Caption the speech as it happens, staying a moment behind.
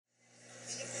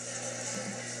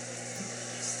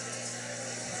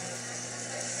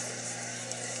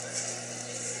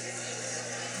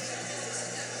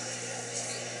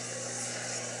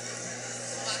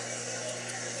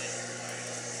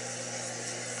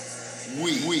We are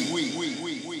live.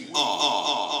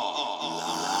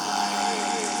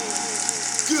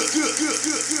 Good.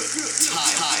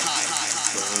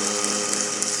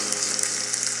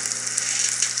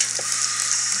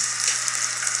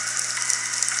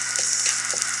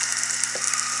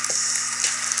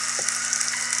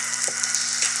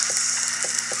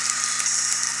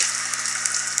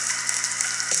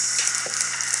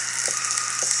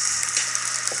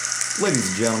 Ladies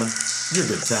and gentlemen, your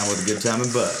good time with a good time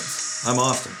and buds. I'm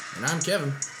Austin. And I'm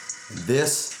Kevin. And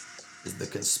this is the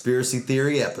Conspiracy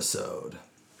Theory episode.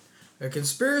 A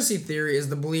conspiracy theory is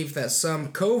the belief that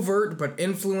some covert but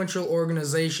influential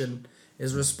organization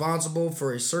is responsible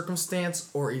for a circumstance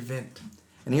or event.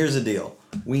 And here's the deal.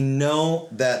 We know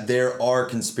that there are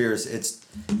conspiracies.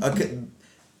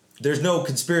 There's no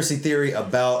conspiracy theory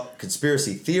about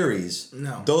conspiracy theories.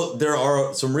 No. Though there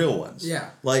are some real ones. Yeah.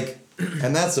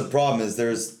 And that's the problem is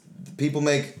there's people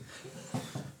make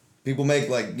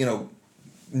like,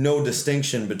 no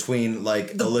distinction between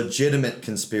like a legitimate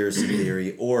conspiracy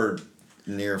theory or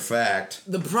near fact.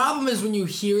 The problem is when you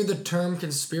hear the term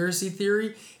conspiracy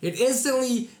theory, it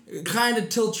instantly kind of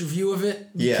tilts your view of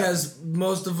it because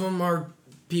most of them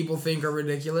people think are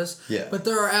ridiculous. Yeah. But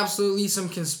there are absolutely some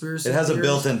conspiracy theories. It has a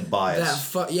built-in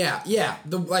bias.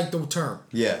 The term.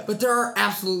 Yeah. But there are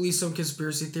absolutely some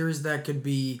conspiracy theories that could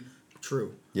be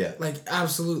true. Yeah. Like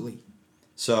absolutely.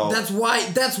 So That's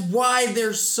why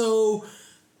they're so.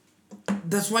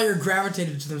 That's why you're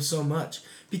gravitated to them so much,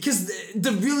 because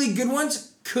the really good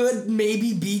ones could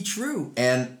maybe be true.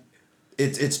 And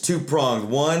it's two-pronged.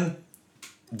 One,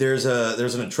 there's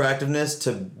an attractiveness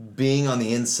to being on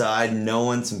the inside,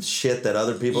 knowing some shit that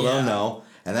other people don't know,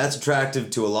 and that's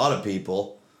attractive to a lot of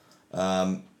people.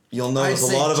 You'll notice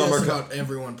a lot of them are about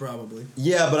everyone probably.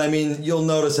 Yeah, but I mean, you'll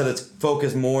notice that it's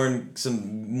focused more on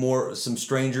some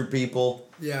stranger people.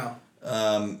 Yeah.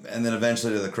 And then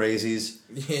eventually to the crazies.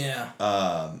 Yeah.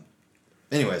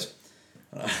 Anyways,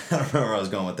 I don't remember where I was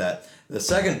going with that. The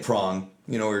second prong,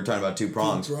 we were talking about two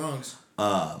prongs. Two prongs.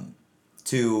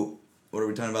 What are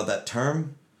we talking about? That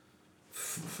term?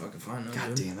 Fucking fine.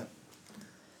 God damn it.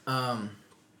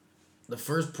 The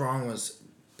first prong was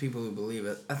people who believe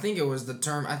it. I think it was the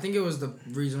term. I think it was the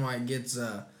reason why it gets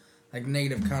like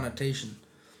negative connotation.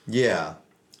 Yeah.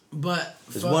 But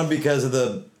there's one because of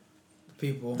the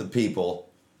people,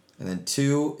 and then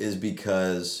two is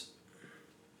because.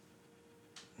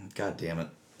 God damn it.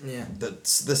 Yeah.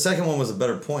 The second one was a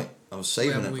better point. I was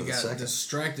saving it for the second. We got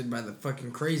distracted by the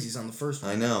fucking crazies on the first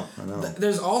one. I know.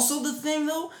 There's also the thing,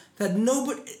 though, that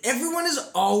everyone is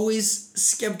always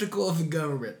skeptical of the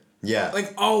government. Yeah.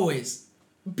 Like, always.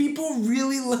 People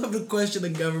really love to question the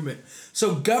government.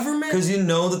 So government... Because you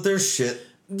know that there's shit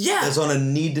that's on a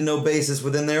need-to-know basis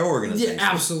within their organization.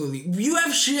 Yeah, absolutely. You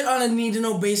have shit on a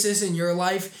need-to-know basis in your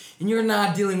life, and you're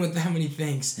not dealing with that many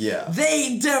things. Yeah.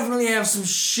 They definitely have some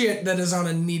shit that is on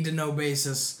a need-to-know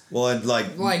basis. Well, and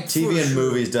like TV and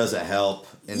movies doesn't help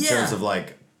in terms of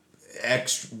like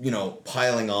extra,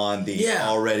 piling on the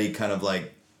already kind of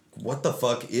like, what the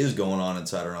fuck is going on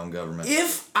inside our own government?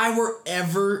 If I were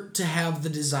ever to have the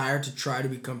desire to try to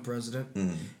become president,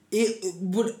 it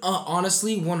would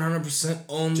honestly 100%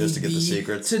 only just to get the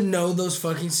secrets, to know those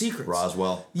fucking secrets.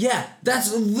 Roswell. Yeah,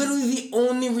 that's literally the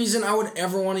only reason I would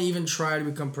ever want to even try to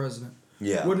become president.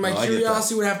 Yeah. My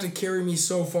curiosity would have to carry me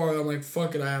so far that I'm like,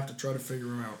 fuck it, I have to try to figure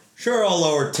them out. Sure, I'll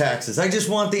lower taxes. I just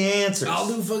want the answers. I'll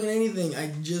do fucking anything.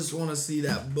 I just want to see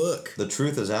that book. The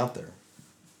truth is out there.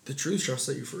 The truth shall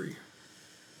set you free.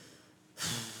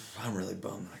 I'm really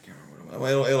bummed. I can't remember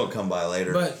what it was. It'll come by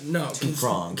later. But no,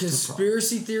 Two-pronged.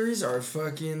 Conspiracy theories are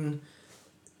fucking...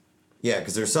 Yeah,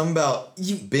 because there's something about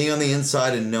being on the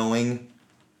inside and knowing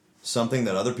something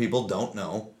that other people don't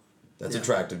know that's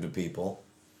attractive to people.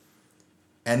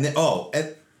 And then, God,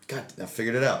 I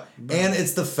figured it out. Bro. And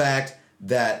it's the fact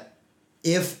that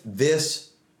if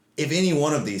any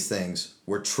one of these things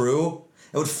were true,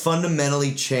 it would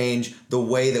fundamentally change the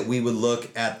way that we would look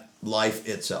at life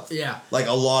itself. Yeah. Like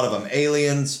a lot of them.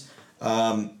 Aliens,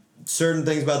 certain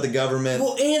things about the government.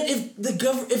 Well, and if the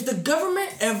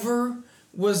government ever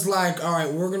was like, all right,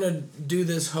 we're going to do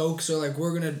this hoax, or like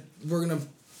we're going to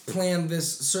plan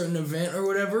this certain event or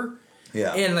whatever.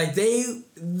 Yeah. And like think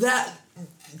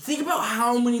about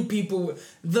how many people,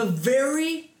 the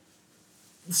very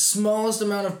smallest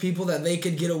amount of people that they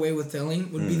could get away with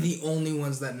telling would be the only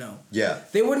ones that know. Yeah.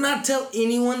 They would not tell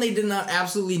anyone they did not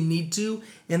absolutely need to,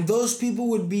 and those people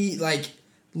would be like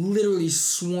literally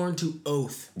sworn to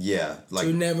oath. Yeah. Like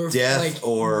to never death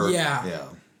Yeah.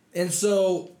 And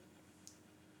so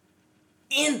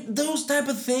in those type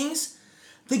of things,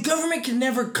 the government can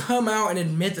never come out and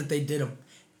admit that they did them.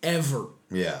 ever.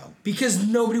 Yeah. Because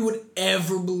nobody would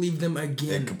ever believe them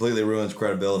again. It completely ruins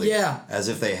credibility. Yeah. As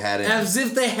if they had any. As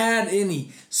if they had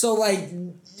any. So, like,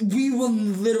 we will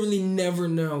literally never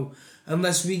know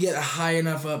unless we get high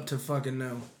enough up to fucking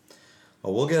know.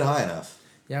 Oh, we'll get high enough.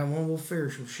 Yeah, well, we'll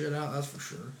figure some shit out, that's for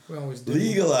sure. We always do.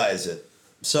 Legalize it.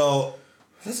 So...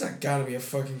 That's not gotta be a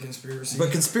fucking conspiracy.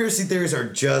 But conspiracy theories are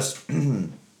just...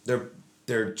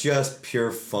 they're just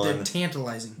pure fun. They're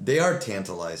tantalizing. They are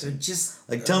tantalizing. They're just...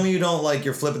 Like, tell me you don't like,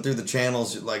 you're flipping through the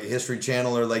channels, like History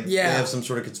Channel, or like, they have some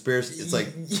sort of conspiracy. It's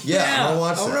like, yeah, I want to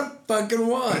watch that. I want to fucking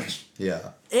watch. Yeah.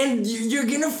 And you're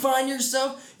gonna find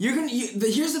yourself,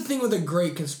 here's the thing with a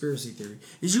great conspiracy theory,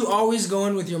 is you always go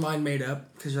in with your mind made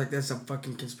up, because you're like, that's a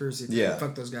fucking conspiracy theory. Yeah.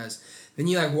 Fuck those guys. Then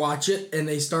you, like, watch it, and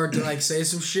they start to, like, say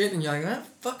some shit, and you're like,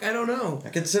 fuck, I don't know. I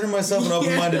consider myself an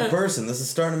open-minded person. This is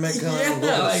starting to make kind of a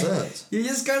lot of sense. You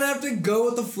just kind of have to go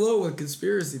with the flow with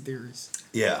conspiracy theories.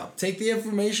 Yeah. Take the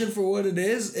information for what it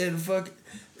is, and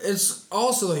it's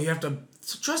also, though, you have to,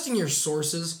 trusting your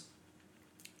sources.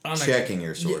 Checking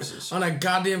your sources. On a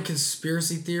goddamn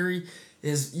conspiracy theory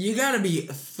is, you gotta be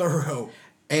thorough.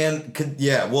 And,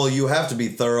 you have to be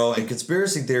thorough. And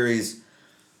conspiracy theories,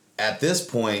 at this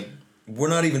point, we're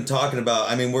not even talking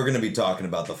about... I mean, we're going to be talking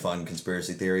about the fun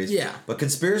conspiracy theories. Yeah. But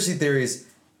conspiracy theories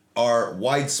are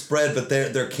widespread, but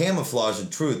they're camouflaged in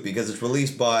truth because it's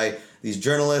released by these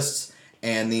journalists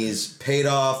and these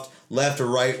paid-off left or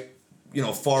right,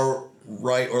 far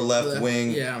right or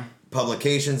left-wing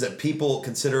publications that people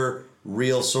consider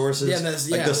real sources. Yeah,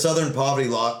 like the Southern Poverty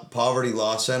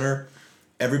Law Center,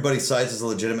 everybody cites as a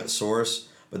legitimate source,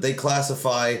 but they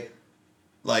classify,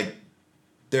 like...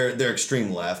 They're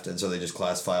extreme left, and so they just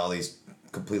classify all these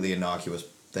completely innocuous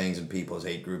things and people as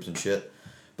hate groups and shit.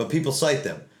 But people cite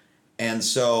them. And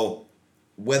so,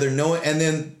 and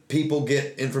then people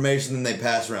get information and they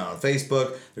pass around on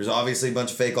Facebook. There's obviously a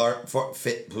bunch of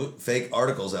fake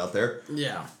articles out there.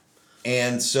 Yeah.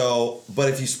 And so, but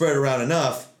if you spread it around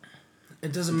enough,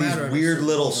 it doesn't matter. These weird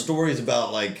little stories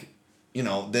about, like,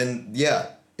 then,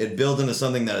 it builds into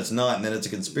something that it's not, and then it's a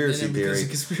conspiracy theory.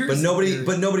 But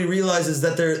nobody realizes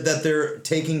that they're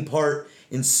taking part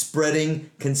in spreading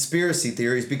conspiracy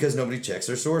theories because nobody checks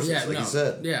their sources, you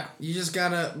said. Yeah, you just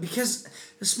gotta, because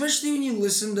especially when you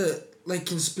listen to, like,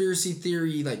 conspiracy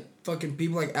theory, like, fucking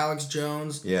people like Alex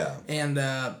Jones. Yeah. And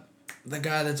the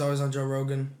guy that's always on Joe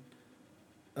Rogan.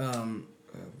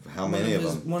 How many of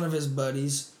them? One of his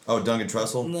buddies. Oh, Duncan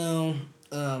Trussell? No,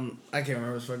 I can't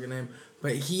remember his fucking name.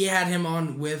 But he had him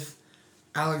on with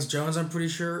Alex Jones, I'm pretty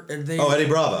sure. And Eddie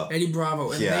Bravo. Eddie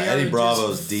Bravo. And Eddie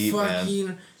Bravo's deep, man.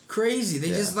 Fucking crazy. They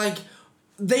just, like,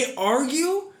 they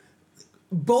argue,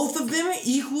 both of them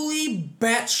equally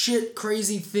batshit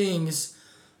crazy things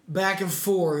back and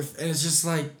forth. And it's just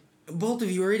like, both of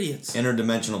you are idiots.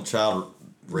 Interdimensional child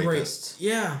rapists.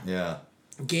 Yeah. Yeah.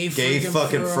 Gay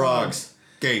fucking frogs.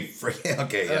 Okay,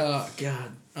 yeah. Oh,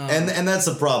 God. And that's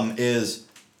the problem is,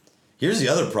 here's the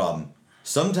other problem.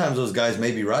 Sometimes those guys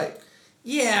may be right.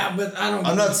 Yeah, but I don't...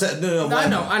 I'm not saying... No,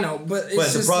 I know, but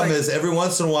it's just the problem is, every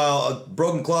once in a while, a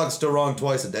broken clock's still wrong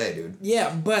twice a day, dude.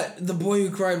 Yeah, but The Boy Who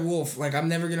Cried Wolf, like, I'm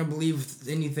never gonna believe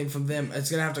anything from them.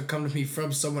 It's gonna have to come to me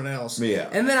from someone else. Yeah.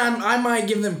 And then I might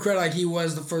give them credit, like, he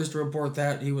was the first to report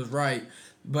that he was right,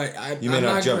 but You may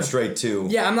not jump straight to...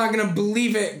 Yeah, I'm not gonna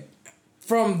believe it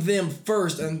from them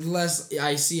first unless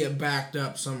I see it backed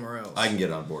up somewhere else. I can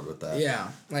get on board with that. Yeah,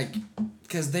 like...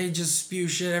 Because they just spew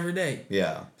shit every day.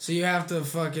 Yeah. So you have to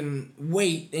fucking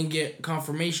wait and get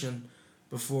confirmation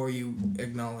before you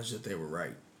acknowledge that they were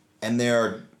right. And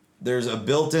there's a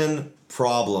built-in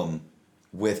problem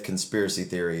with conspiracy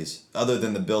theories, other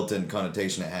than the built-in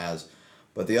connotation it has.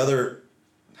 But the other,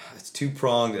 it's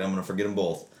two-pronged, and I'm going to forget them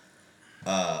both.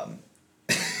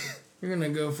 You're going to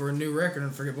go for a new record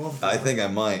and forget both of them. I think I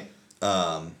might.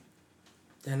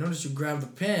 I noticed you grabbed the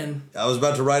pen. I was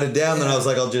about to write it down, then I was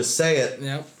like, I'll just say it.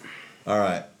 Yep. All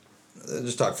right.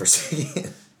 Just talk for a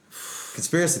second.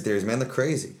 Conspiracy theories, man, they're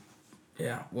crazy.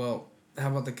 Yeah, well, how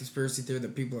about the conspiracy theory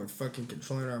that people are fucking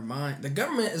controlling our mind? The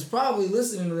government is probably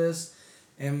listening to this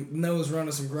and knows we're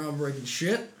onto some groundbreaking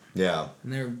shit. Yeah.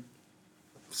 And they're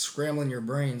scrambling your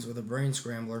brains with a brain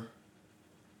scrambler.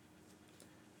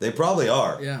 They probably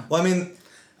are. Yeah. Well, I mean...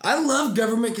 I love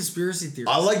government conspiracy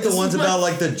theories. I like the ones about,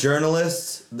 like, the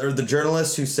journalists, or the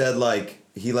journalist who said, like,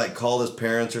 he, like, called his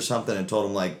parents or something and told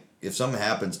them, like, if something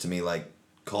happens to me, like,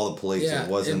 call the police. Yeah,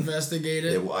 it wasn't... investigate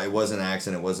it. It wasn't an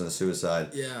accident. It wasn't a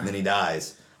suicide. Yeah. And then he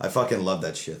dies. I fucking love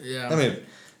that shit. Yeah. I mean,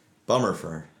 bummer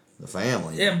for the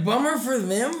family. Yeah, bummer for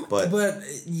them, but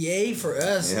yay for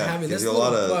us Yeah, having this gives you a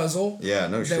little lot of puzzle no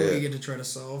that shit. we get to try to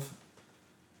solve.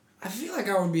 I feel like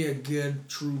I would be a good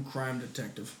true crime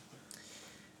detective.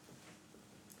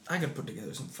 I could put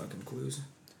together some fucking clues.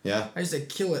 Yeah? I used to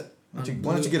kill it. Why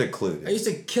don't you get a clue? Dude? I used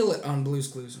to kill it on Blue's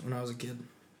Clues when I was a kid.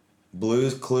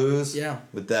 Blue's Clues? Yeah.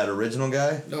 With that original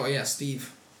guy? Oh yeah,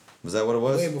 Steve. Was that what it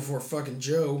was? Way before fucking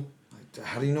Joe.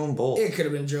 How do you know them both? It could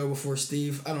have been Joe before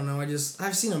Steve. I don't know.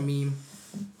 I've seen a meme.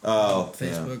 Oh,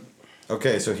 Facebook. Yeah.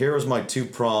 Okay, so here was my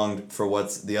two-pronged for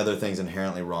what's the other things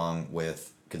inherently wrong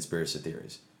with conspiracy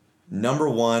theories. Number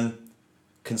one,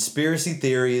 conspiracy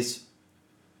theories.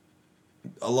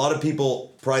 A lot of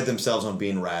people pride themselves on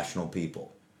being rational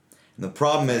people. And the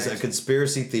problem is a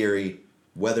conspiracy theory,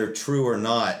 whether true or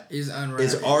not, is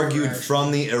argued irrational.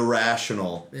 From the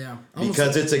irrational. Yeah.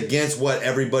 Because it's against what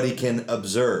everybody can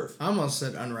observe. I almost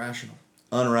said unrational.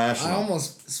 Unrational. I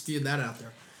almost spewed that out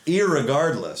there.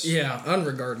 Irregardless. Yeah,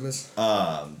 unregardless.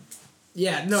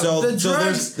 Yeah, no. So, the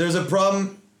drugs. So there's a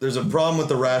problem. There's a problem with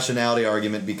the rationality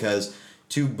argument because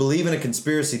to believe in a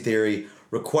conspiracy theory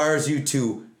requires you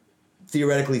to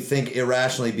theoretically think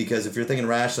irrationally, because if you're thinking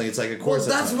rationally, it's like, of course.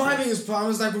 Well, that's my biggest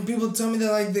problem. Is like when people tell me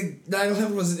that like the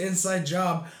 9/11 was an inside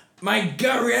job, my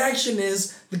gut reaction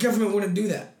is the government wouldn't do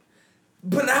that.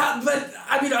 But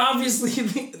I mean, obviously,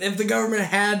 if the government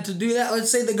had to do that,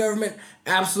 let's say the government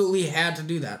absolutely had to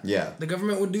do that. Yeah. The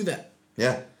government would do that.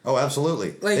 Yeah. Oh,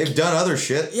 absolutely. Like, they've done other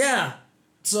shit. Yeah.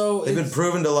 So they've been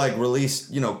proven to like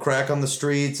release, crack on the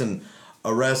streets and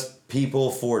arrest people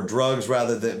for drugs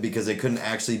rather than because they couldn't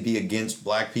actually be against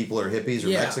black people or hippies or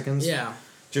Mexicans. Yeah.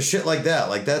 Just shit like that.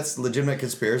 Like that's legitimate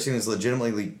conspiracy and it's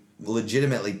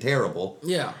legitimately terrible.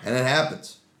 Yeah. And it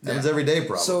happens. Happens every day,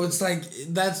 probably. So it's like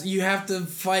you have to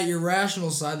fight your rational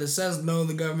side that says no,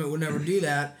 the government would never do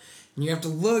that. And you have to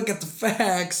look at the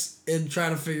facts and try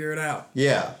to figure it out.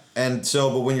 Yeah, and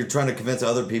so, but when you're trying to convince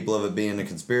other people of it being a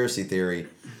conspiracy theory,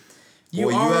 you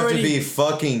have to be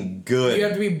fucking good. You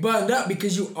have to be buttoned up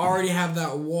because you already have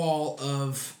that wall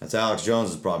of. That's Alex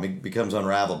Jones's problem. He becomes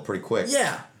unraveled pretty quick.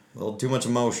 Yeah. A little too much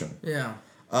emotion. Yeah.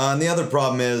 And the other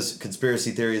problem is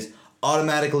conspiracy theories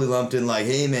automatically lumped in like,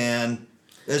 hey man.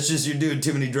 That's just you're doing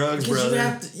too many drugs, brother. You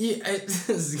have to. This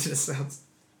is gonna sound.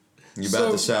 You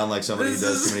about to sound like somebody who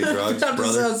does too many drugs, brother.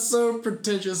 That sounds so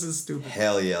pretentious and stupid.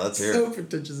 Hell yeah, let's hear it. So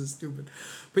pretentious and stupid,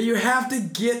 but you have to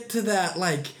get to that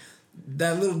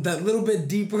that little bit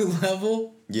deeper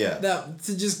level. Yeah. That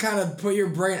to just kind of put your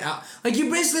brain out. Like you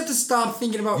basically have to stop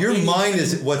thinking about. Your mind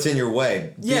is what's in your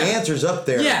way. Yeah. The answer's up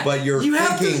there, but you're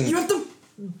thinking. You have to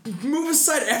move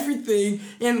aside everything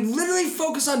and literally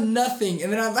focus on nothing,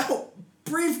 and then at that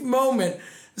brief moment,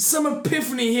 some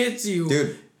epiphany hits you,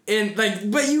 dude. And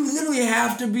but you literally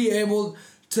have to be able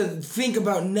to think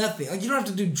about nothing. Like you don't have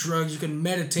to do drugs. You can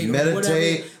meditate.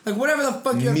 Whatever the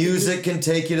fuck. Music can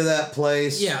take you to that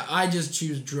place. Yeah, I just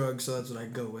choose drugs, so that's what I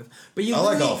go with. But I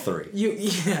like all three.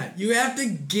 You have to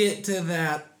get to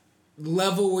that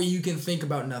level where you can think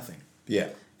about nothing. Yeah.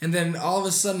 And then all of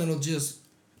a sudden it'll just.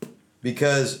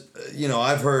 Because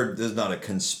I've heard there's not a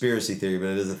conspiracy theory, but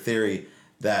it is a theory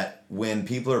that when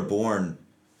people are born,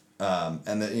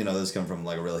 and this comes from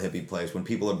like a real hippie place, when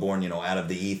people are born, out of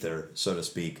the ether, so to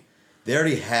speak, they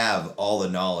already have all the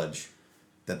knowledge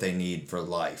that they need for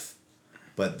life,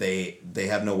 but they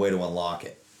have no way to unlock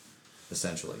it,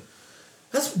 essentially.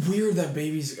 That's weird that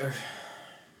babies are...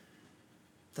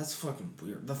 That's fucking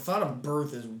weird. The thought of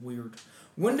birth is weird.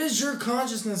 When does your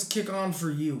consciousness kick on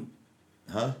for you?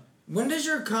 Huh? When does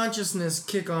your consciousness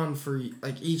kick on for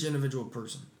each individual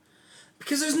person?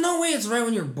 Because there's no way it's right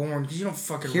when you're born, because you don't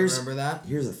fucking remember that.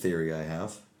 Here's a theory I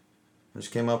have. I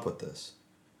just came up with this.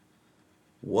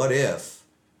 What if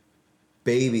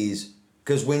babies...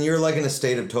 Because when you're like in a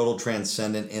state of total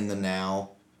transcendent in the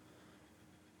now,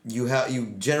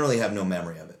 you generally have no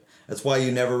memory of it. That's why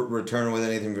you never return with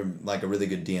anything from like a really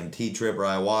good DMT trip or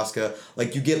ayahuasca.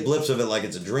 Like you get blips of it like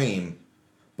it's a dream.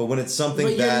 But when it's something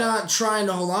but you're not trying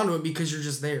to hold on to it because you're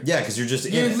just there. Yeah, because you're just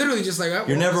You're literally just like...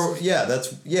 You're never... Yeah,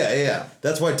 yeah.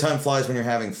 That's why time flies when you're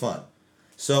having fun.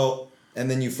 So, and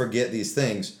then you forget these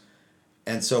things.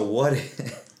 And so what...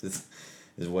 This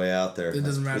is way out there. It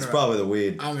doesn't matter. It's probably the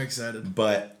weed. I'm excited.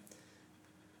 But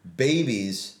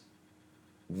babies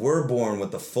were born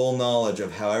with the full knowledge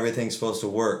of how everything's supposed to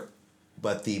work.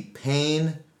 But the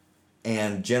pain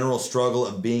and general struggle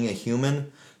of being a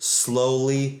human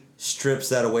slowly... strips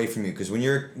that away from you, because when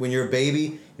you're a baby,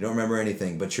 you don't remember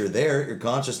anything, but you're there. Your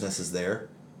consciousness is there.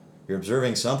 You're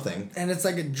observing something, and it's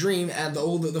like a dream. And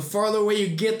the farther away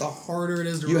you get, the harder it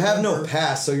is to remember. You have no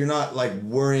past, so you're not like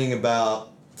worrying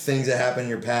about things that happened in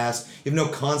your past. You have no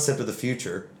concept of the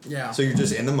future. Yeah. So you're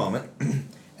just in the moment,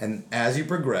 and as you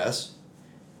progress,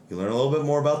 you learn a little bit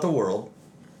more about the world,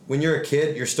 when you're a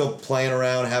kid, you're still playing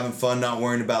around, having fun, not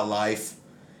worrying about life.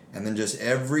 And then just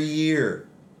every year,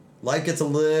 life gets a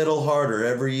little harder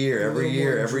every year, every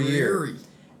year.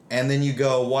 And then you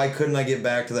go, why couldn't I get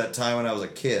back to that time when I was a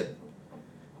kid?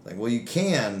 Like, well, you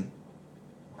can,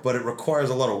 but it requires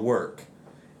a lot of work.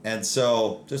 And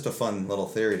so, just a fun little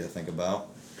theory to think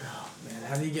about. Oh, man,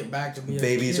 how do you get back to being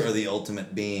Babies a kid? are the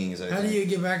ultimate beings, I think. How do you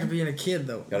get back to being a kid,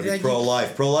 though? Gotta be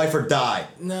pro-life. Pro-life or die.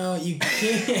 No, you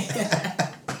can't.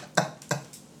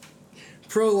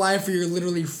 Pro-life or you're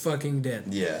literally fucking dead.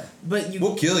 Yeah. But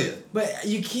we'll kill you. But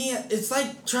you can't. It's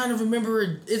like trying to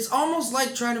remember. It's almost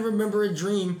like trying to remember a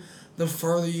dream the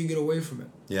farther you get away from it.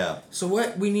 Yeah. So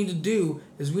what we need to do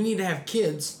is we need to have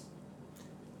kids.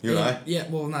 You and I? Yeah,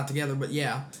 well, not together, but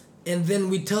yeah. And then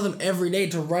we tell them every day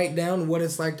to write down what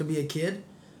it's like to be a kid.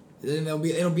 And it'll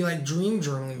be like dream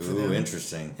journaling for them. Ooh,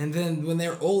 interesting. And then when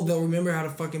they're old, they'll remember how to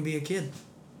fucking be a kid.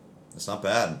 It's not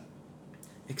bad.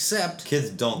 Except kids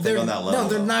don't think on that level. No,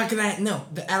 they're not gonna. No,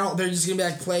 the adult. They're just gonna be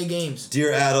like play games.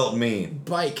 Dear adult me,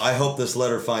 Bike. I hope this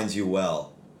letter finds you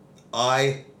well.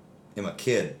 I am a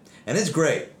kid, and it's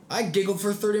great. I giggled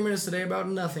for 30 minutes today about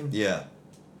nothing. Yeah.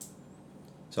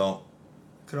 So.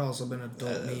 Could also been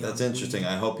adult me. That's interesting.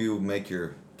 I hope you make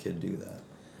your kid do that.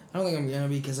 I don't think I'm gonna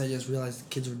be because I just realized the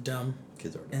kids are dumb.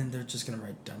 Kids are dumb. And they're just gonna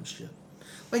write dumb shit.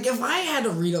 Like, if I had to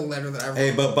read a letter that I wrote...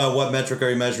 Hey, but by what metric are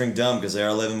you measuring dumb? Because they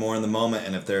are living more in the moment,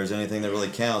 and if there's anything that really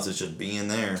counts, it's just being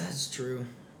there. That's true.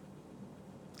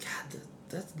 God,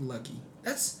 that's lucky.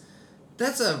 That's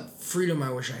a freedom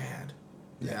I wish I had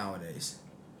nowadays.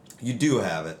 You do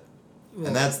have it. Well,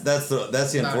 and that's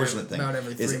the unfortunate thing. About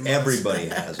every 3 is months. everybody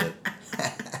has it.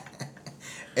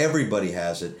 Everybody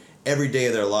has it every day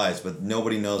of their lives, but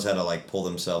nobody knows how to, like, pull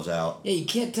themselves out. Yeah, you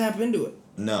can't tap into it.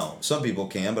 No, some people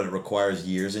can, but it requires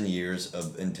years and years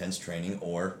of intense training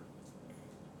or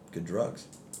good drugs.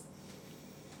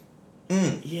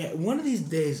 Yeah, one of these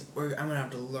days I'm gonna have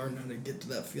to learn how to get to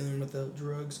that feeling without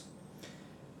drugs.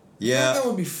 Yeah, that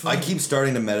would be fun. I keep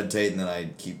starting to meditate and then I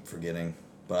keep forgetting,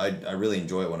 but I really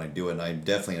enjoy it when I do it, and I'm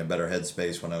definitely in a better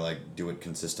headspace when I like do it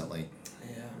consistently.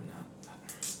 Yeah, I'm not.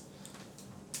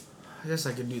 I guess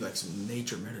I could do like some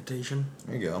nature meditation.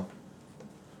 There you go.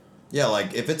 Yeah,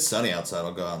 like if it's sunny outside,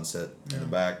 I'll go out and sit in the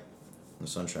back in the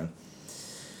sunshine.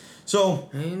 So,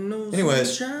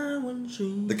 anyways,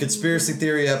 the conspiracy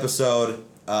theory episode.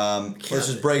 Let's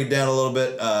just break it down a little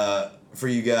bit for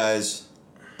you guys.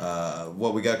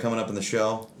 What we got coming up in the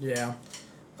show. Yeah.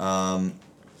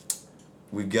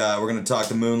 We're gonna talk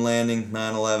the moon landing,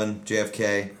 9/11,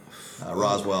 JFK,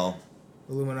 Roswell,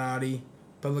 Illuminati,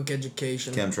 public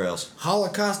education, chemtrails.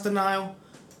 Holocaust denial.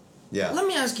 Yeah. Let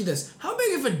me ask you this: how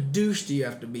big of a douche do you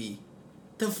have to be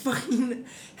to fucking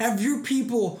have your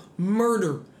people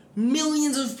murder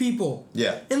millions of people?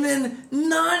 Yeah. And then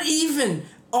not even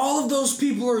all of those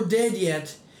people are dead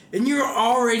yet, and you're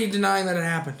already denying that it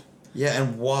happened. Yeah,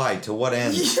 and why? To what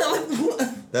end? Yeah, like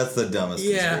what? That's the dumbest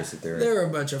conspiracy theory. They're a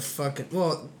bunch of fucking.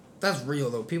 Well, that's real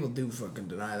though. People do fucking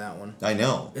deny that one. I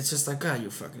know. It's just like, God, you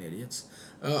fucking idiots.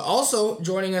 Also,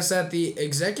 joining us at the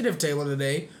executive table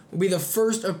today will be the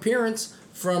first appearance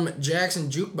from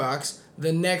Jackson Jukebox,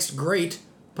 the next great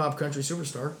pop country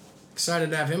superstar.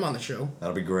 Excited to have him on the show.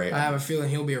 That'll be great. I have a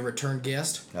feeling he'll be a return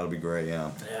guest. That'll be great,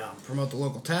 yeah. Yeah, promote the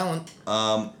local talent.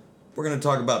 We're going to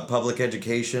talk about public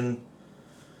education.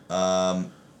 Wrap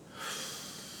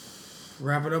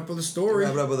it up with a story.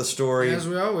 Wrap it up with a story. As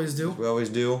we always do. We always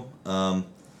do.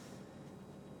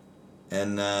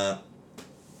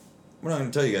 We're not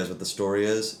going to tell you guys what the story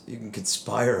is. You can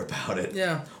conspire about it.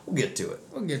 Yeah. We'll get to it.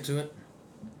 We'll get to it.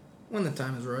 When the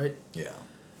time is right.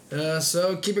 Yeah.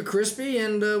 So keep it crispy,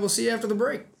 and we'll see you after the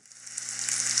break.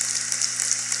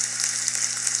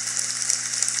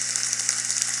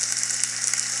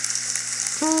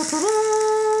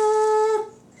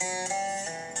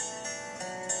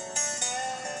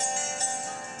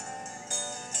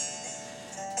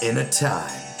 In a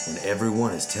time when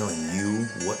everyone is telling you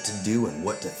what to do and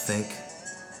what to think,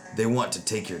 they want to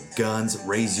take your guns,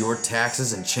 raise your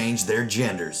taxes, and change their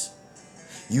genders.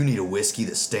 You need a whiskey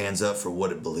that stands up for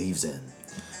what it believes in.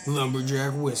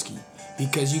 Lumberjack whiskey.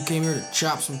 Because you came here to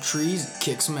chop some trees and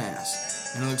kick some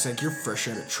ass. And it looks like you're fresh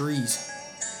out of trees.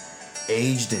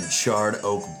 Aged in charred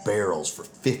oak barrels for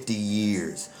 50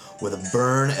 years, with a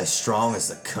burn as strong as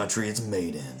the country it's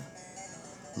made in.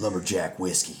 Lumberjack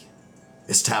whiskey.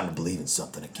 It's time to believe in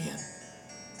something again.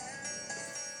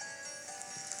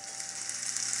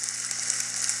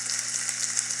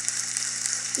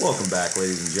 Welcome back,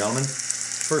 ladies and gentlemen.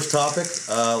 First topic,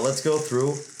 let's go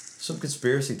through some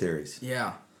conspiracy theories.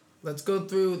 Yeah. Let's go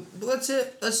through. Let's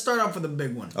start off with a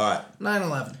big one. All right.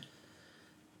 9/11.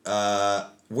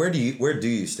 where do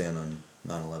you stand on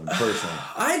 9/11 personally?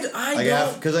 I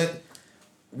don't. Because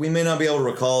we may not be able to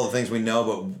recall the things we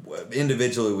know, but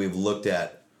individually we've looked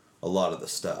at a lot of the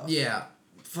stuff. Yeah.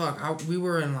 Fuck. We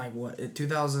were in like what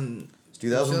 2001.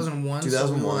 2001.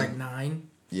 So we were like 9.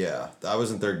 Yeah, I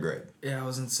was in 3rd grade. Yeah, I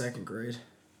was in 2nd grade.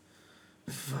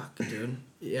 Fuck, dude.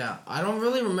 Yeah, I don't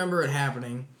really remember it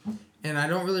happening, and I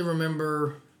don't really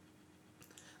remember.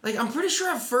 Like, I'm pretty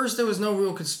sure at first there was no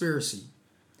real conspiracy.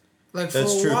 Like, for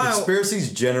That's a true. while.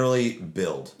 Conspiracies generally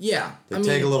build. Yeah. They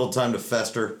take a little time to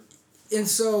fester. And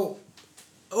so,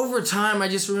 over time, I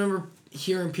just remember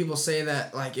hearing people say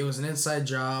that, like, it was an inside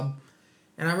job.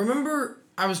 And I remember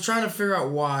I was trying to figure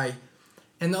out why.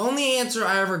 And the only answer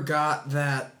I ever got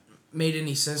that made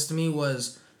any sense to me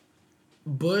was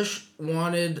Bush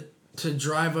wanted to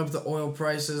drive up the oil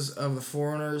prices of the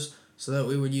foreigners so that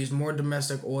we would use more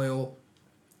domestic oil.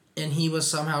 And he was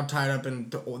somehow tied up in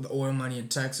the oil money in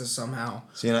Texas somehow.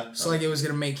 So, like, it was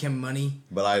going to make him money.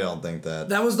 But I don't think that.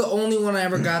 That was the only one I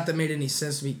ever got that made any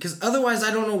sense to me. Because otherwise,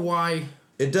 I don't know why.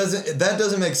 That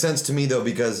doesn't make sense to me, though,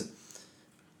 because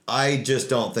I just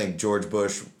don't think George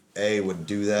Bush, would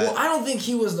do that. Well, I don't think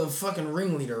he was the fucking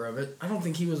ringleader of it. I don't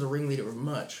think he was the ringleader of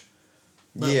much.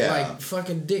 But, like,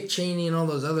 fucking Dick Cheney and all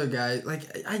those other guys, like,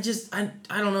 I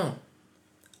don't know.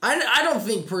 I don't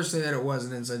think, personally, that it was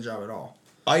an inside job at all.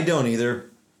 I don't either.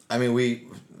 I mean,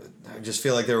 I just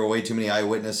feel like there were way too many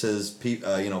eyewitnesses,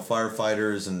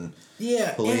 firefighters and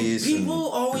police. And people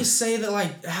always say that,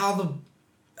 like, how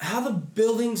the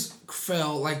buildings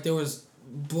fell, like there was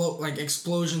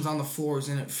explosions on the floors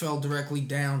and it fell directly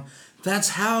down. That's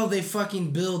how they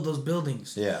fucking build those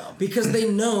buildings. Yeah. Because they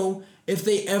know if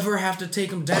they ever have to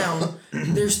take them down,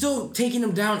 they're still taking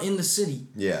them down in the city.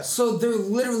 Yeah. So they're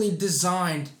literally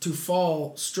designed to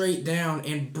fall straight down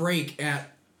and break at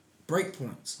break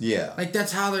points. Yeah. Like,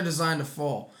 that's how they're designed to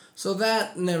fall. So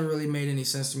that never really made any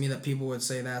sense to me that people would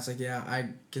say that. It's like, yeah, I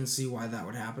can see why that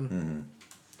would happen. Mm-hmm.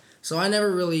 So I never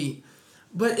really...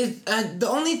 But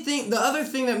the other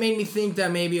thing that made me think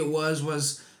that maybe it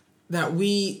was that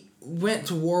we went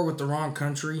to war with the wrong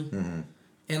country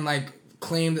and, like,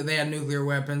 claimed that they had nuclear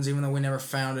weapons, even though we never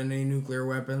found any nuclear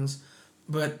weapons.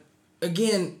 But,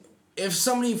 again, if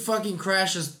somebody fucking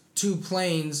crashes 2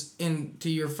 planes into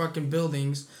your fucking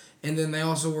buildings, and then they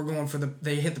also were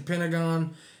they hit the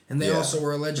Pentagon, and they also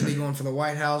were allegedly going for the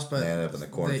White House, but... They ended up in the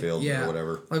cornfield or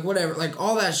whatever. Like, whatever. Like,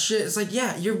 all that shit. It's like,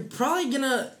 yeah, you're probably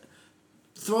gonna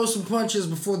throw some punches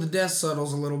before the dust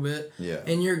settles a little bit. Yeah.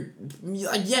 And you're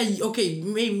like, yeah, okay,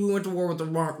 maybe we went to war with the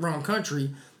wrong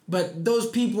country, but those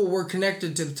people were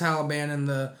connected to the Taliban and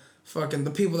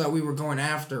the people that we were going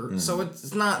after. Mm-hmm. So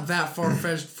it's not that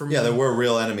far-fetched for me. Yeah, there were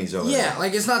real enemies over there. Yeah,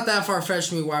 like, it's not that far-fetched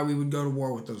for me why we would go to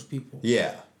war with those people.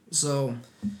 Yeah. So...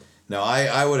 No,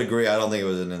 I would agree. I don't think it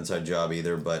was an inside job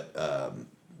either, but,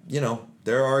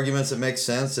 there are arguments that make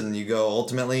sense, and you go,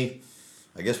 ultimately,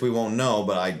 I guess we won't know,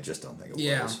 but I just don't think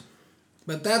it was.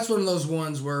 But that's one of those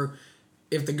ones where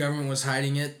if the government was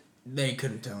hiding it, they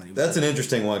couldn't tell anybody. That's an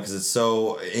interesting one because it's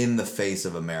so in the face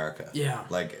of America. Yeah.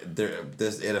 Like,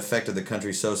 it affected the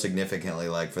country so significantly,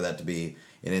 like, for that to be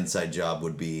an inside job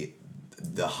would be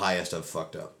the highest of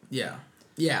fucked up. Yeah.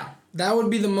 Yeah. That would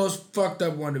be the most fucked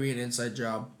up one to be an inside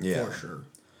job, for sure.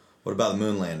 What about the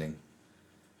moon landing?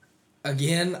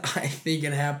 Again, I think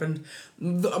it happened.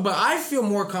 But I feel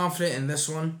more confident in this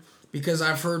one because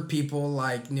I've heard people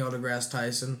like Neil deGrasse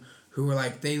Tyson who were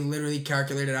like, they literally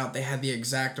calculated out they had the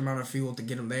exact amount of fuel to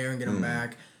get them there and get them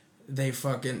back. They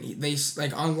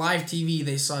like, on live TV,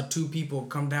 they saw 2 people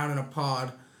come down in a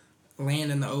pod,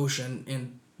 land in the ocean,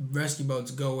 and rescue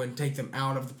boats go and take them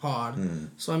out of the pod.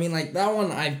 So, I mean, like, that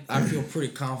one I feel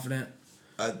pretty confident.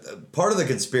 Part of the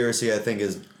conspiracy, I think,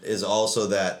 is also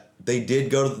that they did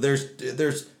go to...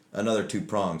 There's another 2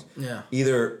 prongs. Yeah.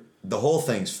 Either the whole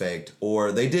thing's faked,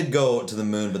 or they did go to the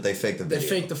moon, but they faked the video. They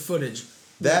faked the footage.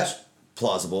 That's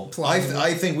plausible.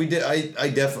 I think we did... I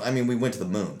definitely... I mean, we went to the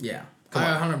moon. Yeah. I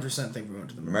 100% think we went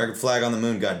to the moon. American flag on the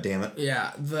moon, goddammit.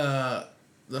 Yeah.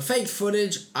 The fake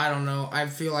footage, I don't know. I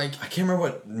feel like... I can't remember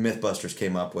what Mythbusters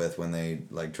came up with when they,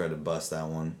 like, tried to bust that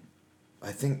one.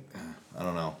 I think... I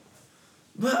don't know.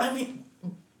 But, I mean,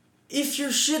 if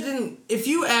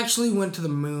you actually went to the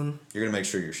moon... You're gonna make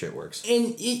sure your shit works.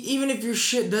 And even if your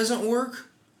shit doesn't work,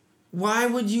 why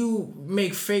would you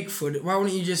make fake footage? Why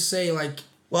wouldn't you just say, like...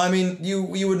 Well, I mean, you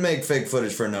would make fake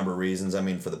footage for a number of reasons. I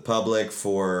mean, for the public,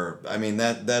 I mean,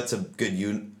 that's a good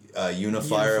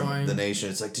unifier of the nation.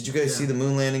 It's like, did you guys see the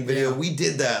moon landing video? Yeah. We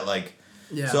did that, like...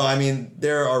 Yeah. So, I mean,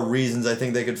 there are reasons I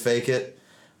think they could fake it,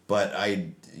 but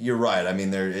you're right. I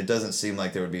mean, it doesn't seem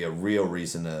like there would be a real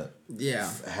reason to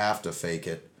have to fake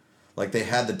it. Like, they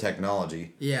had the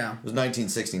technology. Yeah. It was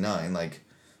 1969. Like,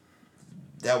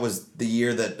 that was the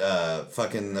year that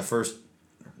fucking the first...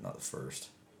 Not the first.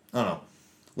 I don't know.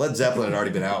 Led Zeppelin had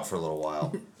already been out for a little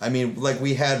while. I mean, like,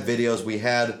 we had videos. We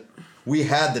had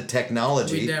the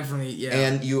technology. We definitely, yeah.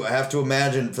 And you have to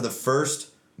imagine, for the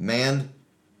first manned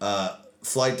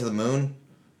flight to the moon,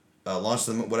 launch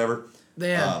to the moon, whatever...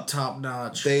 They had top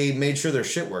notch. They made sure their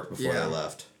shit worked before they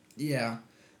left. Yeah.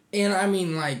 And I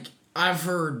mean, like, I've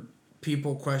heard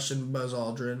people question Buzz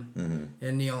Aldrin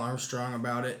and Neil Armstrong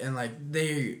about it, and, like,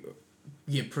 they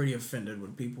get pretty offended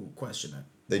when people question it.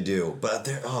 They do.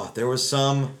 But there was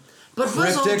some But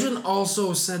cryptic... Buzz Aldrin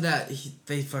also said that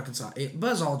they fucking saw it.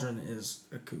 Buzz Aldrin is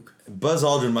a kook. Buzz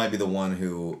Aldrin might be the one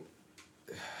who...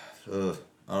 I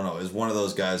don't know. Is one of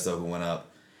those guys, though, who went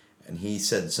up, and he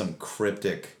said some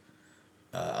cryptic...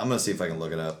 I'm gonna see if I can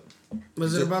look it up.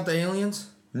 Was it about the aliens?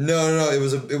 No.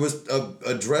 It was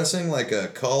addressing like a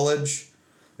college,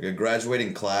 like a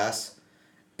graduating class,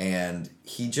 and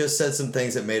he just said some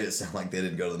things that made it sound like they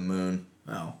didn't go to the moon.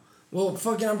 Oh, well,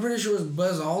 fucking, I'm pretty sure it was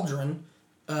Buzz Aldrin.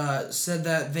 Said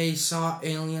that they saw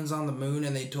aliens on the moon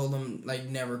and they told them like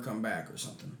never come back or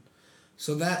something.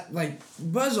 So that like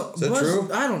Buzz. Is that true?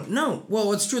 I don't know.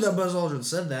 Well, it's true that Buzz Aldrin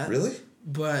said that. Really?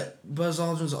 But Buzz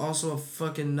Aldrin's also a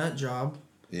fucking nut job.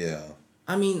 Yeah.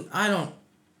 I mean, I don't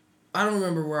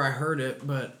remember where I heard it,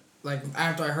 but like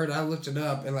after I heard it, I looked it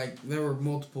up, and like there were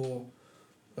multiple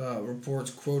reports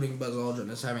quoting Buzz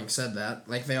Aldrin as having said that.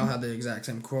 Like they all had the exact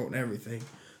same quote and everything.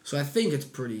 So I think it's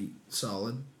pretty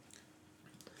solid.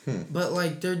 But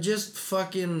like they're just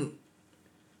fucking.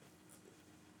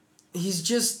 He's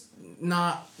just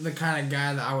not the kind of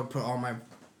guy that I would put all my.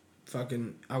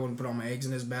 I wouldn't put all my eggs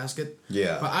in his basket.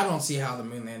 Yeah. But I don't see how the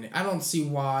moon landing. I don't see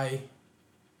why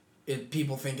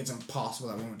people think it's impossible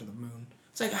that we went to the moon.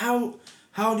 It's like, how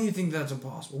do you think that's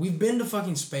impossible? We've been to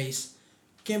fucking space.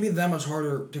 Can't be that much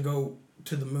harder to go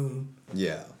to the moon.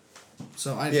 Yeah.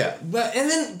 So I... Yeah. But, and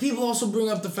then people also bring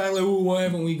up the fact, like, why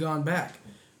haven't we gone back?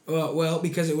 Well,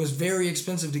 because it was very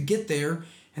expensive to get there.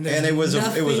 And it was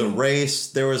a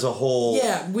race. There was a whole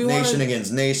nation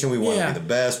against nation. We want to be the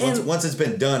best. Once it's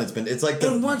been done, it's like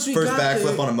the first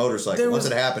backflip on a motorcycle. Once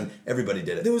it happened, everybody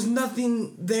did it. There was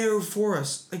nothing there for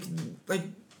us. Like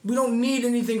we don't need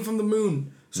anything from the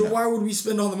moon. So why would we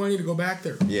spend all the money to go back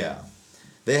there? Yeah.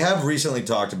 They have recently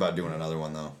talked about doing another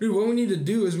one though. Dude, what we need to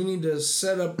do is we need to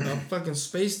set up a fucking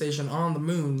space station on the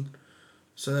moon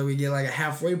so that we get like a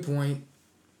halfway point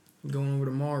going over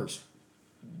to Mars.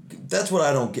 That's what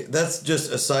I don't get. That's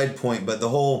just a side point, but the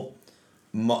whole...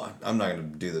 I'm not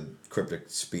going to do the cryptic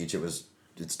speech.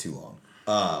 It's too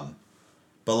long.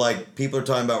 But, like, people are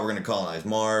talking about we're going to colonize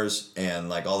Mars and,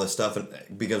 like, all this stuff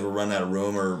because we're running out of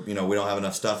room or, we don't have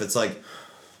enough stuff. It's like,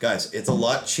 guys, it's a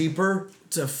lot cheaper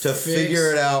to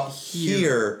figure it out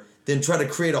here than try to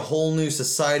create a whole new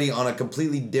society on a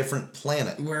completely different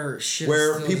planet. Where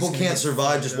people can't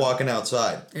survive just walking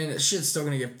outside. And shit's still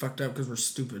going to get fucked up because we're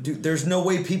stupid. Dude, there's no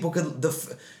way people could...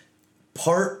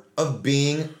 Part of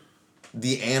being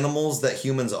the animals that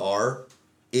humans are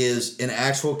is an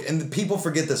actual... And people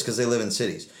forget this because they live in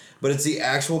cities. But it's the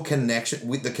actual connection...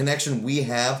 the connection we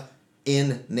have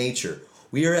in nature.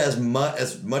 We are as much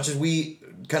as we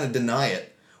kind of deny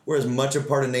it, we're as much a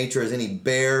part of nature as any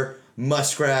bear,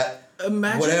 muskrat,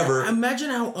 whatever. Imagine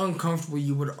how uncomfortable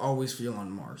you would always feel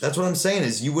on Mars. That's what I'm saying,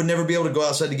 is you would never be able to go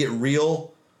outside to get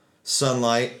real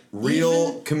sunlight,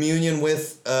 real communion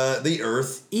with the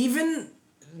earth. Even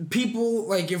people,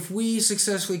 like, if we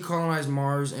successfully colonize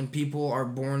Mars and people are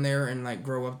born there and, like,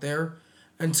 grow up there,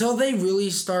 until they really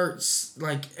start,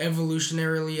 like,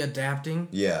 evolutionarily adapting...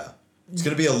 Yeah. It's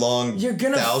going to be a long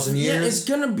 1,000 years. Yeah, it's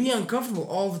going to be uncomfortable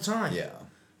all the time. Yeah.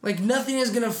 Like, nothing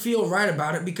is going to feel right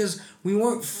about it because we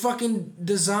weren't fucking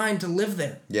designed to live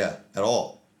there. Yeah, at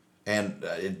all. And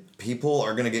people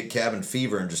are going to get cabin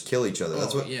fever and just kill each other.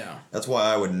 That's why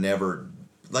I would never...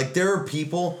 Like, there are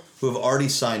people who have already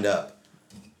signed up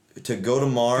to go to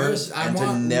Mars and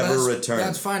to never return.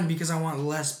 That's fine because I want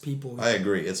less people. I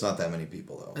agree. It's not that many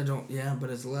people, though. But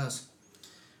it's less.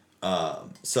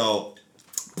 So...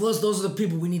 Plus, those are the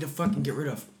people we need to fucking get rid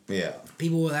of. Yeah.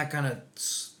 People with that kind of...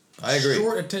 I agree.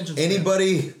 Short attention span.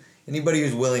 Anybody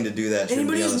who's willing to do that shouldn't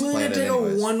be on this planet. Anybody who's willing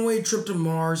to take a one-way trip to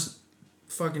Mars,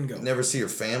 fucking go. Never see your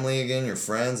family again, your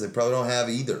friends. They probably don't have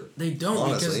either. They don't,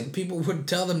 honestly, because people would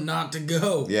tell them not to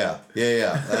go. Yeah,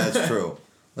 that's true.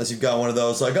 Unless you've got one of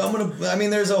those, like, I mean,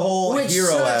 there's a whole hero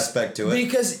sucks, aspect to it.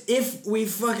 Because if we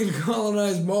fucking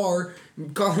colonize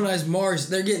Mars,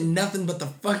 they're getting nothing but the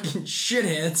fucking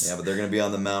shitheads. Yeah, but they're going to be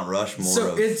on the Mount Rushmore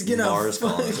So of it's gonna Mars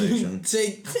colonization.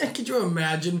 Could you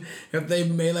imagine if they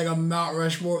made like a Mount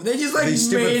Rushmore? They just like These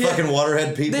stupid made fucking it.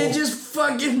 waterhead people. They just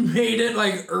fucking made it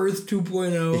like Earth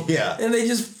 2.0. Yeah. And they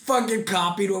just fucking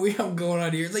copied what we have going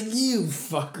on here. It's like, you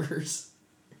fuckers.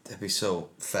 That'd be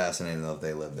so fascinating though if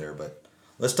they lived there. But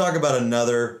let's talk about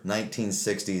another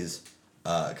 1960s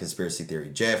conspiracy theory.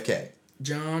 JFK.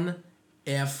 John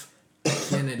F.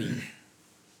 Kennedy.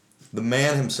 The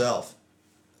man himself.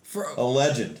 A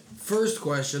legend. First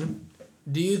question.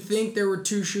 Do you think there were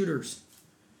two shooters?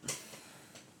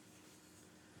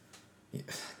 Yeah,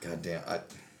 God damn.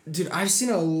 Dude, I've seen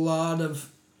a lot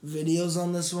of videos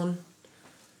on this one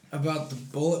about the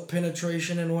bullet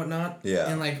penetration and whatnot. Yeah.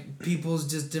 And like people's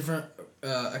just different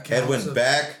accounts. Head went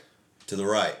back to the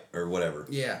right or whatever.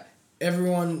 Yeah.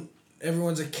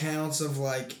 Everyone's accounts of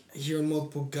like hearing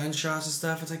multiple gunshots and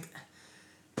stuff. It's like,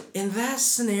 in that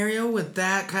scenario with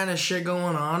that kind of shit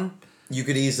going on, You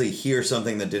could easily hear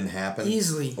something that didn't happen.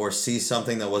 Easily. Or see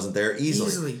something that wasn't there easily.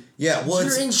 Easily. Yeah, well,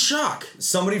 you're in shock.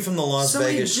 somebody from the Las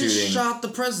Vegas just shooting. shot the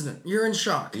president. You're in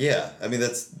shock. Yeah, I mean,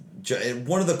 that's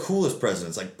one of the coolest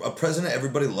presidents. Like, a president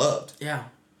everybody loved. Yeah.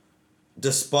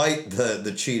 Despite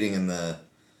the cheating and the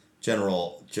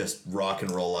general just rock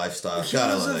and roll lifestyle. He God,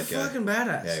 I was love a that guy. fucking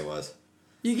badass. Yeah, he was.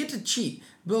 You get to cheat.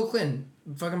 Bill Clinton,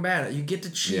 fucking badass. You get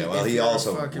to cheat. Yeah, well, if he you're a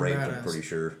also fucking raped badass. him, pretty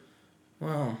sure.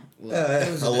 Well,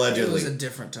 Allegedly. It was a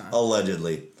different time.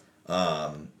 Allegedly.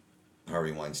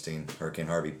 Harvey Weinstein, Hurricane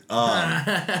Harvey.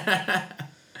 The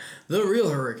real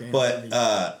hurricane.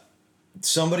 But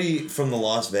somebody from the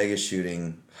Las Vegas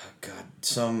shooting,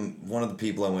 one of the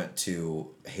people I went to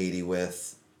Haiti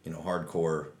with,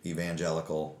 hardcore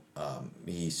evangelical,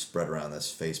 he spread around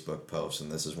this Facebook post,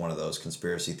 and this is one of those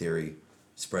conspiracy theory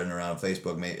spreading around on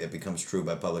Facebook. It becomes true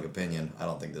by public opinion. I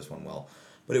don't think this one will.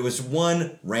 But it was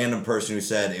one random person who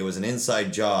said it was an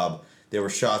inside job. There were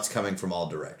shots coming from all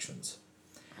directions.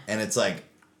 And it's like,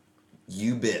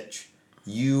 you bitch.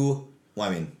 I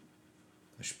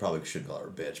probably should call her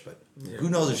a bitch, but who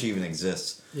knows if she even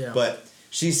exists. Yeah. But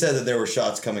she said that there were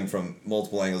shots coming from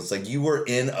multiple angles. It's like, you were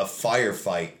in a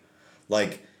firefight.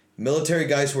 Like, military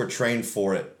guys who are trained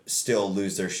for it still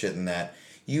lose their shit in that.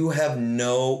 You have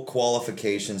no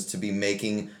qualifications to be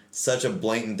making such a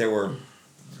blatant... There were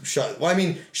shots... Well, I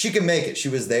mean, she can make it. She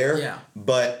was there. Yeah.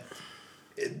 But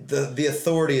the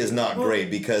authority is not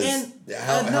great because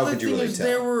how could you really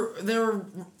tell? There were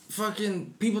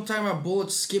fucking people talking about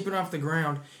bullets skipping off the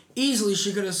ground. Easily,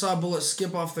 she could have saw bullets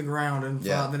skip off the ground and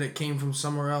thought that it came from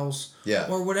somewhere else. Yeah.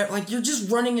 Or whatever. Like, you're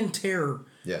just running in terror.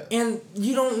 Yeah. And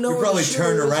you don't know. You're probably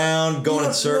turned around, going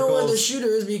in circles. You don't know where the shooter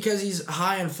is because he's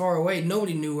high and far away.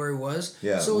 Nobody knew where he was.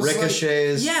 Yeah. So it's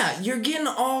ricochets. Like, you're getting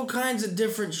all kinds of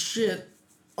different shit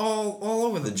all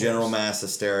over the place. General mass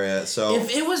hysteria. So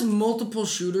if it was multiple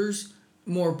shooters,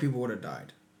 more people would have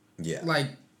died. Yeah.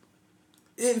 Like,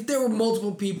 if there were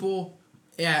multiple people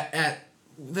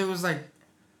there was like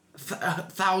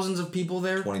thousands of people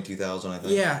there. 22,000, I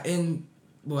think. Yeah, and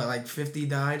like 50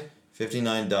 died?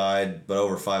 59 died, but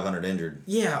over 500 injured.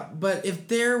 Yeah, but if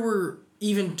there were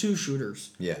even two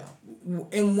shooters. Yeah.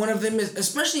 And one of them is,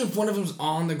 especially if one of them's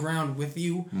on the ground with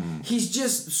you, he's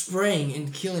just spraying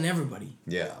and killing everybody.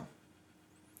 Yeah.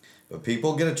 But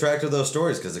people get attracted to those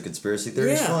stories because the conspiracy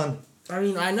theory is fun. I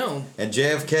mean, I know. And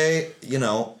JFK,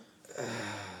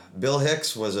 Bill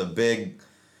Hicks was a big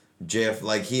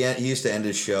like he used to end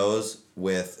his shows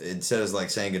with, instead of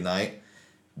like saying goodnight,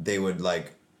 they would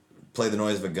like play the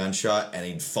noise of a gunshot and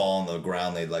he'd fall on the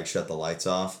ground. They'd like shut the lights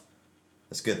off.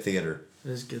 That's good theater.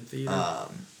 It is good theater.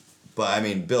 But I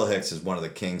mean, Bill Hicks is one of the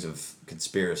kings of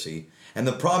conspiracy. And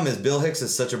the problem is, Bill Hicks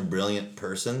is such a brilliant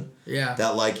person. Yeah.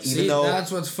 That even though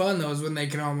that's what's fun though, is when they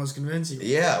can almost convince you.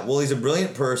 Yeah, well, he's a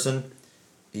brilliant person.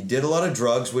 He did a lot of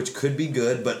drugs, which could be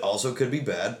good, but also could be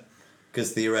bad,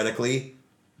 because theoretically,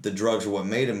 the drugs are what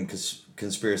made him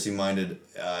conspiracy-minded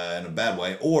in a bad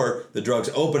way, or the drugs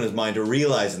open his mind to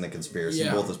realizing the conspiracy.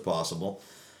 Yeah. Both is possible,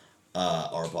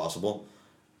 are possible,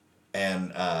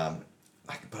 and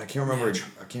but I can't remember.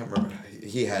 I can't remember.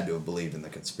 He had to have believed in the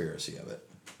conspiracy of it.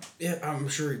 Yeah, I'm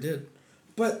sure he did,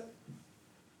 but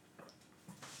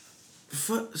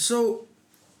so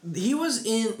he was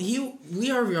in Lee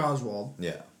Harvey Oswald.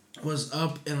 Yeah. Was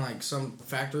up in like some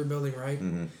factory building, right?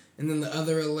 Mm-hmm. And then the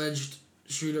other alleged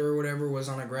shooter or whatever was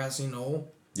on a grassy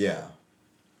knoll. Yeah.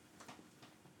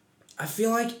 I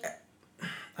feel like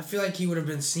he would have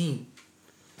been seen.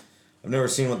 I've never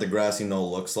seen what the grassy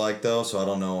knoll looks like though, so I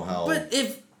don't know how. But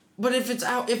if But if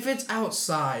it's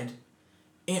outside,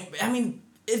 and I mean,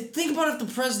 think about if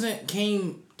the president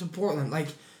came to Portland, like,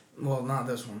 well, not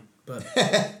this one, but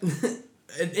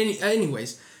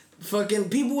anyways, fucking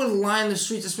people would line the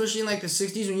streets, especially in like the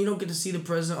 60s when you don't get to see the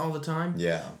president all the time.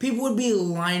 Yeah. People would be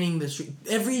lining the street.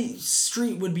 Every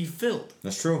street would be filled.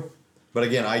 That's true. But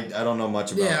again, I don't know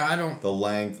much about the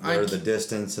length or the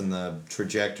distance and the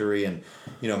trajectory, and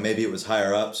maybe it was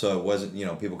higher up, so it wasn't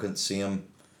people couldn't see him.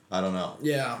 I don't know.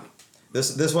 Yeah.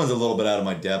 This one's a little bit out of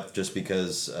my depth just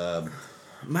because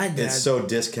my dad, it's so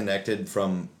disconnected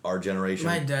from our generation.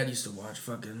 My dad used to watch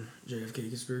fucking JFK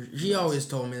conspiracy. He always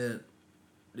told me that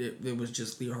it was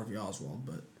just Lee Harvey Oswald,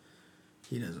 but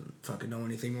he doesn't fucking know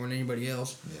anything more than anybody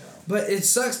else. Yeah. But it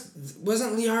sucks.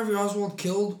 Wasn't Lee Harvey Oswald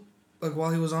killed like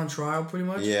while he was on trial, pretty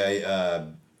much? Yeah.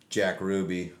 Jack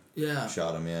Ruby. Yeah.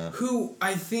 Shot him. Yeah. Who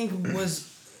I think was.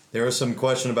 There was some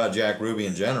question about Jack Ruby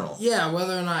in general. Yeah,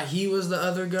 whether or not he was the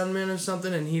other gunman or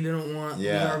something, and he didn't want Lee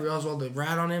Harvey Oswald to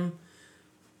rat on him.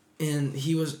 And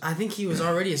I think he was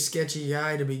already a sketchy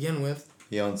guy to begin with.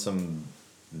 He owned some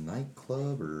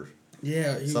nightclub or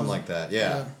something like that.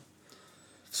 Yeah.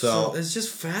 So it's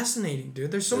just fascinating, dude.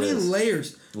 There's so many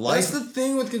layers. That's the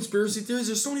thing with conspiracy theories.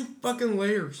 There's so many fucking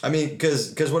layers. I mean,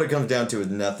 because what it comes down to is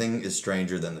nothing is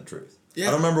stranger than the truth. Yeah.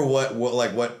 I don't remember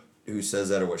who says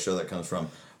that or what show that comes from,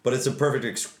 but it's a perfect.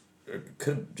 It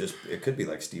could be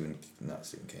like not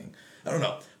Stephen King. I don't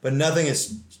know, but nothing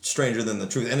is stranger than the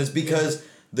truth, and it's because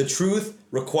the truth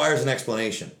requires an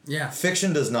explanation. Yeah.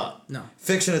 Fiction does not. No.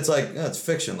 Fiction, it's like it's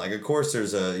fiction. Like of course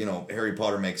there's Harry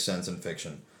Potter makes sense in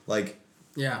fiction. Like.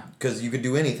 Yeah. Because you could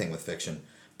do anything with fiction.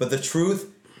 But the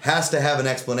truth has to have an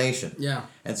explanation. Yeah.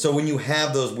 And so when you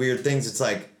have those weird things, it's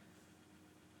like,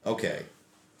 okay.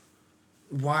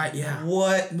 Why? Yeah.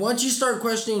 What? Once you start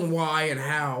questioning why and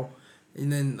how,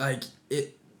 and then, like,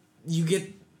 you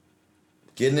get...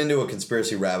 Getting into a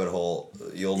conspiracy rabbit hole,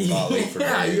 you'll not wait for days.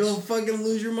 Yeah, you'll fucking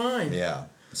lose your mind. Yeah.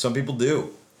 Some people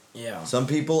do. Yeah. Some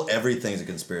people, everything's a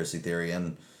conspiracy theory.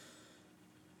 And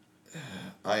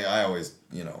I always,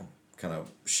 kind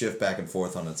of shift back and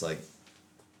forth on it's like,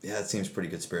 yeah, it seems pretty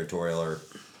conspiratorial, or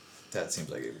that seems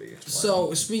like it'd be explained.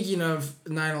 So, speaking of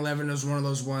 9/11, it was one of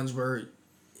those ones where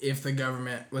if the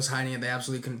government was hiding it, they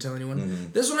absolutely couldn't tell anyone.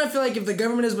 Mm-hmm. This one, I feel like if the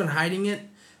government has been hiding it,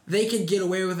 they could get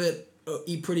away with it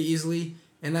pretty easily,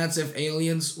 and that's if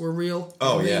aliens were real.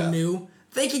 Oh, they yeah. knew.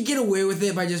 They could get away with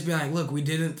it by just being like, look, we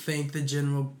didn't think the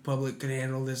general public could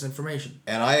handle this information.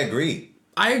 And I agree.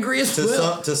 I agree as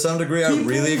well. To some degree, I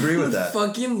really agree with that.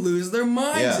 Fucking lose their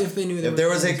minds if they knew. If there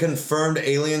was a confirmed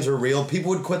aliens were real,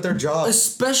 people would quit their jobs.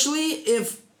 Especially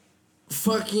if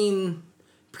fucking,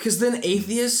 because then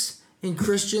atheists and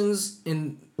Christians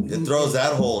and it throws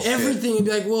that whole everything shit. would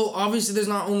be like, well, obviously there's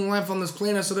not only life on this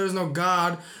planet, so there's no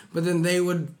God. But then they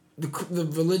would, the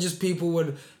religious people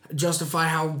would justify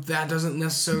how that doesn't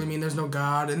necessarily mean there's no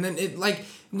God, and then it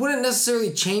wouldn't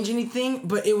necessarily change anything,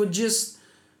 but it would just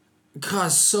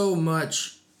cause so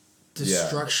much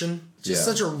destruction. Just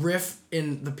such a rift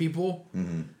in the people.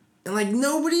 Mm-hmm. And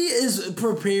nobody is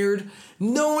prepared.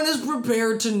 No one is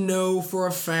prepared to know for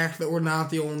a fact that we're not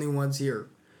the only ones here.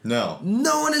 No.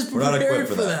 No one is prepared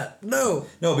for that. No.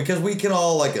 No, because we can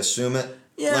all assume it.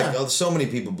 Yeah. So many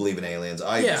people believe in aliens.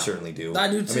 I certainly do. I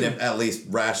do too. I mean, at least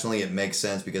rationally it makes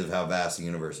sense because of how vast the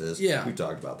universe is. Yeah. We've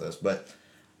talked about this, but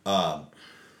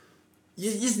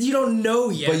you don't know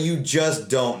yet. But you just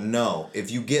don't know. If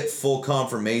you get full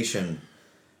confirmation,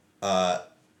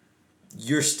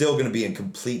 you're still going to be in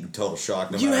complete and total shock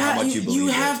no matter how much you believe. You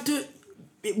have to.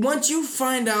 Once you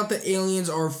find out that aliens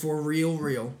are for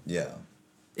real. Yeah.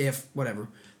 If whatever,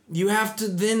 you have to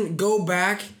then go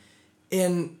back,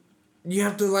 and you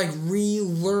have to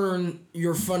relearn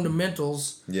your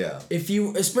fundamentals. Yeah.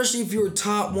 Especially if you were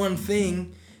taught one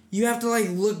thing, you have to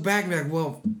look back and be like,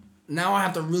 well, now I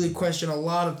have to really question a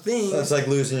lot of things. That's like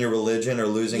losing your religion or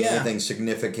losing anything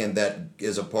significant that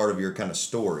is a part of your kind of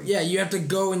story. Yeah, you have to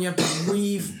go and you have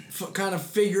to kind of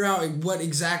figure out what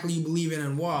exactly you believe in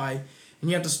and why, and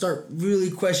you have to start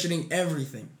really questioning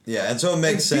everything. Yeah, and so it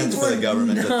makes sense for the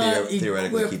government to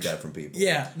theoretically keep that from people.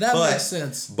 Yeah, that makes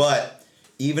sense. But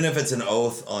even if it's an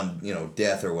oath on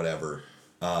death or whatever,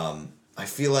 I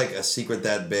feel like a secret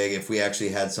that big, if we actually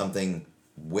had something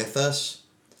with us,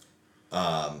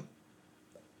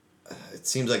 it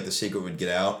seems like the secret would get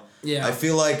out. Yeah. I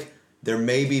feel like there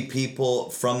may be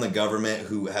people from the government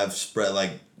who have spread,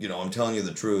 I'm telling you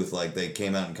the truth, they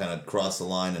came out and kind of crossed the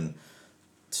line and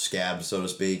scabbed, so to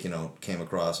speak, came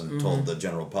across and told the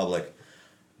general public.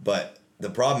 But the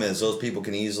problem is those people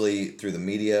can easily, through the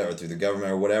media or through the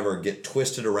government or whatever, get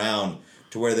twisted around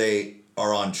to where they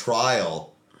are on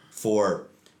trial for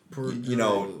you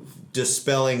know,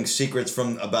 dispelling secrets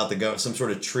about the government, some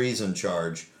sort of treason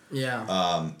charge.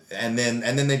 Yeah. And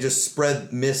then they just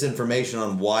spread misinformation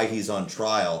on why he's on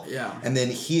trial. Yeah. And then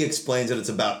he explains that it's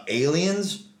about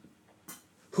aliens.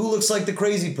 Who looks like the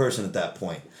crazy person at that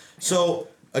point? So,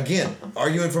 again,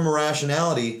 arguing from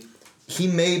irrationality, he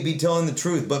may be telling the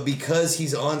truth, but because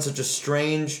he's on such a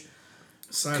strange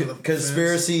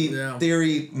conspiracy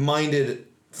theory-minded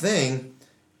thing,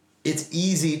 it's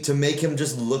easy to make him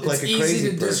just look like a crazy person. It's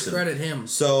easy to discredit him.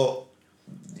 So,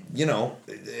 you know,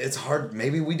 it's hard.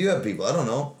 Maybe we do have people. I don't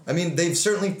know. I mean, they've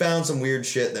certainly found some weird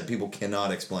shit that people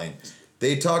cannot explain.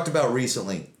 They talked about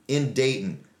recently, in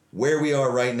Dayton, where we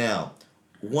are right now,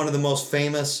 one of the most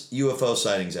famous UFO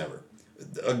sightings ever.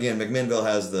 Again, McMinnville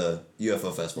has the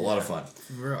UFO festival. A lot of fun.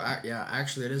 Real, yeah,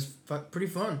 actually, it is pretty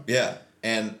fun. Yeah,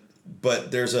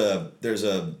 but there's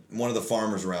one of the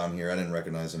farmers around here. I didn't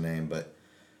recognize the name, but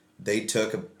they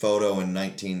took a photo in the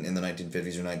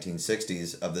 1950s or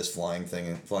 1960s of this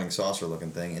flying saucer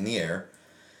looking thing in the air,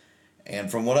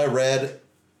 and from what I read,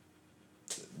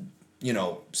 you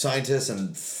know, scientists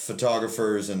and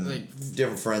photographers and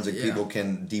different forensic people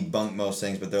can debunk most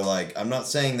things, but they're like, I'm not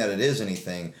saying that it is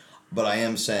anything, but I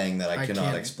am saying that I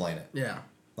cannot explain it. Yeah.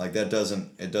 Like it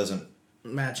doesn't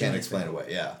match. Can't explain it away.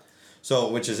 Yeah. So,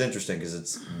 which is interesting because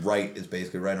it's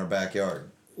basically right in our backyard.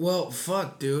 Well,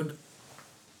 fuck, dude.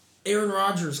 Aaron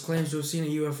Rodgers claims to have seen a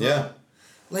UFO. Yeah.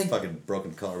 Like fucking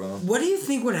broken collarbone. What do you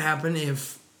think would happen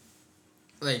if,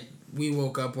 like, we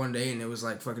woke up one day and it was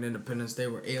like fucking Independence Day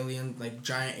where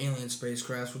giant alien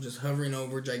spacecrafts were just hovering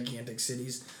over gigantic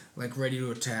cities, like ready to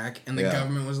attack, and the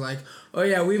government was like, "Oh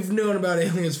yeah, we've known about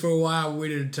aliens for a while. We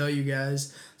didn't tell you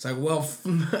guys." It's like, well,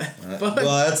 fuck.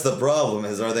 Well, that's the problem.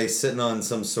 Are they sitting on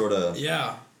some sort of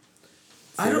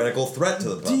theoretical threat to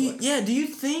the public? Do you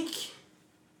think?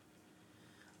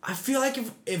 I feel like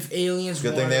if aliens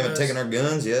good thing they haven't taken our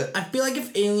guns yet. I feel like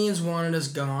if aliens wanted us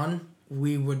gone,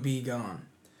 we would be gone.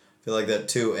 I feel like that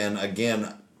too. And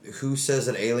again, who says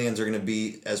that aliens are going to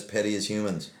be as petty as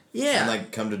humans? Yeah. And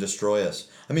like come to destroy us.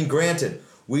 I mean, granted,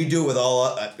 we do it with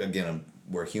all. Again,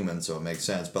 we're humans, so it makes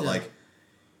sense. But like,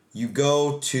 you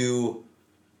go to,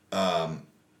 an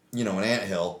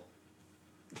anthill,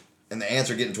 and the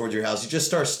ants are getting towards your house. You just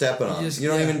start stepping on them. You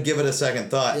don't even give it a second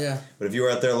thought. Yeah. But if you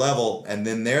were at their level, and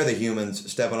then they're the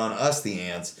humans stepping on us, the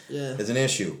ants, it's an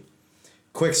issue.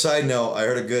 Quick side note: I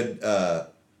heard a good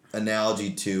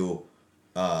analogy to,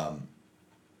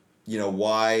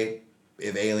 why,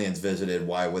 if aliens visited,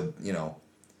 why do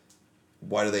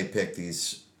they pick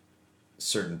these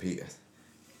certain people?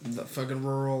 The fucking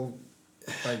rural,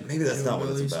 like, maybe that's not what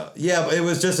it's about. Yeah, but it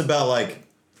was just about like,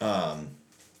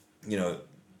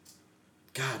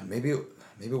 God, maybe it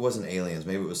wasn't aliens.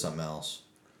 Maybe it was something else.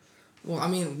 Well, I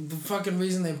mean, the fucking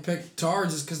reason they picked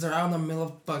TARDs is because they're out in the middle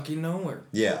of fucking nowhere.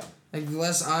 Yeah. Like, the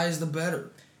less eyes, the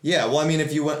better. Yeah, well, I mean,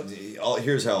 if you went...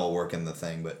 Here's how it'll work in the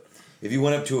thing, but if you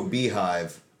went up to a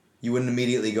beehive, you wouldn't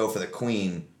immediately go for the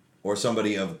queen or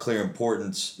somebody of clear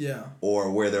importance. Yeah.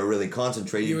 Or where they're really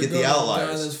concentrated. You get the outliers.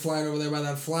 The guy that's flying over there by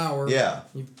that flower. Yeah.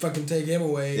 You fucking take him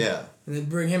away. Yeah. And then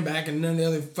bring him back, and none of the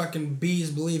other fucking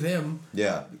bees believe him.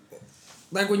 Yeah.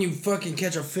 Like when you fucking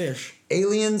catch a fish.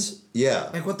 Aliens? Yeah.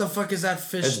 Like, what the fuck is that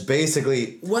fish? It's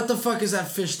basically... What the fuck is that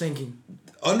fish thinking?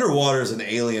 Underwater is an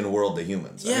alien world to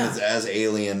humans. Yeah. I mean, it's as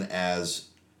alien as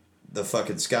the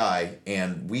fucking sky,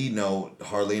 and we know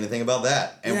hardly anything about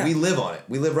that. And we live on it.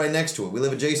 We live right next to it. We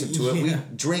live adjacent to it. We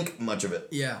drink much of it.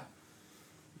 Yeah.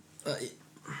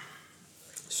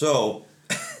 So...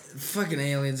 fucking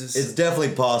aliens is... It's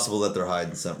definitely possible that they're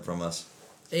hiding something from us.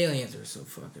 Aliens are so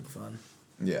fucking fun.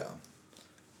 Yeah.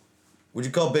 Would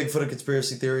you call Bigfoot a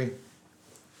conspiracy theory?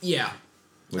 Yeah.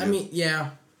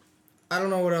 Yeah. I don't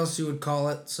know what else you would call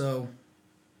it, so...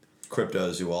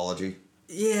 Cryptozoology.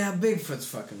 Yeah, Bigfoot's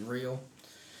fucking real.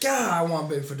 God, I want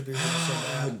Bigfoot to be real so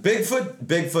bad.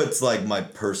 Bigfoot's like my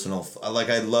personal...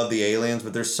 I love the aliens,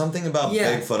 but there's something about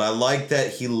Bigfoot. I like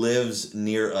that he lives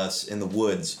near us in the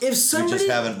woods. We just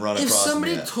haven't run across him yet. If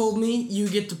somebody told me you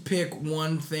get to pick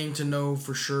one thing to know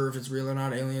for sure if it's real or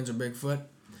not, aliens or Bigfoot,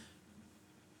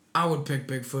 I would pick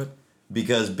Bigfoot.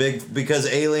 Because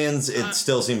aliens, it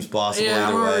still seems possible either way.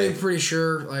 I'm already pretty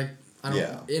sure. Like, I don't.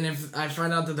 Yeah. And if I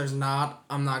find out that there's not,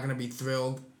 I'm not gonna be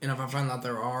thrilled. And if I find out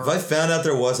there are, if I found out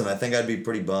there wasn't, I think I'd be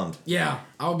pretty bummed. Yeah,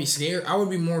 I would be scared. I would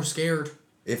be more scared.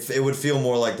 If it would feel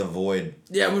more like the void.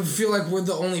 Yeah, it would feel like we're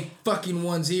the only fucking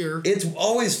ones here. It's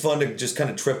always fun to just kind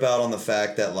of trip out on the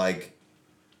fact that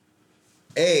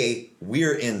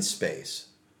we're in space.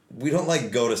 We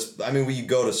don't go to... I mean, we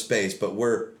go to space, but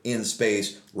we're in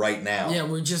space right now. Yeah,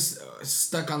 we're just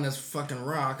stuck on this fucking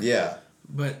rock. Yeah.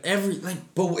 But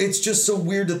But it's just so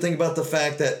weird to think about the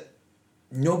fact that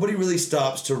nobody really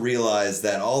stops to realize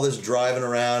that all this driving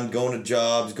around, going to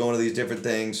jobs, going to these different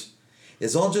things,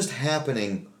 is all just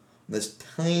happening on this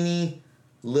tiny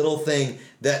little thing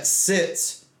that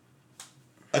sits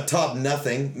atop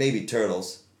nothing, maybe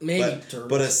turtles.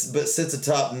 turtles. But sits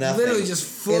atop nothing. Literally just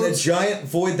floats. In a giant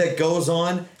void that goes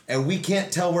on, and we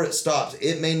can't tell where it stops.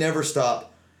 It may never stop.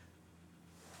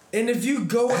 And if you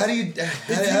go, How do you sleep?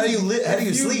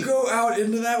 If you go out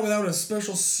into that without a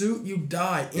special suit, you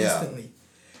die instantly.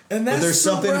 And that's but there's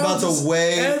something about the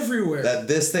way everywhere that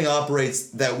this thing operates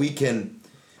that we can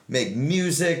make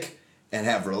music and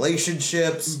have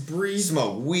relationships, breathe,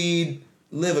 smoke weed,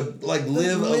 live a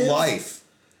life.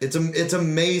 It's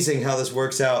amazing how this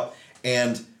works out,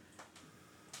 and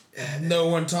no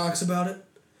one talks about it.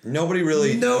 Nobody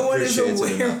really. No one is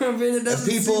aware of it. It doesn't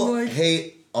people seem like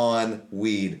hate on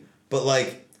weed, but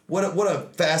like what a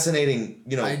fascinating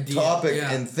idea, topic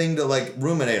and thing to like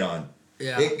ruminate on.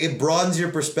 Yeah, it broadens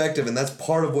your perspective, and that's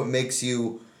part of what makes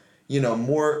you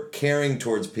more caring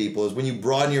towards people, is when you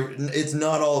broaden your. It's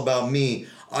not all about me.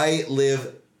 I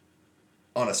live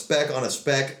on a speck, on a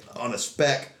speck, on a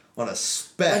speck, on a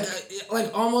speck.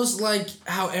 Like almost like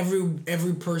how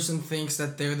every person thinks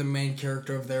that they're the main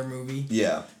character of their movie.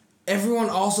 Yeah. Everyone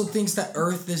also thinks that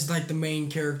Earth is like the main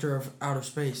character of outer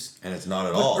space. And it's not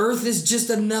at all. Earth is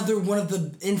just another one of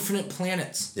the infinite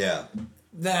planets. Yeah.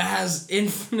 That has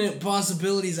infinite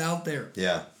possibilities out there.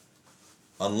 Yeah.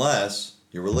 Unless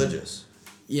you're religious.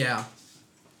 Yeah.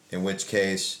 In which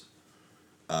case,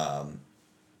 the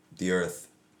Earth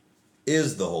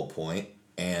is the whole point,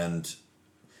 and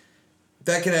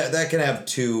that can have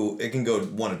two. It can go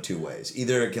one of two ways.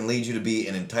 Either it can lead you to be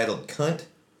an entitled cunt,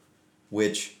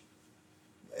 which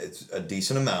it's a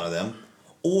decent amount of them,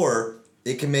 or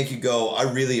it can make you go, I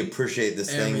really appreciate this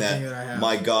thing that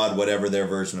my God, whatever their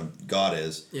version of God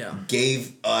is,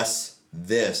 gave us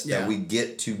this, that we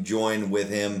get to join with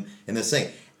him in this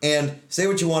thing. And say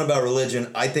what you want about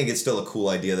religion, I think it's still a cool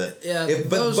idea that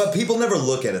but people never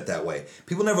look at it that way.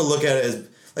 People never look at it as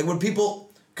like when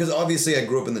people, because obviously I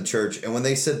grew up in the church, and when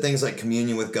they said things like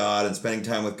communion with God and spending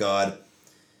time with God,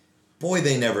 boy,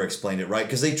 they never explained it right,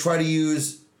 because they try to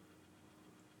use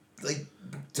like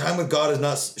time with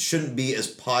God shouldn't be as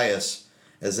pious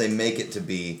as they make it to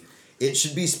be. It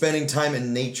should be spending time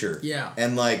in nature. Yeah.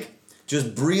 And like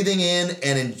just breathing in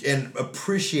and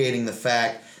appreciating the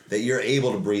fact that you're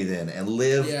able to breathe in and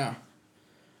live. Yeah.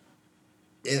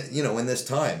 In this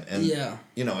time, and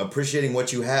appreciating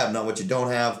what you have, not what you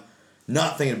don't have,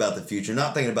 not thinking about the future,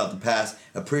 not thinking about the past,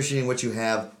 appreciating what you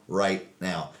have right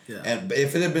now. Yeah. And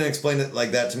if it had been explained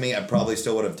like that to me, I probably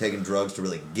still would have taken drugs to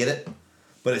really get it.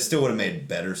 But it still would have made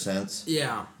better sense.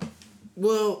 Yeah.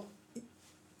 Well,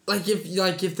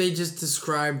 if they just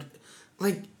described,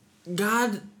 like,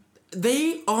 God,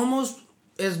 they almost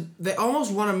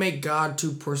want to make God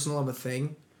too personal of a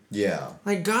thing. Yeah.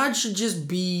 Like, God should just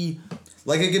be...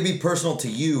 Like, it could be personal to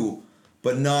you,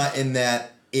 but not in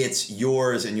that it's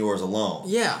yours and yours alone.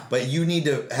 Yeah. But you need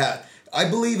to have... I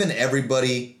believe in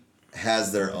everybody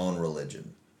has their own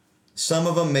religion. Some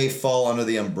of them may fall under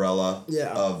the umbrella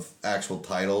of actual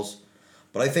titles,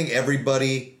 but I think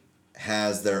everybody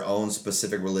has their own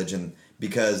specific religion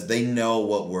because they know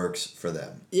what works for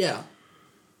them. Yeah.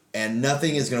 And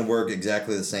nothing is going to work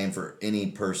exactly the same for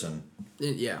any person.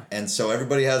 Yeah. And so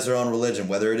everybody has their own religion,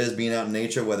 whether it is being out in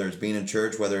nature, whether it's being in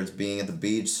church, whether it's being at the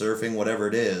beach, surfing, whatever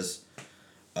it is.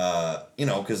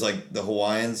 Because like the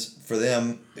Hawaiians, for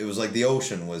them, it was like the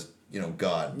ocean was,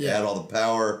 God. Yeah. They had all the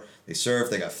power. They surf,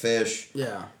 they got fish.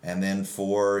 Yeah. And then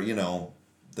for,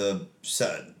 the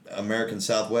American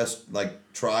Southwest,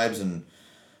 like, tribes and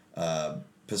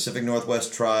Pacific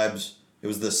Northwest tribes, it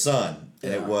was the sun.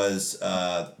 And it was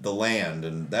the land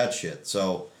and that shit.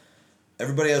 So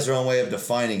everybody has their own way of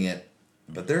defining it.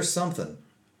 But there's something.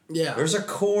 Yeah. There's a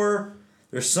core...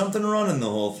 There's something running the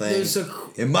whole thing.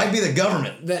 It might be the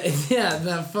government.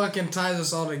 That fucking ties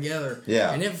us all together.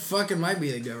 Yeah. And it fucking might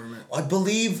be the government. I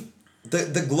believe...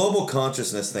 The global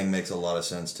consciousness thing makes a lot of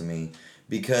sense to me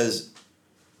because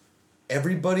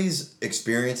everybody's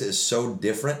experience is so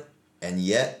different, and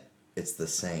yet it's the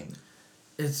same.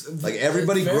 It's like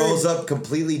everybody grows up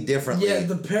completely differently. Yeah,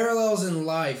 the parallels in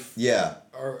life. Yeah,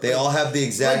 they all have the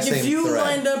exact same thread. Like if you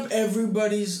lined up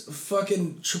everybody's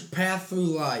fucking path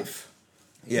through life,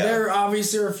 there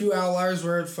obviously are a few outliers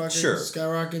where it fucking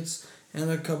skyrockets. And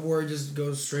a couple where it just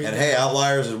goes straight down. Hey,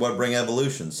 outliers is what bring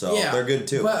evolution, so they're good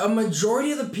too. But a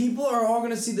majority of the people are all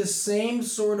going to see the same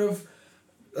sort of,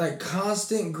 like,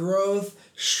 constant growth,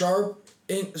 sharp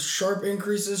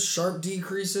increases, sharp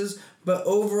decreases, But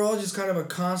overall, just kind of a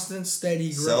constant,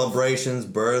 steady growth. Celebrations,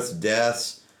 births,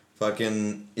 deaths,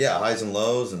 fucking, highs and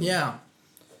lows. And Yeah.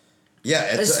 Yeah,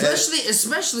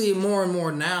 Especially more and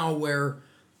more now where,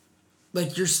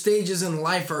 like, your stages in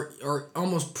life are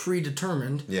almost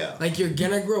predetermined. Yeah. Like, you're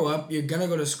gonna grow up, you're gonna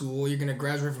go to school, you're gonna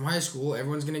graduate from high school,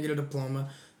 everyone's gonna get a diploma.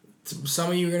 Some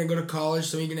of you are gonna go to college,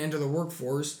 some of you are gonna enter the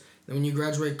workforce. And when you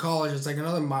graduate college, it's like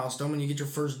another milestone. When you get your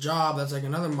first job, that's like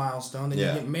another milestone. Then you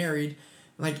get married.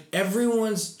 Like,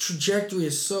 everyone's trajectory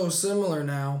is so similar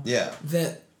now. Yeah.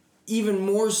 That even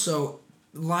more so,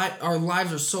 our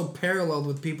lives are so paralleled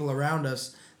with people around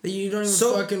us that you don't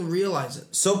even fucking realize it.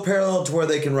 So parallel to where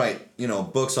they can write,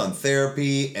 books on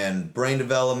therapy and brain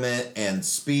development and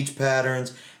speech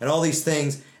patterns and all these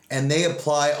things, and they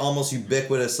apply almost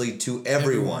ubiquitously to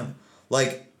everyone.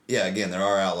 Like, again, there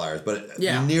are outliers, but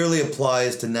it nearly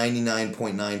applies to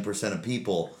 99.9% of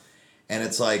people. And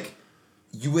it's like,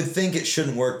 you would think it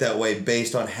shouldn't work that way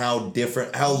based on how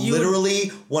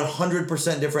literally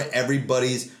 100% different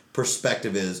everybody's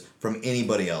perspective is from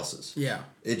anybody else's. Yeah.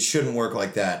 It shouldn't work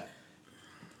like that.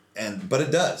 But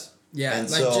it does. Yeah, and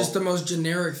like just the most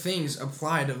generic things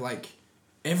apply to like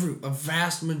a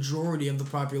vast majority of the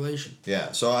population.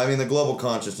 Yeah. So I mean the global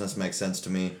consciousness makes sense to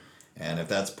me. And if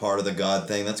that's part of the God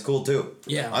thing, that's cool too.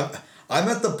 Yeah. I'm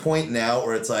at the point now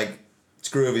where it's like, it's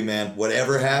groovy, man.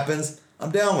 Whatever happens,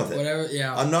 I'm down with it. Whatever,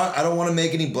 yeah. I don't want to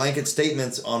make any blanket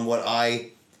statements on what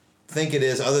I think it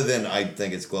is, other than I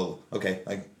think it's global. Okay,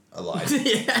 I lied.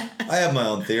 Yeah. I have my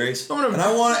own theories. And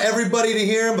I want everybody to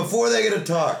hear them before they get to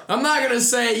talk. I'm not going to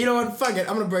say, you know what, fuck it.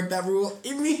 I'm going to break that rule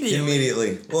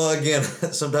immediately. Well, again,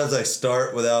 sometimes I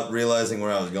start without realizing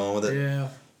where I was going with it. Yeah.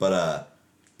 But,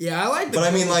 yeah, I like But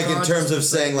I mean, like, in terms of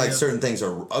saying, like, certain things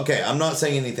are... Okay, I'm not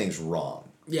saying anything's wrong.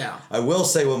 Yeah. I will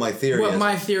say what my theory is.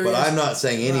 But I'm not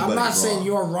saying anybody's wrong. I'm not saying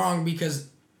you're wrong because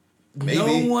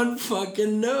no one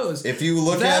fucking knows. If you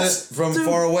look at it from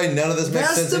far away, none of this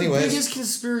makes sense anyways. That's the biggest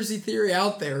conspiracy theory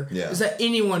out there. Yeah. Is that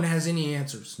anyone has any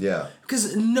answers. Yeah.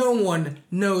 Because no one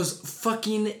knows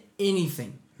fucking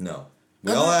anything. No.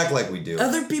 We all act like we do.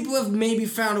 Other people have maybe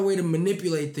found a way to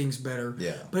manipulate things better.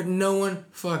 Yeah. But no one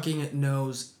fucking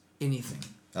knows anything.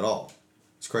 At all.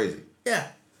 It's crazy. Yeah.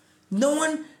 No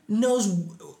one knows.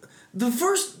 The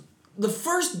first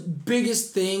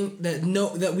biggest thing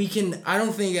that we can, I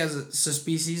don't think as a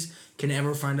species can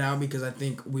ever find out, because I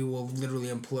think we will literally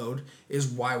implode, is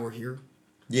why we're here.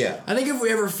 Yeah. I think if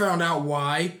we ever found out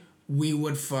why, we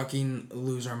would fucking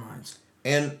lose our minds.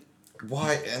 And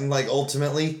why? And like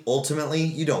ultimately,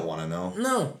 you don't want to know.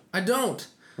 No, I don't.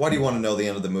 Why do you want to know the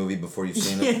end of the movie before you've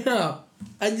seen it? Yeah.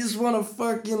 I just want to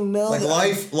fucking know. Like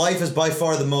life is by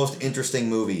far the most interesting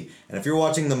movie. And if you're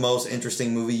watching the most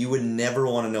interesting movie, you would never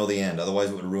want to know the end. Otherwise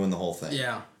it would ruin the whole thing.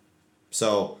 Yeah.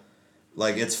 So,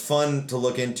 like, it's fun to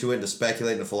look into it, to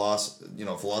speculate, and to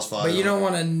philosophize. But you don't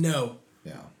want to know.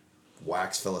 Yeah.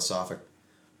 Wax philosophic.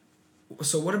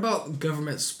 So what about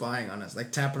government spying on us?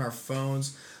 Like tapping our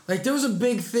phones? Like there was a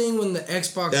big thing when the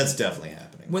Xbox... That's definitely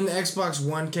happening. When the Xbox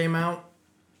One came out,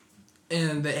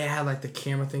 and they had like the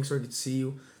camera thing so it could see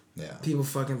you. Yeah. People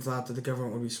fucking thought that the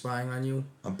government would be spying on you.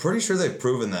 I'm pretty sure they've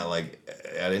proven that, like,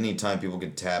 at any time people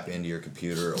could tap into your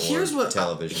computer or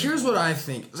television. Here's what I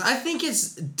think. I think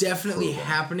it's definitely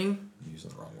happening. I'm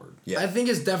using the wrong word. Yeah. I think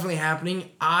it's definitely happening.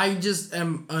 I just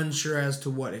am unsure as to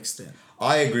what extent.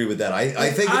 I agree with that.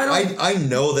 I think I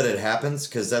know that it happens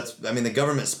because the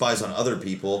government spies on other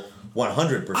people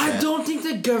 100%. I don't think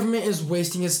the government is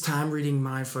wasting its time reading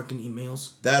my fucking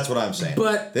emails. That's what I'm saying.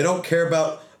 But they don't care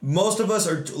about... Most of us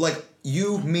are, like,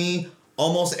 you, me,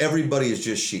 almost everybody is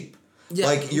just sheep. Yeah,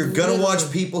 like, you're gonna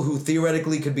watch people who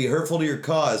theoretically could be hurtful to your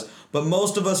cause, but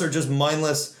most of us are just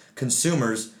mindless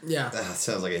consumers. Yeah. That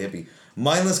sounds like a hippie.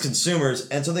 Mindless consumers,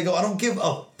 and so they go, I don't give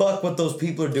a fuck what those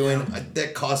people are doing. Yeah.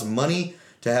 That costs money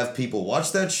to have people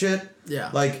watch that shit. Yeah.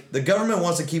 Like, the government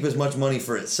wants to keep as much money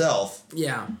for itself.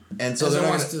 Yeah. And so it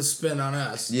wants to spend on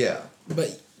us. Yeah.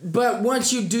 But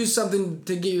once you do something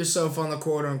to get yourself on the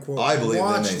quote-unquote I believe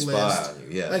watch they may spy on you,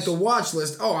 yes. Like the watch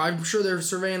list, I'm sure they're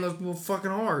surveying those people fucking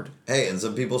hard. Hey, and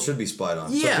some people should be spied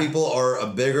on. Yeah. Some people are a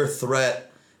bigger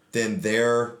threat than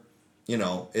their,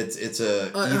 it's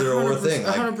a either-or thing.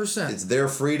 100%. It's their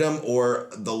freedom or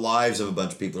the lives of a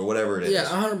bunch of people or whatever it is. Yeah,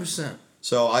 100%.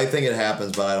 So I think it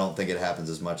happens, but I don't think it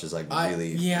happens as much as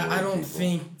really... I don't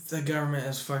think the government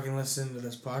is fucking listening to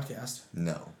this podcast.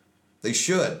 No. They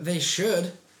should. They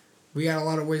should. We got a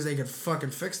lot of ways they could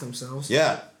fucking fix themselves.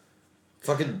 Yeah.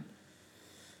 Fucking...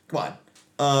 Come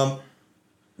on.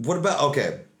 What about...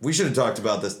 Okay, we should have talked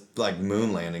about this, like,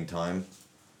 moon landing time.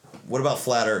 What about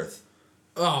Flat Earth?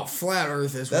 Oh, Flat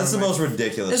Earth is That's the most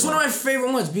ridiculous It's one of my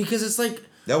favorite ones because it's like...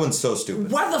 That one's so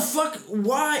stupid. Why the fuck?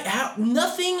 Why? How?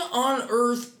 Nothing on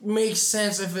Earth makes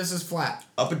sense if this is flat.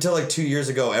 Up until like 2 years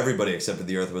ago, everybody accepted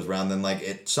the Earth was round. Then like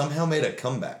it somehow made a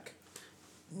comeback.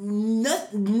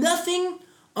 Nothing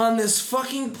on this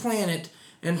fucking planet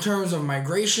in terms of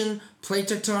migration, plate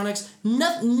tectonics,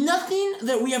 nothing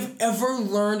that we have ever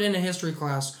learned in a history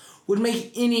class would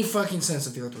make any fucking sense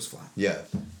if the Earth was flat. Yeah.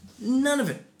 None of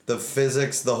it. The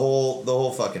physics, the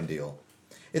whole fucking deal.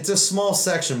 It's a small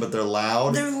section, but they're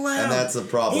loud. They're loud. And that's the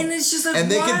problem. And it's just like, and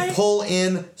they why? can pull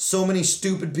in so many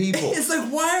stupid people. It's like,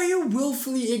 why are you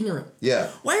willfully ignorant? Yeah.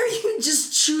 Why are you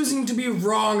just choosing to be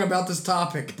wrong about this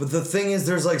topic? But the thing is,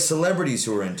 there's like celebrities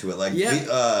who are into it. Like,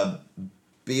 Yeah.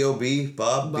 B.O.B.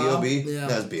 Bob? B.O.B.? Yeah.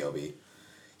 That's B.O.B.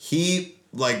 He,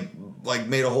 like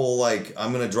made a whole, like,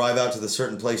 I'm going to drive out to the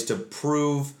certain place to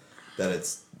prove that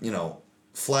it's,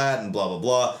 flat and blah, blah,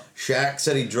 blah. Shaq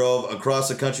said he drove across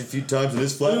the country a few times and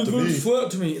it's flat to me. It's flat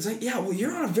to me. It's like, yeah, well,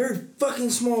 you're on a very fucking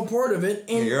small part of it.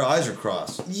 And Your eyes are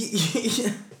crossed.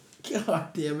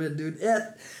 God damn it, dude.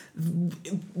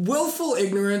 Willful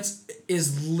ignorance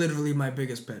is literally my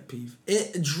biggest pet peeve.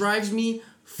 It drives me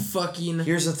fucking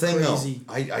Here's the thing, crazy.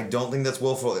 though. I don't think that's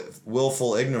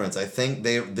willful ignorance. I think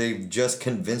they've just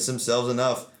convinced themselves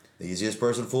enough. The easiest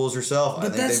person fools herself. I But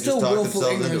think that's they've still just talked willful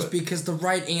themselves ignorance into it. because the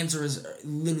right answer is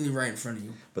literally right in front of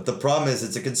you. But the problem is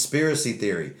it's a conspiracy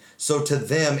theory. So to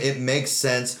them, it makes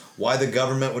sense why the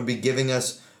government would be giving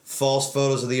us false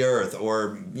photos of the Earth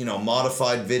or,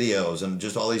 modified videos and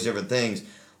just all these different things.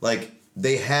 Like,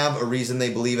 they have a reason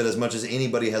they believe it as much as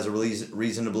anybody has a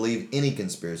reason to believe any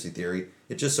conspiracy theory.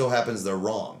 It just so happens they're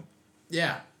wrong.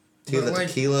 Yeah.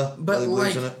 Tequila really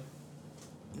believes in it.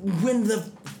 When the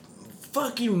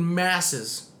fucking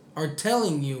masses are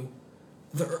telling you,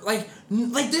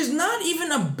 there's not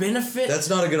even a benefit. That's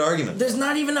not a good argument. There's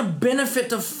not even a benefit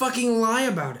to fucking lie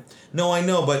about it. No, I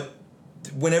know, but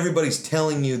when everybody's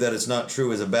telling you that it's not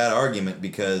true is a bad argument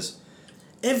because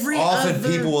often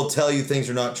people will tell you things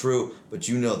are not true, but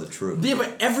you know the truth. Yeah,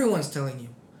 but everyone's telling you.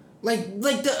 Like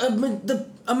the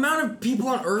amount of people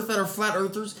on Earth that are flat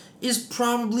earthers is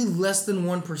probably less than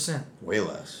 1%. Way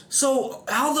less. So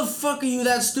how the fuck are you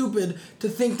that stupid to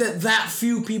think that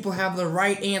few people have the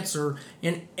right answer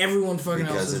and everyone fucking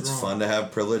else is Because it's wrong? fun to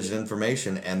have privileged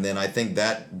information, and then I think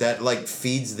that like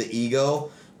feeds the ego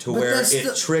to where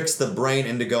it tricks the brain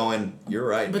into going, you're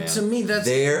right, But man. to me,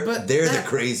 they're the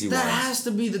crazy ones. That has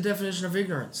to be the definition of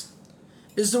ignorance.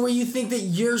 Is the way you think that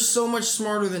you're so much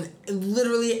smarter than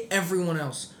literally everyone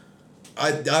else.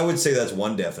 I would say that's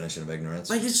one definition of ignorance.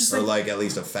 Like, it's just or like at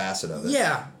least a facet of it.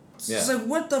 Yeah. It's like,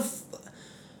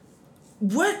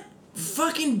 what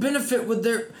fucking benefit would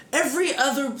there... Every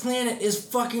other planet is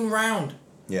fucking round.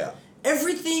 Yeah.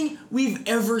 Everything we've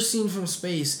ever seen from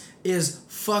space is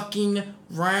fucking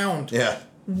round. Yeah.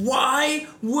 Why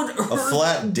would Earth A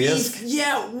flat disc?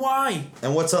 Yeah, why?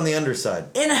 And what's on the underside?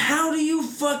 And how do you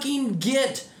fucking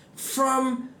get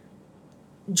from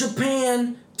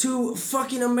Japan to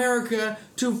fucking America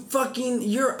to fucking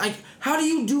Europe? Like, how do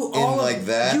you do all like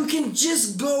that? You can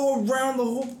just go around the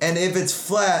whole... And if it's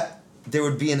flat, there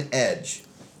would be an edge.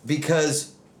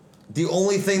 Because the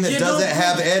only thing that doesn't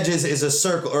have edges is a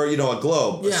circle, or, a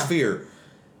globe, a sphere.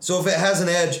 So if it has an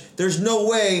edge, there's no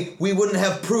way we wouldn't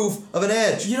have proof of an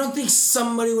edge. You don't think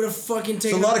somebody would have fucking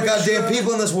taken There's a lot of picture goddamn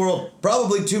people in this world.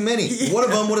 Probably too many. Yeah. One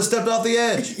of them would have stepped off the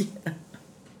edge. Yeah.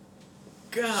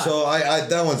 God. So I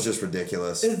that one's just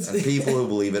ridiculous. And people who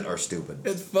believe it are stupid.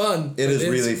 It's fun. It is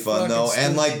really fun though, stupid.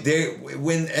 and like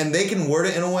they can word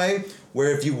it in a way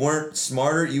where if you weren't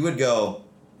smarter, you would go,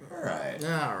 all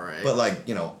right. But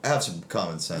have some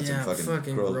common sense and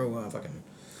fucking grow up. Fucking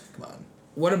come on.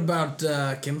 What about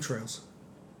chemtrails?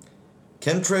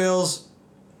 Chemtrails.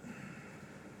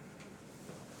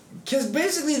 Because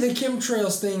basically the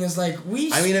chemtrails thing is like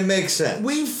it makes sense.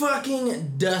 We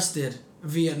fucking dusted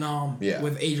Vietnam Yeah.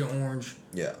 with Agent Orange.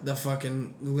 Yeah. The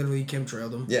fucking literally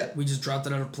chemtrailed them. Yeah. We just dropped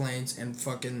it out of planes and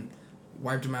fucking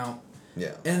wiped them out.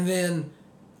 Yeah. And then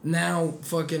now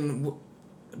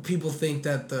people think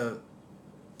that the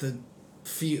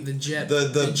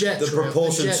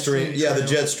propulsion stream, the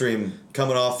jet stream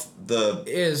coming off the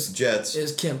jets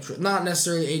is chemtrail. Not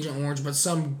necessarily Agent Orange, but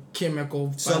some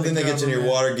chemical. Something that gets in your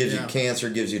water, gives you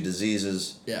cancer, gives you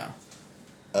diseases. Yeah.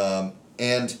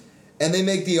 And they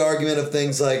make the argument of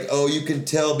things like, oh, you can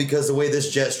tell because the way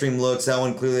this jet stream looks, that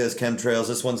one clearly has chemtrails,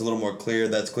 this one's a little more clear,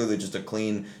 that's clearly just a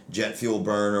clean jet fuel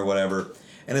burn or whatever.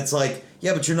 And it's like,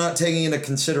 yeah, but you're not taking into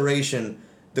consideration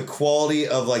the quality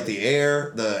of like the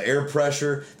air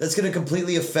pressure. That's going to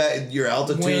completely affect your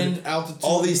altitude. Wind, altitude.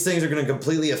 All these things are going to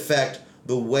completely affect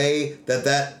the way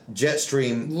that jet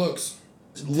stream looks.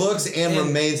 looks and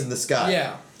remains in the sky.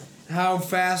 Yeah. How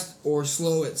fast or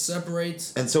slow it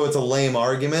separates. And so it's a lame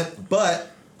argument,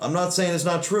 but I'm not saying it's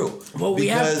not true. Well, we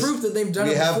have proof that they've done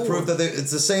it before. We have proof that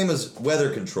it's the same as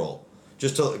weather control.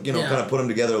 Just to, kind of put them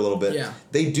together a little bit. Yeah.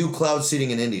 They do cloud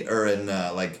seeding in India, or in,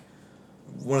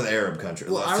 one of the Arab countries.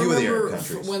 Well, a few of the Arab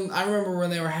countries. I remember when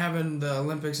they were having the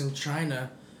Olympics in China.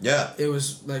 Yeah. It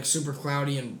was, like, super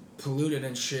cloudy and polluted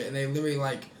and shit, and they literally,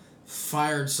 like,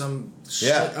 fired some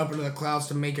shit up into the clouds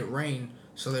to make it rain.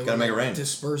 So they would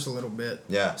disperse a little bit.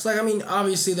 Yeah. It's like, I mean,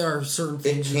 obviously there are certain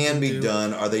things it can be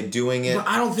done. Are they doing it? But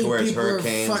I don't think to where people are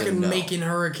hurricanes fucking making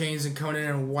hurricanes and coming in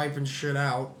and wiping shit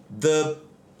out. The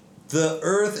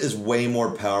Earth is way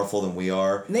more powerful than we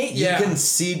are. You can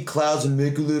seed clouds and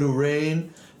make a little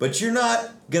rain, but you're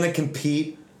not gonna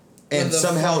compete and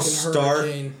somehow start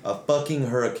a fucking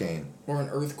hurricane or an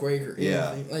earthquake or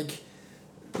anything. Like,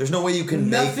 there's no way you can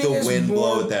make the wind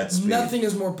blow at that speed. Nothing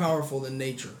is more powerful than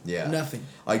nature. Yeah. Nothing.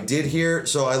 I did hear,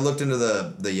 so I looked into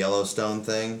the Yellowstone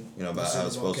thing, about how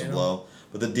it's supposed to blow.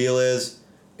 But the deal is,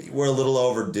 we're a little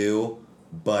overdue,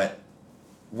 but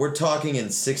we're talking in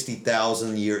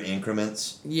 60,000 year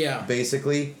increments. Yeah.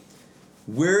 Basically.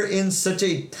 We're in such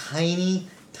a tiny,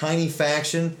 tiny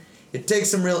faction. It takes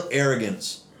some real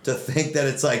arrogance to think that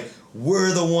it's like,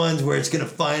 we're the ones where it's going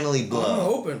to finally blow. I'm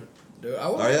hoping. Dude, I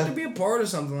would like to be a part of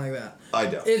something like that. I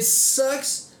don't. It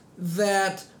sucks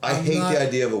that I hate the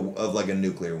idea of like a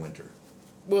nuclear winter.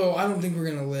 Well, I don't think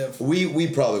we're gonna live. We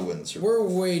probably wouldn't survive. We're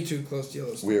way too close to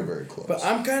Yellowstone. We are very close. But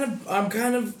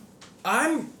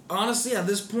I'm honestly at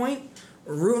this point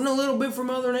rooting a little bit for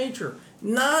Mother Nature.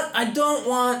 I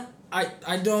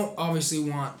don't obviously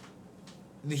want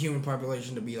the human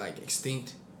population to be like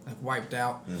extinct, like wiped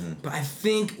out. Mm-hmm. But I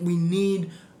think we need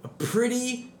a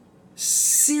pretty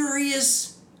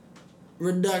serious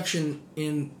reduction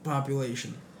in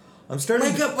population. I'm starting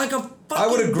like a fucking I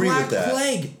would agree black with that.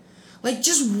 plague. Like,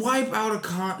 just wipe out a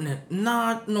continent,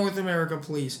 not North America,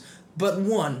 please, but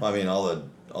one. I mean, all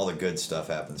the good stuff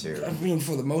happens here. I mean,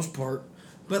 for the most part,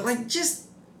 but like, just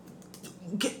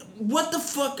what the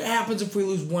fuck happens if we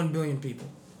lose 1 billion people?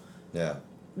 Yeah.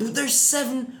 There's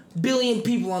 7 billion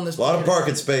people on this planet. A lot planet. of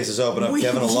parking spaces open up,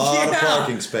 Kevin. A lot of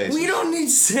parking spaces. We don't need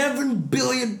 7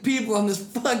 billion people on this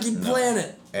fucking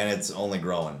planet. And it's only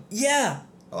growing. Yeah.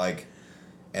 Like,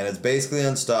 and it's basically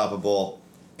unstoppable,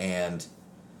 and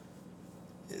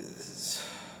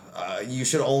you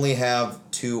should only have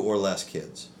 2 or less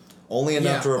kids. Only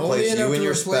enough to replace you and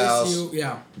your spouse.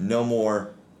 No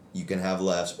more. You can have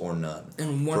less or none.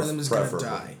 And one of them is going to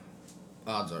die.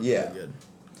 Odds are pretty good.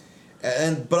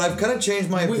 But I've kind of changed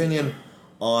my opinion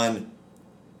on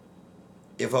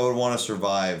if I would want to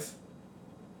survive.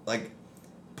 Like,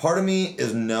 part of me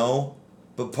is no,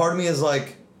 but part of me is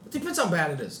like... It depends how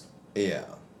bad it is. Yeah,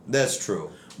 that's true.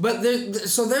 But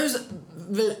this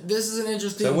is an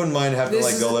interesting... So I wouldn't mind having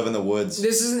to go live in the woods.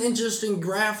 This is an interesting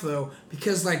graph, though,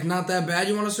 because, like, not that bad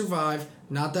you want to survive,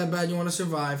 not that bad you want to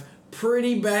survive,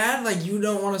 pretty bad, like, you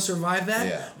don't want to survive that.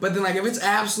 Yeah. But then, like, if it's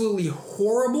absolutely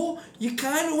horrible, you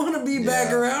kind of want to be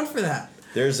back around for that.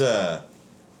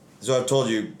 So I've told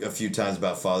you a few times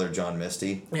about Father John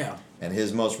Misty. Yeah. And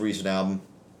his most recent album,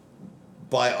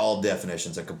 by all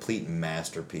definitions, a complete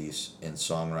masterpiece in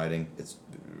songwriting. It's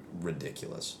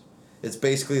ridiculous. It's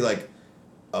basically like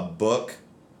a book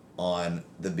on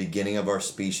the beginning of our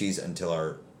species until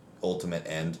our ultimate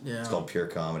end. Yeah. It's called Pure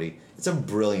Comedy. It's a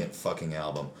brilliant fucking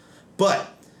album.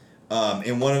 But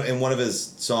in one of his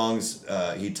songs,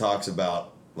 he talks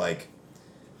about kind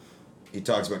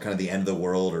of the end of the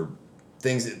world or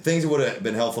things that would have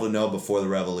been helpful to know before the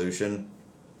revolution.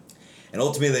 And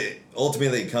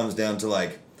ultimately it comes down to,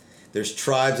 like, there's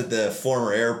tribes at the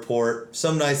former airport.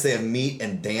 Some nights they have meat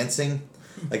and dancing.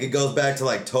 Like, it goes back to,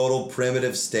 like, total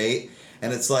primitive state.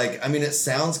 And it's like, I mean, it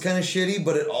sounds kind of shitty,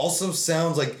 but it also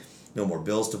sounds like no more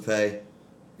bills to pay.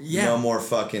 Yeah. No more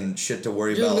fucking shit to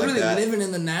worry about like that. You're literally living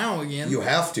in the now again. You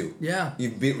have to. Yeah.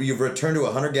 You've returned to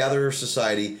a hunter-gatherer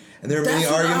society, and there are many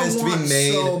arguments to be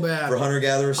made for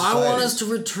hunter-gatherer society. I want us to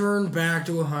return back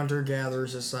to a hunter-gatherer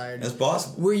society. That's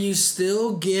possible. Where you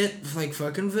still get, like,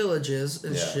 fucking villages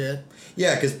and shit.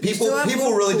 Yeah, because people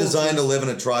really designed to live in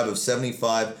a tribe of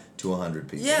 75 to 100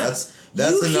 people. Yeah.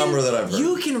 That's the number that I've heard.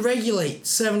 You can regulate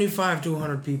 75 to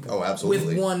 100 people. Oh,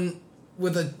 absolutely.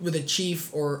 With a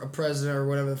chief or a president or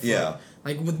whatever the fuck. Yeah.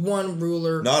 Like, with one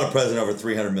ruler. Not a president over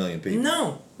 300 million people.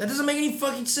 No. That doesn't make any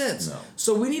fucking sense. No.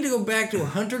 So we need to go back to a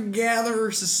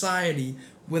hunter-gatherer society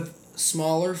with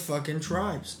smaller fucking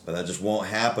tribes. But that just won't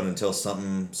happen until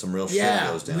some real shit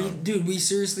goes down. We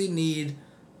seriously need,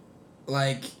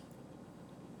 like...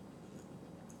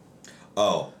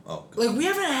 Oh. Like, we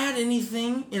haven't had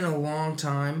anything in a long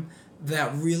time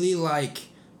that really, like,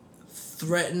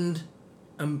 threatened,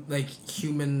 like,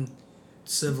 human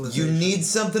civilization. You need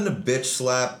something to bitch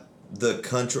slap the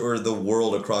country or the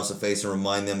world across the face and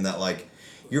remind them that, like,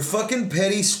 your fucking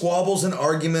petty squabbles and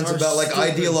arguments Are about, like,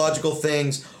 stupid. ideological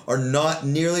things are not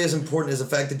nearly as important as the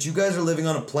fact that you guys are living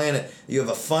on a planet that you have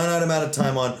a finite amount of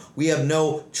time on. We have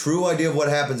no true idea of what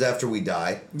happens after we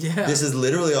die. Yeah. This is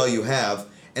literally all you have.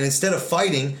 And instead of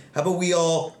fighting, how about we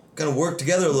all kind of work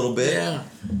together a little bit? Yeah.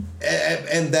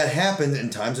 And that happens in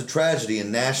times of tragedy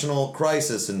and national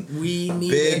crisis and We need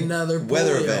big another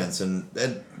weather polio. events. And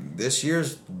this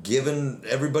year's given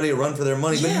everybody a run for their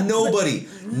money. Yeah, but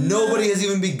nobody has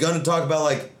even begun to talk about,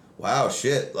 like, wow,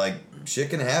 shit. Like, shit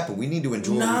can happen. We need to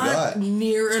enjoy what we got. Not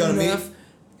near It's gotta enough.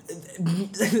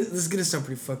 This is gonna sound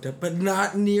pretty fucked up, but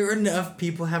not near enough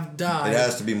people have died. It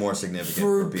has to be more significant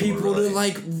for people to really-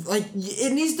 like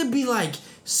it needs to be like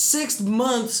 6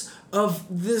 months of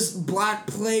this black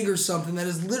plague or something that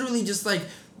is literally just like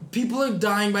people are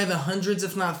dying by the hundreds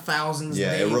if not thousands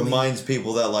Yeah, daily. it reminds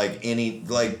people that, like,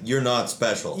 you're not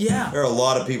special. Yeah. There are a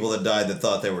lot of people that died that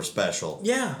thought they were special.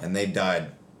 Yeah. And they died.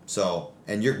 So,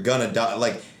 and you're gonna die.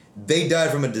 Like, they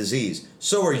died from a disease.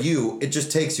 So are you. It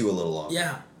just takes you a little longer.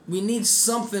 Yeah, we need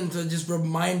something to just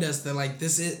remind us that like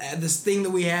this thing that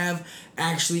we have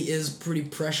actually is pretty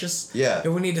precious. Yeah.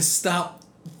 And we need to stop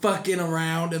fucking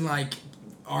around and like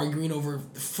arguing over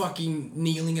fucking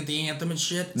kneeling at the anthem and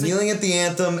shit. It's Kneeling at the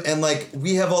anthem, and, like,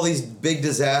 we have all these big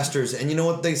disasters, and you know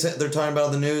what they're talking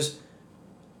about in the news?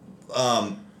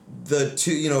 The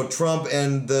two, Trump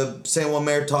and the San Juan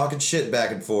mayor talking shit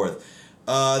back and forth.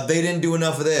 They didn't do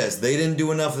enough of this. They didn't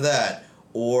do enough of that.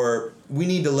 Or we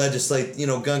need to legislate,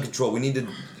 gun control. We need to.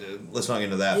 Let's not get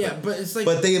into that. Yeah, but it's like.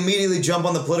 But they immediately jump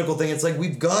on the political thing. It's like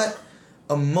we've got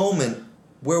a moment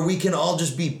where we can all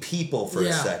just be people for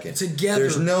a second. Together.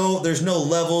 There's no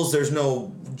levels. There's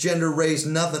no gender, race,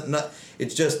 nothing.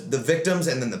 It's just the victims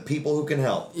and then the people who can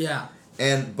help. Yeah.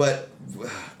 But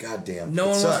goddamn, No it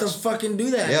one sucks. wants to fucking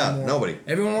do that Yeah, anymore. nobody.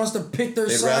 Everyone wants to pick their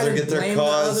They'd side rather and get their blame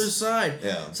cause. the other side.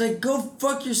 Yeah. It's like, go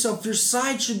fuck yourself. Your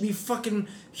side should be fucking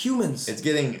humans. It's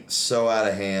getting so out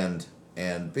of hand,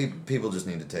 and people just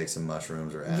need to take some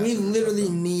mushrooms or acid. We or literally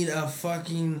something. need a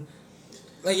fucking...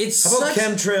 Like, it's How about such...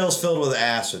 chemtrails filled with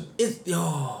acid?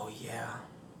 Oh, yeah.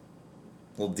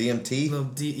 Little DMT?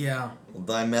 Yeah. Little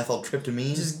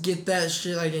dimethyltryptamine? Just get that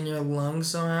shit, like, in your lungs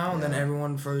somehow, and then Yeah.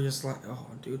 everyone for just like, oh,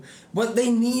 dude. What they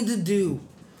need to do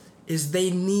is they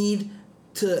need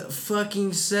to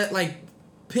fucking set, like,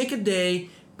 pick a day,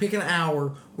 pick an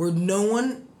hour, where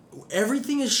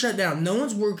everything is shut down. No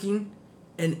one's working,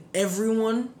 and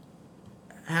everyone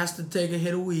has to take a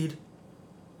hit of weed.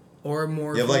 Or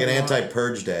more. You have like an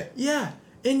anti-purge day. Yeah.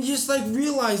 And just like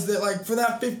realize that like for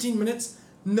that 15 minutes,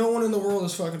 no one in the world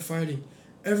is fucking fighting.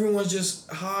 Everyone's just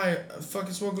high,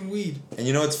 fucking smoking weed. And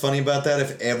you know what's funny about that?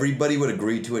 If everybody would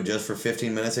agree to it just for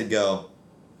 15 minutes, they'd go,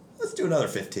 let's do another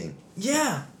 15.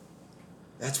 Yeah.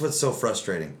 That's what's so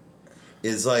frustrating.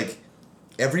 Is like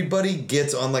everybody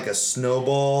gets on like a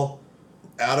snowball,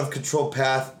 out of control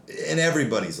path in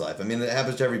everybody's life. I mean, it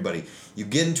happens to everybody. You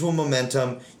get into a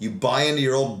momentum, you buy into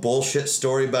your old bullshit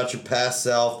story about your past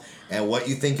self and what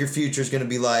you think your future is going to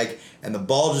be like, and the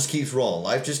ball just keeps rolling.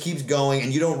 Life just keeps going,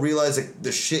 and you don't realize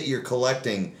the shit you're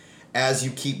collecting as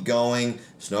you keep going.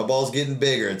 Snowball's getting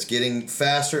bigger, it's getting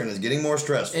faster, and it's getting more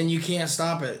stressful. And you can't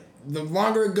stop it. The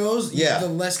longer it goes, Yeah. the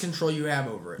less control you have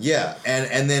over it. Yeah,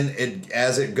 and then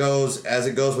as it goes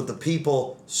with the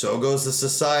people, so goes the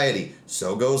society,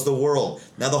 so goes the world.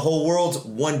 Now the whole world's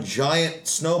one giant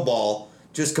snowball,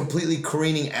 just completely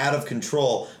careening out of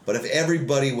control. But if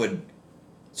everybody would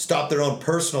stop their own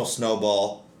personal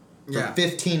snowball for Yeah.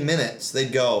 15 minutes,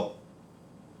 they'd go,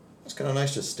 it's kind of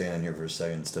nice just standing here for a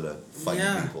second instead of fighting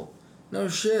Yeah. people. No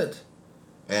shit.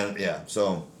 And yeah,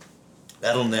 so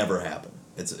that'll never happen.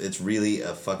 It's really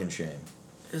a fucking shame.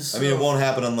 It's I mean, it so- won't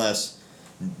happen unless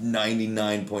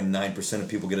 99.9% of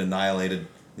people get annihilated.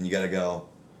 Then you gotta go,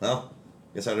 well,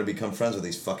 guess I gotta become friends with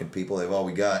these fucking people. They've all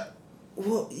we got.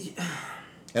 Well,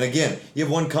 And again, you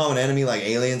have one common enemy like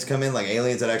aliens come in, like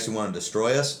aliens that actually want to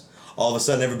destroy us. All of a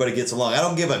sudden, everybody gets along. I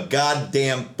don't give a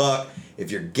goddamn fuck if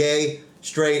you're gay,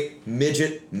 straight,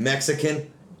 midget,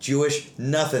 Mexican, Jewish,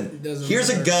 nothing. doesn't Here's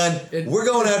a matter. gun. We're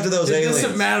going after those it aliens.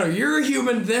 doesn't matter. You're a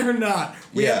human. They're not.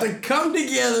 We Yeah. have to come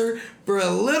together for a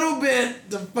little bit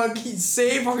to fucking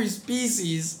save our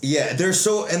species. Yeah, there's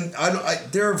so, and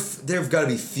there've got to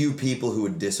be few people who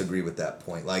would disagree with that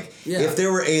point. Like, Yeah. if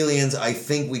there were aliens, I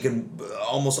think we could,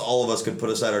 almost all of us could put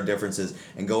aside our differences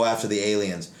and go after the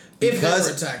aliens. If they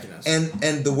were attacking us.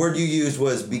 And the word you used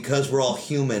was because we're all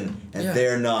human and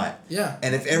they're not. Yeah.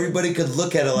 And if everybody could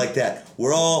look at it like that,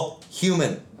 we're all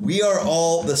human. We are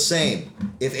all the same.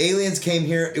 If aliens came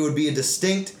here, it would be a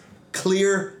distinct,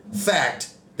 clear fact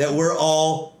that we're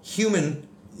all human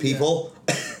people.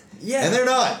 Yeah. And they're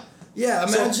not. Yeah,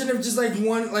 imagine if just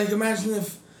imagine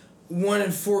if 1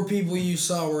 in 4 people you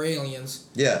saw were aliens.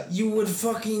 Yeah. You would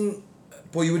fucking...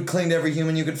 Well, you would cling to every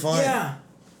human you could find. Yeah.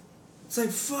 It's like,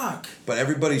 fuck. But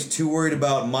everybody's too worried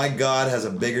about my God has a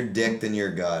bigger dick than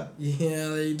your God. Yeah,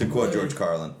 they... To quote George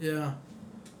Carlin. Yeah.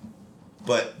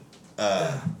 But,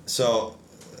 so,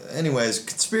 anyways,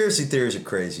 conspiracy theories are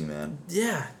crazy, man.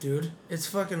 Yeah, dude. It's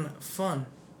fucking fun.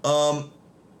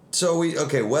 So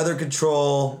weather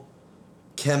control,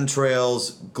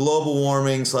 chemtrails, global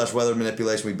warming / weather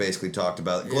manipulation, we basically talked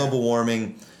about. Yeah. Global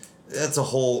warming, that's a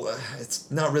whole, it's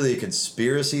not really a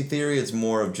conspiracy theory, it's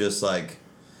more of just like,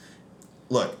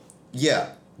 look,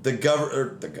 yeah, the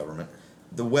government,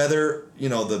 the weather,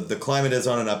 the climate is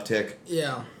on an uptick.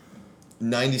 Yeah.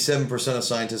 97% of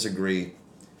scientists agree.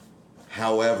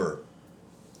 However,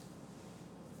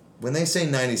 when they say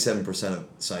 97% of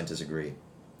scientists agree,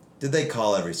 did they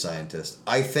call every scientist?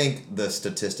 I think the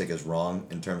statistic is wrong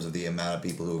in terms of the amount of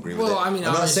people who agree with it. I mean,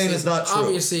 I'm not saying it's not true.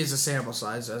 Obviously, it's a sample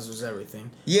size, as was everything.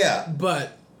 Yeah.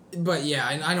 But yeah,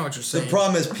 I know what you're saying. The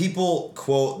problem is people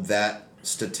quote that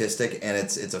statistic and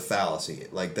it's a fallacy.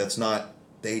 Like, that's not...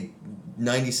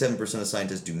 97% of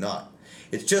scientists do not.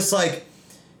 It's just like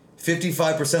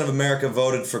 55% of America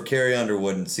voted for Carrie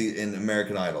Underwood in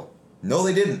American Idol. No,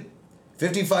 they didn't.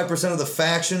 55% of the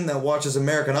faction that watches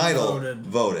American Idol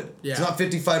voted. Yeah. It's not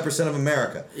 55% of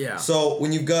America. Yeah. So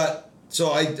when you've got...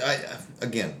 So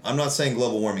again, I'm not saying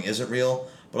global warming isn't real,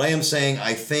 but I am saying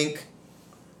I think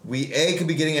we, could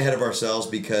be getting ahead of ourselves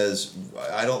because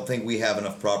I don't think we have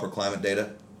enough proper climate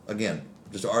data. Again,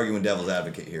 just arguing devil's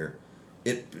advocate here.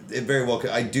 It very well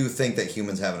could. I do think that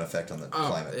humans have an effect on the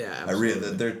climate. Yeah,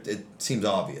 absolutely. It seems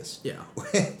obvious. Yeah.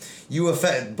 You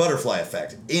affect butterfly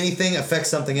effect. Anything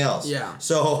affects something else. Yeah.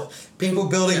 So people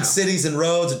building cities and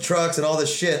roads and trucks and all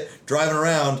this shit, driving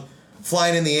around,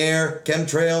 flying in the air,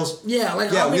 chemtrails. Yeah,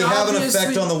 we have an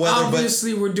effect on the weather.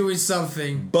 Obviously, we're doing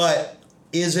something. But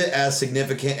is it as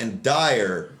significant and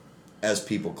dire as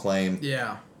people claim?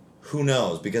 Yeah. Who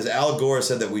knows? Because Al Gore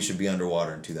said that we should be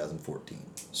underwater in 2014.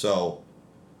 So,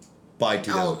 by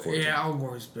 2014. Al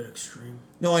Gore's a bit extreme.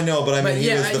 No, I know, but I mean, he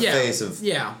was the face of...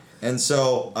 Yeah. And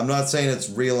so, I'm not saying it's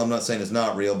real, I'm not saying it's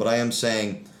not real, but I am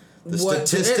saying the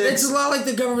statistics... It's a lot like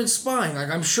the government spying. Like,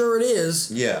 I'm sure it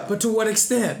is. Yeah. But to what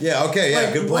extent? Yeah, okay,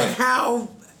 yeah, good point. Like, how...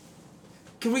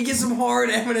 Can we get some hard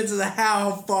evidence as to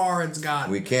how far it's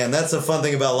gotten? We can. That's the fun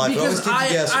thing about life. Because I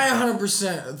always keep I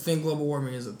 100% think global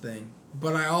warming is a thing.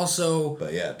 But I also...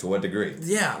 But yeah, to what degree?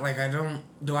 Yeah, like I don't...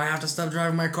 Do I have to stop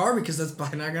driving my car? Because that's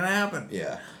probably not going to happen.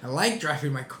 Yeah. I like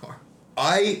driving my car.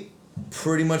 I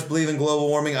pretty much believe in global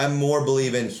warming. I more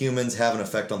believe in humans have an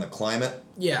effect on the climate.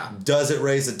 Yeah. Does it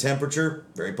raise the temperature?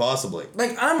 Very possibly.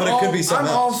 Like, but it could be something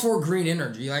I'm else. all for green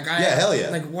energy. Like, yeah, hell yeah.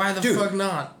 Like, why the fuck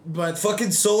not? But...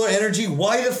 Fucking solar energy,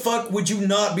 why the fuck would you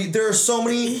not be... There are so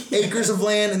many acres of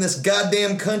land in this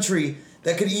goddamn country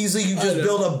that could easily... You just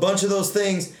build a bunch of those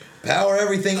things... Power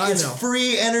everything. It's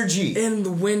free energy. And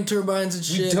the wind turbines and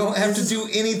shit. We don't have to do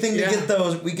anything to get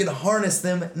those. We can harness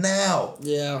them now.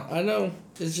 Yeah, I know.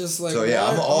 It's just like... So yeah,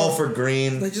 I'm all for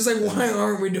green. Like, just like, why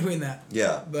aren't we doing that?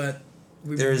 Yeah. But...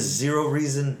 There is zero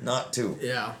reason not to.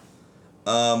 Yeah.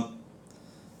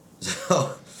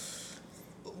 So...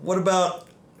 What about...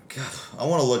 God, I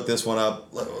want to look this one up.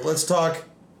 Let's talk...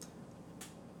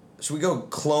 Should we go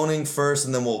cloning first,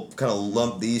 and then we'll kind of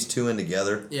lump these two in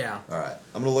together? Yeah. All right.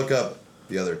 I'm going to look up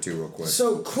the other two real quick.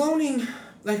 So, cloning,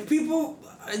 like, people...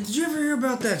 Did you ever hear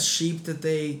about that sheep that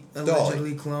they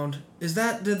allegedly cloned? Did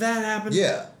that happen?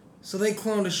 Yeah. So they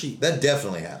cloned a sheep. That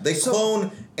definitely happened. They clone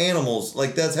animals.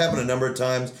 Like, that's happened a number of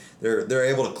times. They're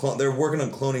able to clone... They're working on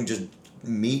cloning just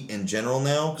meat in general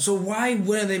now. So why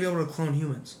wouldn't they be able to clone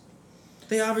humans?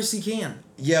 They obviously can.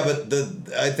 Yeah, but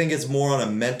I think it's more on a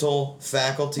mental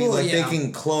faculty. Well, they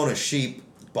can clone a sheep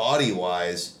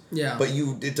body-wise. Yeah. But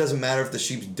it doesn't matter if the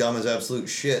sheep's dumb as absolute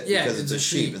shit because it's a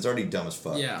sheep. It's already dumb as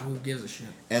fuck. Yeah, who gives a shit?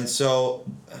 And so,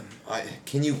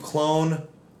 can you clone...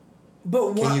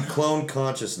 But what? Can you clone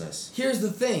consciousness? Here's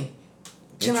the thing.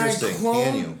 Can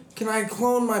you? Can I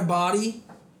clone my body?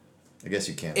 I guess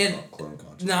you can And clone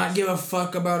consciousness. not give a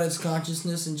fuck about its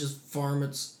consciousness and just farm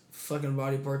its fucking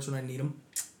body parts when I need them?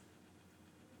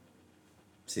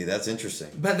 See, that's interesting.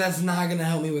 But that's not going to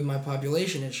help me with my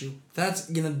population issue. That's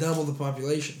going to double the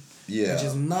population. Yeah. Which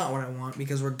is not what I want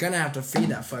because we're going to have to feed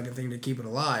that fucking thing to keep it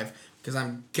alive. because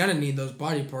I'm gonna need those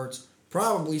body parts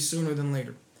probably sooner than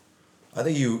later. I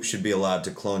think you should be allowed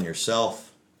to clone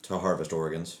yourself to harvest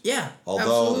organs. Yeah, Although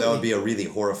absolutely. that would be a really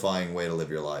horrifying way to live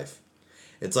your life.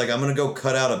 It's like, I'm going to go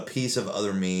cut out a piece of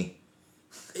other me.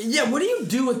 Yeah, what do you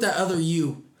do with that other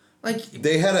you? Like,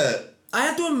 They had a... I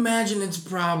have to imagine it's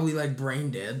probably like brain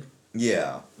dead.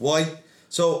 Yeah. Well,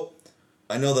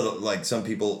 I know that like some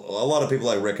people, a lot of people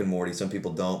like Rick and Morty, some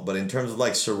people don't, but in terms of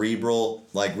like cerebral,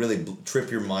 like really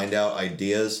trip your mind out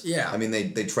ideas, Yeah. I mean, they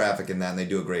traffic in that and they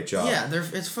do a great job. Yeah,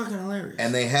 it's fucking hilarious.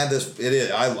 And they had this,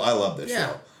 I love this Yeah.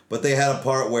 show, but they had a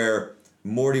part where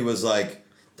Morty was like,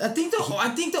 I think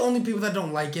the only people that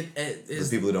don't like it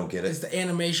is the people who don't get is it. the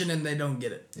animation and they don't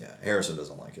get it. Yeah, Harrison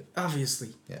doesn't like it. Obviously.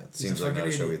 Yeah, it He's seems a like not a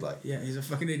fucking show idiot. he'd like. Yeah, he's a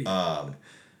fucking idiot.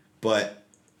 But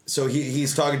so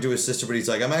he's talking to his sister, but he's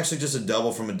like, I'm actually just a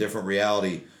double from a different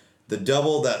reality. The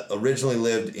double that originally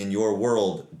lived in your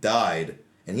world died,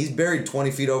 and he's buried 20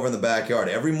 feet over in the backyard.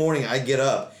 Every morning I get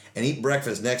up and eat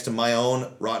breakfast next to my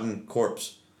own rotten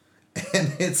corpse.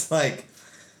 And it's like,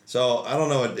 so I don't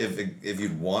know if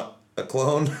you'd want a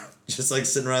clone, just like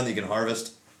sitting around that you can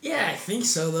harvest. Yeah, I think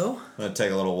so though. I'm going to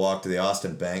take a little walk to the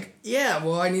Austin Bank, Yeah,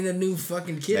 well, I need a new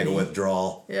fucking kidney. make a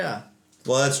withdrawal. Yeah.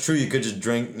 Well, that's true. You could just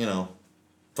drink,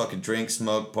 fucking drink,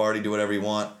 smoke, party, do whatever you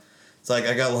want. It's like,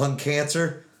 I got lung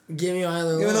cancer. Give me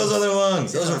either. Give me those other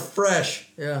lungs. Those Yeah. are fresh.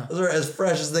 Yeah. Those are as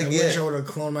fresh as they I get. wish I would have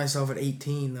cloned myself at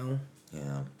 18 though.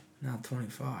 Yeah. Not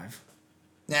 25.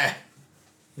 Nah.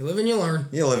 You live and you learn.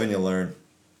 You live and you learn.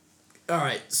 All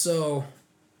right, so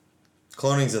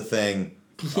Cloning's a thing.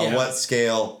 On Yeah. what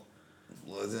scale?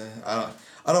 I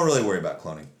don't really worry about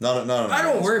cloning. Not on a I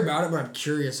don't mass worry scale. about it, but I'm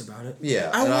curious about it. Yeah,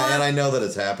 I and want- I know that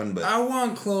it's happened, but I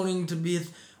want cloning to be,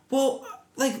 well,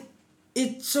 like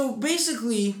it. So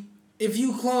basically, if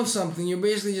you clone something, you're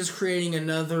basically just creating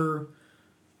another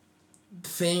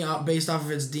thing based off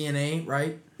of its DNA,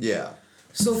 right? yeah.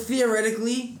 So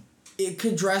theoretically,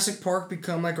 could Jurassic Park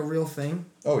become like a real thing?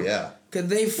 Oh yeah. Could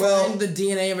they find Well, the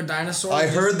DNA of a dinosaur? I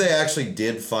heard they actually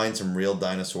did find some real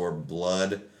dinosaur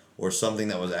blood or something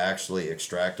that was actually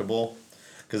extractable,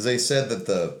 because they said that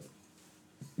the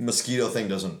mosquito thing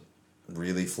doesn't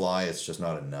really fly. It's just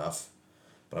not enough.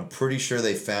 But I'm pretty sure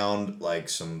they found like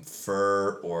some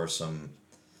fur or something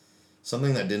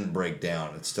that didn't break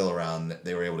down. It's still around.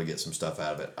 They were able to get some stuff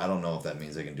out of it. I don't know if that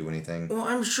means they can do anything. Well,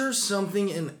 I'm sure something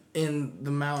in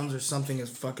the mountains or something is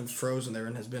fucking frozen there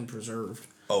and has been preserved.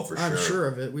 Oh, for sure. I'm sure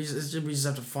of it. We just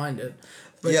have to find it.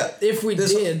 But Yeah, if we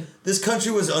did, this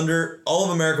country was all of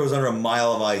America was under a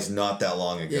mile of ice not that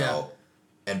long ago, Yeah.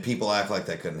 and people act like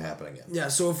that couldn't happen again. yeah.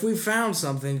 So if we found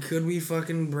something, could we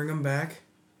fucking bring them back?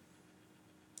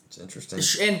 It's interesting.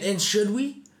 And should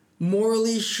we?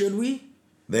 Morally, should we?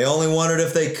 They only wondered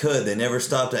if they could. They never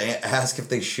stopped to ask if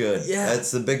they should. Yeah.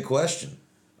 That's the big question.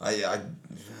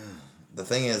 The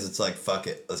thing is, it's like, fuck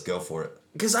it, let's go for it.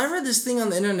 Because I read this thing on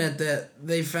the internet that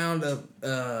they found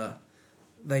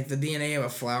like the DNA of a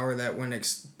flower that went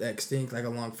extinct like a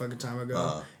long fucking time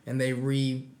ago, and they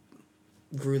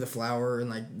grew the flower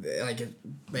and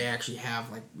they actually have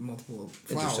like multiple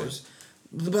flowers,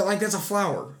 but like that's a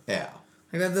flower. Yeah.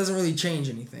 Like that doesn't really change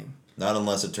anything. Not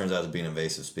unless it turns out to be an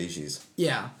invasive species.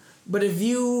 Yeah, but if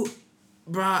you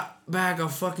brought back a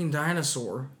fucking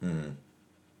dinosaur,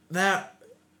 that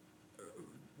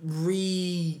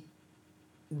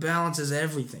rebalances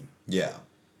everything. Yeah.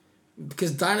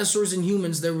 Because dinosaurs and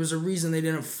humans, there was a reason they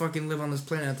didn't fucking live on this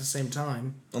planet at the same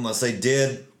time. Unless they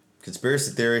did.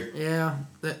 Conspiracy theory. Yeah,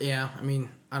 I mean,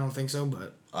 I don't think so,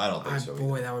 but I don't think so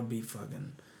boy, either. that would be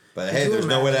fucking. But Could hey, you there's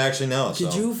no way to imagine- actually know.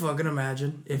 Could so. you fucking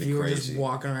imagine if Be you were crazy. just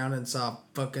walking around and saw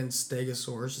fucking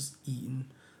stegosaurus just eating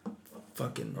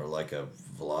fucking. Or like a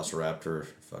velociraptor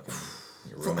fucking in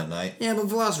your room at night. Yeah, but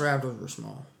velociraptors were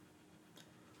small.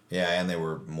 Yeah, and they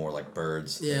were more like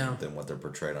birds Yeah. than what they're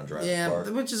portrayed on Jurassic Yeah,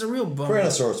 Park. which is a real bummer.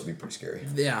 Tyrannosaurus would be pretty scary.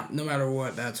 Yeah, no matter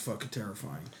what, that's fucking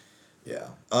terrifying. Yeah.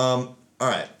 All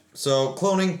right. So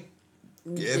cloning,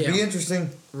 it'd be Yeah. interesting.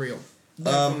 Real.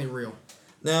 Definitely real.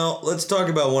 Now let's talk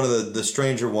about one of the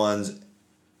stranger ones,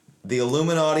 the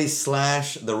Illuminati /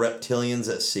 the reptilians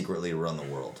that secretly run the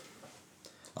world.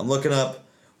 I'm looking up.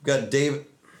 We've got David.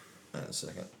 Wait a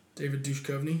second. David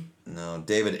Duchovny. No,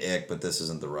 David Icke, but this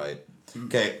isn't the right.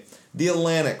 Okay, The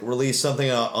Atlantic released something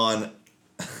on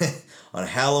on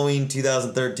Halloween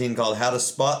 2013 called "How to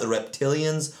Spot the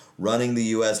Reptilians Running the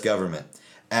U.S. Government,"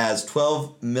 as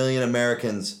 12 million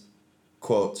Americans,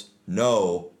 quote,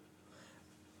 know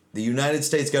the United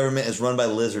States government is run by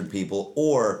lizard people,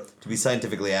 or, to be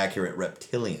scientifically accurate,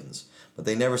 reptilians. But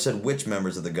they never said which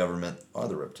members of the government are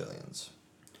the reptilians.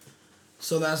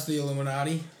 So that's the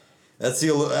Illuminati. That's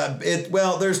the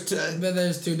well. There's But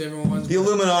there's two different ones. the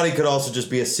Illuminati could also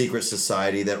just be a secret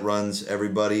society that runs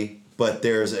everybody, but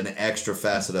there's an extra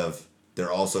facet of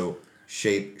they're also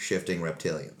shape-shifting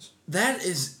reptilians. That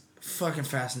is fucking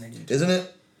fascinating. Isn't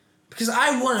it? Because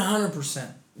I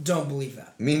 100% don't believe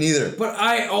that. Me neither. But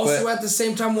I also at the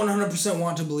same time 100%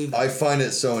 want to believe that. I find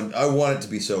it I want it to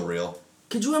be so real.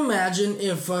 Could you imagine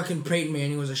if fucking Peyton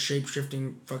Manning was a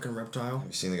shape-shifting fucking reptile? Have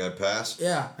you seen the guy pass?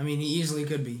 Yeah, I mean, he easily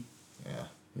could be. Yeah.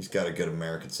 He's got a good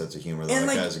American sense of humor, though. And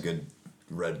That like, guy's a good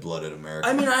red-blooded American.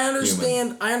 I mean, I understand.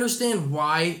 human. I understand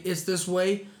why it's this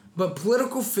way, but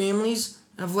political families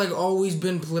have like always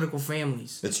been political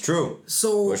families. It's true.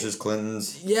 So Bush's,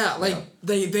 Clinton's. yeah, like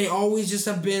they always just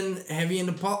have been heavy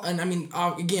into and I mean,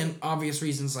 again, obvious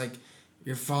reasons like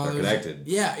your father connected.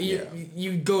 Yeah,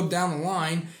 you go down the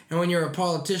line, and when you're a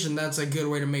politician, that's a good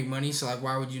way to make money. So like,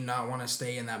 why would you not want to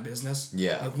stay in that business?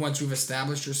 Yeah. Like once you've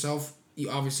established yourself,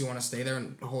 you obviously want to stay there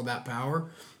and hold that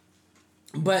power.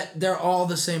 But they're all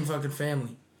the same fucking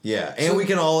family. Yeah, and we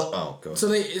can all. Oh, go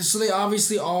ahead. So they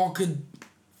obviously all could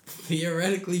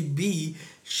theoretically be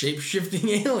shape-shifting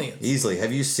aliens. Easily.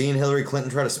 Have you seen Hillary Clinton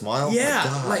try to smile? Yeah, My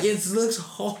God. like it looks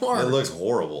hard. It looks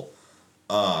horrible.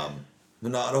 But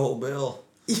not a whole bill.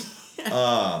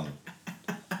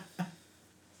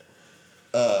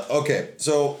 Okay,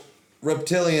 so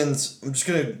reptilians. I'm just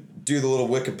gonna do the little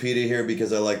Wikipedia here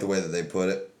because I like the way that they put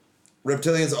it.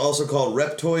 Reptilians, also called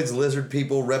reptoids, lizard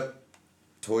people,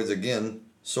 reptoids again,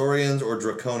 saurians, or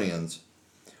draconians,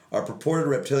 are purported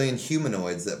reptilian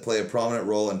humanoids that play a prominent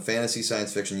role in fantasy,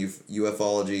 science fiction,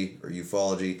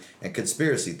 ufology, and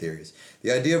conspiracy theories.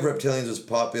 The idea of reptilians was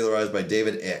popularized by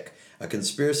David Icke, a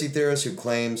conspiracy theorist who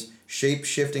claims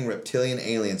shape-shifting reptilian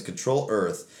aliens control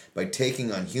Earth by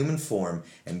taking on human form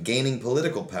and gaining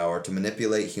political power to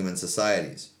manipulate human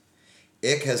societies.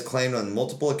 Icke has claimed on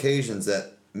multiple occasions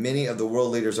that many of the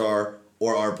world leaders are,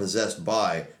 or are possessed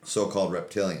by, so-called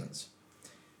reptilians.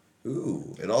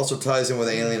 Ooh, it also ties in with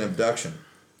alien abduction.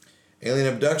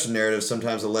 Alien abduction narratives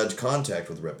sometimes allege contact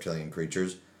with reptilian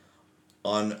creatures.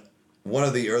 On one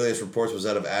of the earliest reports was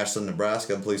that of Ashland,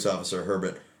 Nebraska. Police officer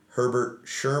Herbert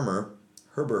Shermer.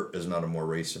 Herbert is not a more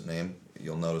recent name.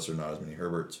 You'll notice there are not as many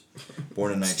Herberts.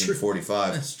 Born in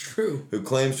 1945. That's true. Who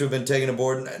claims to have been taken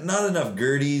aboard. Not enough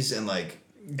Gerties and like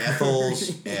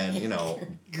Ethels and,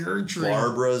 Gertrude.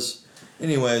 Barbaras.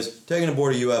 Anyways, taken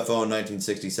aboard a UFO in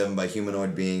 1967 by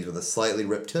humanoid beings with a slightly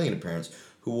reptilian appearance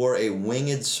who wore a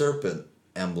winged serpent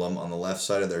emblem on the left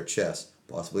side of their chest.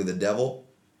 Possibly the devil?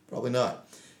 Probably not.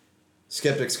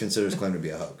 Skeptics consider his claim to be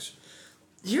a hoax.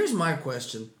 Here's my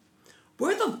question.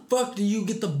 Where the fuck do you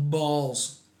get the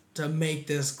balls to make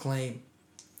this claim?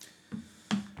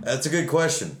 That's a good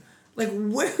question. Like,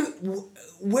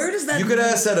 where does that... You could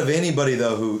ask that of anybody,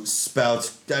 though, who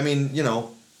spouts... I mean,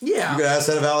 Yeah. You could ask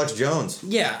that of Alex Jones.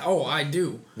 Yeah, I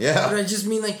do. Yeah. But I just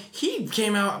mean, like, he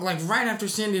came out, like, right after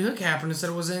Sandy Hook happened and said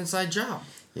it was an inside job.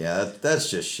 Yeah,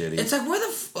 that's just shitty. It's like,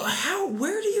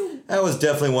 where do you... That was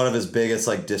definitely one of his biggest,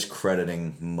 like,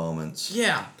 discrediting moments.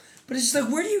 Yeah. But it's just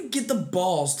like, where do you get the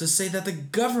balls to say that the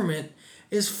government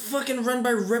is fucking run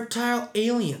by reptile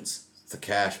aliens? It's the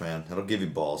cash, man. That'll give you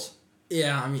balls.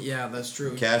 Yeah, I mean, yeah, that's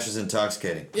true. Cash is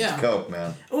intoxicating. Yeah. It's coke,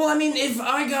 man. Well, I mean, if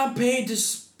I got paid to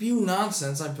spew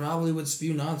nonsense, I probably would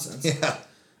spew nonsense. Yeah.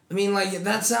 I mean, like,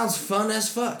 that sounds fun as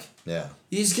fuck. Yeah.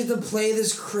 You just get to play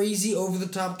this crazy,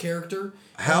 over-the-top character.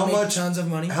 How make much... Tons of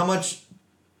money. How much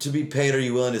to be paid are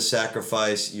you willing to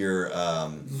sacrifice your,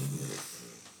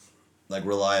 like,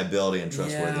 reliability and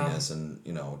trustworthiness and,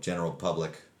 general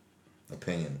public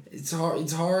opinion? It's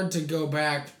hard to go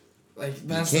back. Like,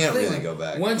 that's you can't the thing. really go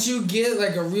back. Once you get,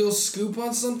 like, a real scoop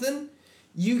on something,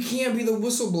 you can't be the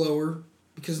whistleblower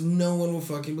because no one will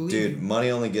fucking believe you. Dude,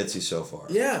 money only gets you so far.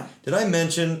 Yeah. Did I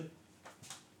mention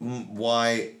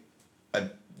why,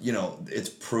 it's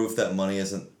proof that money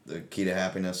isn't the key to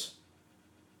happiness?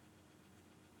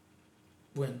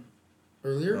 When? I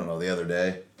Earlier? don't know, the other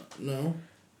day. No.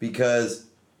 Because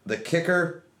the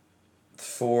kicker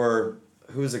for...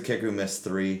 Who's the kicker who missed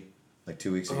 3, like,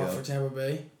 2 weeks ago? For Tampa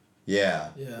Bay? Yeah.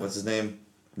 Yeah. What's his name?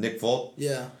 Nick Folk?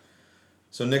 Yeah.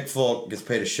 So Nick Folk gets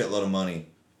paid a shitload of money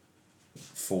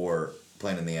for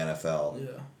playing in the NFL.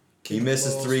 Yeah. He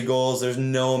misses 3 goals. There's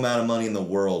no amount of money in the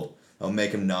world that'll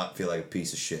make him not feel like a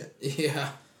piece of shit. Yeah.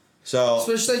 So...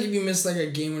 Especially like if you miss like a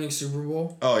game-winning Super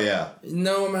Bowl. Oh, yeah.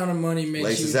 No amount of money makes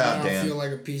Laces you out, not Dan. feel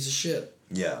like a piece of shit.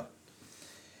 Yeah.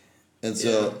 And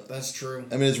Yeah, so... that's true.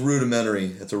 I mean, it's rudimentary.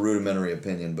 It's a rudimentary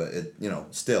opinion, but it,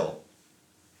 still,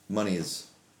 money is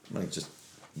just...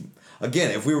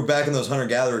 Again, if we were back in those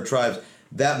hunter-gatherer tribes,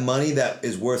 that money that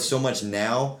is worth so much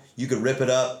now, you could rip it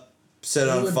up set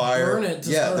You on would fire. burn it to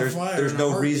Yeah, start a there's fire there's in a no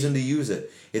heartbeat. reason to use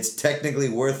it. It's technically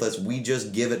worthless. We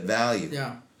just give it value.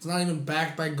 Yeah. It's not even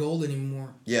backed by gold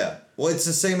anymore. Yeah. Well, it's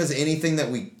the same as anything that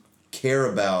we care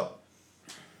about.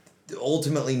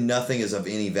 Ultimately, nothing is of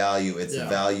any value. It's the Yeah.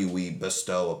 value we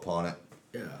bestow upon it.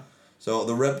 Yeah. So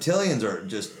the reptilians are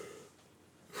just...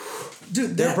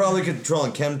 Dude, They're probably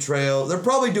controlling chemtrail. They're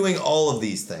probably doing all of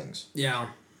these things. Yeah.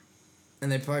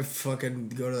 And they probably fucking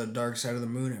go to the dark side of the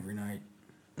moon every night.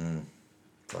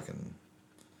 Fucking...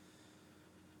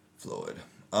 Floyd.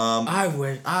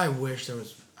 I wish there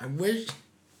was... I wish...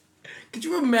 Could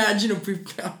you imagine if we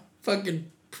found fucking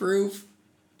proof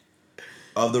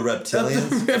Of the of reptilians?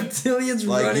 the reptilians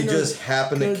Like, running you just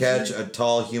happen to country? catch a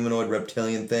tall humanoid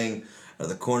reptilian thing out of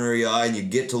the corner of your eye, and you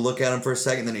get to look at him for a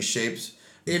second, then he shapes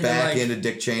Into, back like- into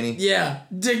Dick Cheney. Yeah.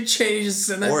 Dick Cheney just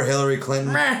sitting there. Or Hillary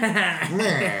Clinton.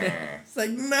 It's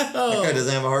like, That guy no.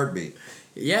 doesn't have a heartbeat.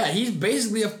 Yeah, he's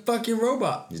basically a fucking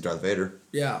robot. He's Darth Vader.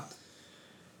 Yeah.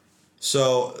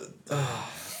 So,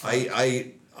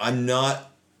 I'm not...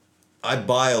 I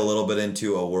buy a little bit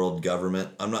into a world government.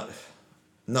 I'm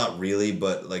not really,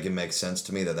 but like it makes sense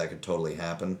to me that could totally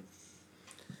happen.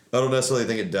 I don't necessarily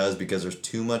think it does because there's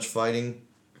too much fighting.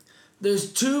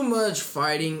 There's too much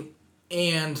fighting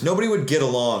and... Nobody would get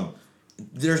along.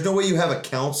 There's no way you have a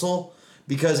council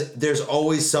because there's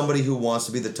always somebody who wants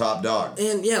to be the top dog.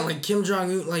 And yeah, like Kim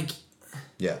Jong-un, like...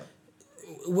 Yeah.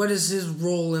 What is his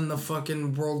role in the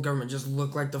fucking world government? Just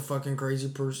look like the fucking crazy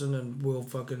person and we'll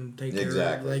fucking take care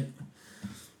Exactly. of it. Like,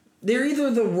 they're either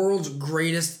the world's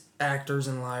greatest actors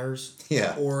and liars,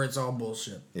 Yeah. or it's all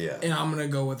bullshit. Yeah. And I'm gonna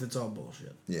go with it's all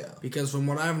bullshit. Yeah. Because from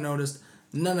what I've noticed,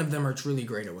 none of them are truly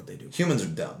great at what they do. Humans are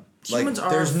dumb. Humans like,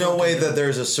 are there's no way fucking that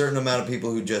there's a certain amount of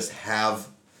people who just have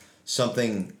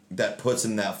something that puts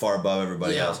them that far above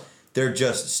everybody Yeah. else. They're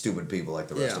just stupid people like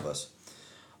the rest Yeah. of us.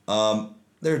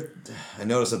 I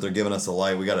noticed that they're giving us the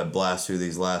light. We got to blast through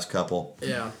these last couple,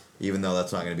 Yeah. even though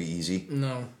that's not going to be easy.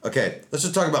 No. Okay, let's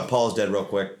just talk about Paul is Dead real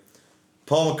quick.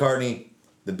 Paul McCartney,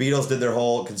 the Beatles did their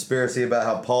whole conspiracy about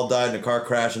how Paul died in a car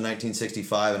crash in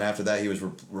 1965, and after that he was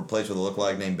replaced with a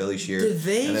lookalike named Billy Shear. Did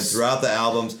they And then throughout the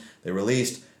albums, they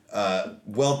released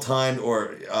well-timed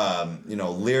or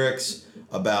lyrics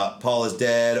about Paul is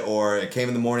Dead, or it came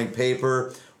in the morning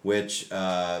paper, which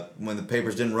when the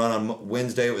papers didn't run on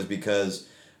Wednesday, it was because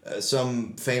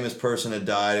some famous person had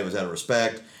died. It was out of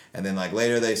respect. And then like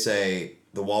later they say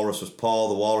the Walrus was Paul,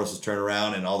 the Walrus was turned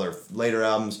around, and all their later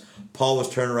albums, Paul was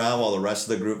turned around while the rest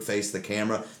of the group faced the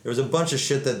camera. There was a bunch of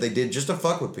shit that they did just to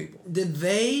fuck with people. Did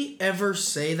they ever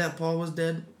say that Paul was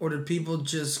dead? Or did people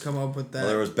just come up with that? Well,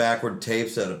 there was backward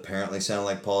tapes that apparently sounded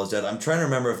like Paul is dead. I'm trying to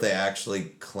remember if they actually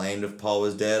claimed if Paul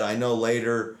was dead. I know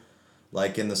later,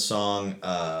 like in the song,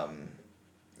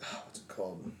 what's it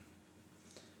called?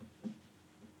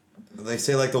 They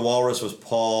say like the Walrus was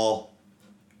Paul,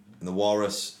 and the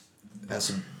Walrus has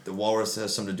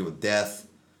something to do with death.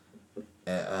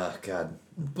 God.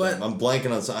 But- I'm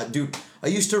blanking on some. Dude, I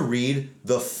used to read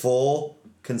the full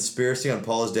conspiracy on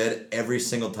Paul is Dead every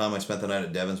single time I spent the night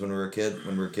at Devon's when we were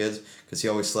kids, because he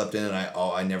always slept in, and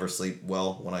I never sleep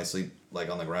well when I sleep like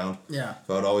on the ground. Yeah.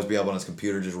 So I would always be up on his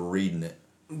computer just reading it.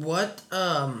 What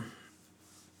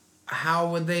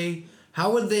how would they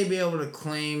be able to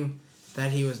claim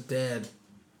that he was dead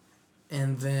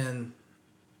and then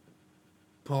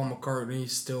Paul McCartney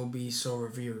still be so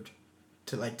revered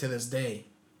to this day?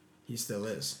 He still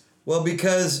is. Well,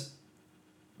 because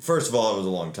first of all, it was a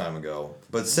long time ago.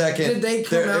 But second, Did they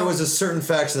come it out- was a certain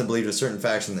faction that believed a certain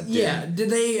faction that didn't. Yeah. Did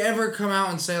they ever come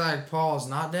out and say like Paul is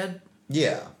not dead?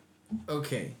 Yeah.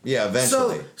 Okay. Yeah,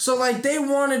 eventually. So like they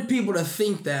wanted people to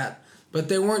think that, but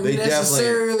they weren't They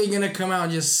necessarily gonna come out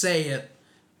and just say it.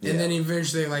 And Yeah. then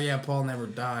eventually like, yeah, Paul never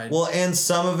died. Well, and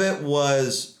some of it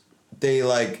was they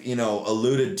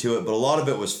alluded to it, but a lot of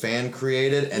it was fan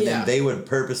created, and Yeah. then they would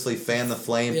purposely fan the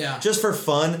flame Yeah. just for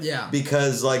fun. Yeah.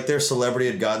 Because like their celebrity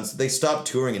had gotten, they stopped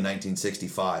touring in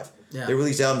 1965. Yeah. They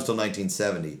released albums till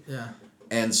 1970. Yeah.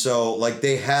 And so like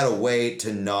they had a way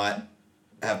to not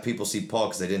have people see Paul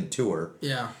because they didn't tour.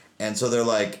 Yeah. And so they're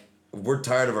like, we're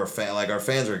tired of our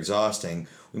fans are exhausting.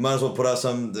 We might as well put out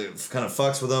something that kind of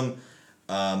fucks with them.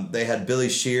 They had Billy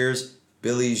Shears.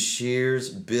 Billy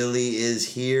is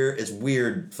here. It's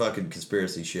weird fucking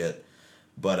conspiracy shit.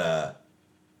 But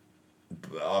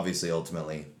obviously,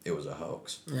 ultimately, it was a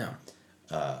hoax. Yeah.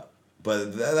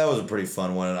 But that was a pretty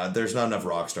fun one. And there's not enough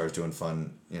rock stars doing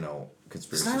fun,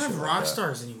 conspiracy It's not shit enough like rock that.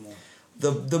 stars anymore.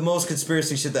 The most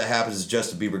conspiracy shit that happens is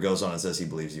Justin Bieber goes on and says he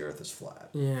believes the earth is flat.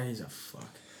 Yeah, he's a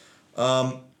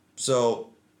fuck. So,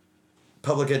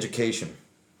 public education.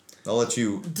 I'll let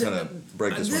you kind of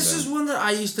break this one down. This is one that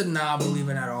I used to not believe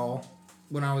in at all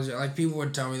when I was like, people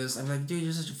would tell me this. I'm like, dude,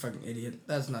 you're such a fucking idiot.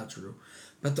 That's not true.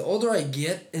 But the older I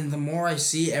get and the more I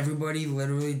see everybody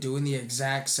literally doing the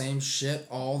exact same shit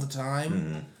all the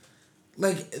time,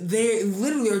 like they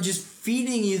literally are just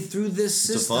feeding you through this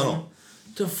system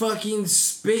to fucking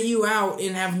spit you out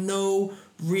and have no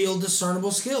real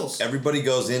discernible skills. Everybody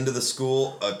goes into the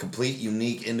school a complete,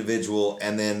 unique individual,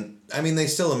 and then, I mean, they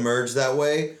still emerge that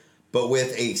way, but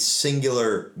with a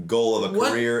singular goal of a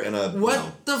career and a...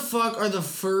 What the fuck are the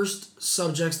first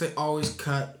subjects they always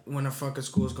cut when a fucking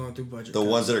school is going through budget The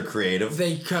cuts? ones that are creative.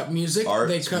 They cut music,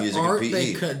 they cut music art, and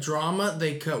PE. they cut drama,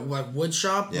 they cut like wood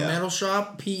shop, metal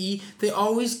shop, PE. They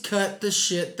always cut the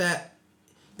shit that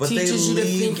teaches you to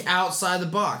think outside the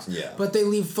box. Yeah. But they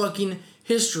leave fucking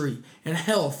history and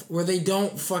health where they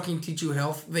don't fucking teach you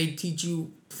health. They teach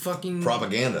you fucking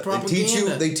Propaganda.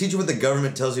 propaganda. They teach you what the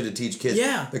government tells you to teach kids.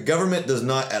 Yeah. The government does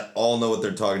not at all know what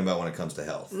they're talking about when it comes to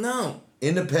health. No.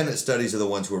 Independent studies are the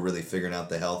ones who are really figuring out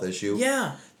the health issue.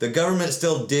 Yeah. The government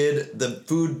still did the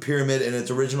food pyramid in its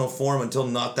original form until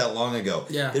not that long ago.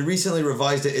 Yeah. They recently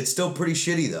revised it. It's still pretty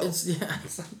shitty though.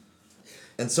 It's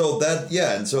And so that's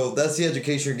the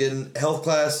education you're getting. Health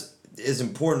class is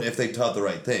important if they taught the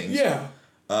right things. yeah.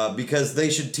 Because they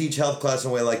should teach health class in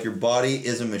a way like your body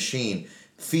is a machine.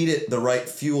 Feed it the right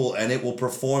fuel and it will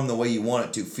perform the way you want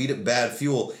it to. Feed it bad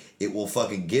fuel, it will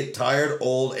fucking get tired,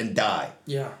 old, and die.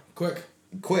 Yeah.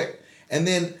 Quick. And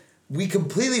then we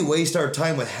completely waste our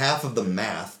time with half of the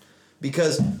math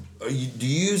because do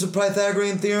you use a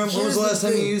Pythagorean theorem? When was the last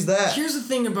time you used that? Here's the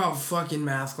thing about fucking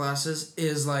math classes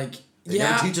is like, They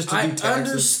never teach us to do I taxes.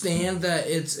 understand that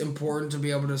it's important to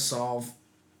be able to solve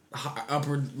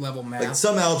upper level math. Like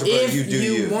some algebra if you do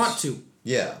you use. want to.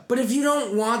 Yeah. But if you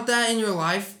don't want that in your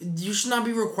life, you should not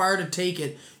be required to take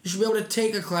it. You should be able to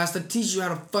take a class that teaches you how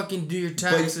to fucking do your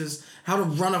taxes, how to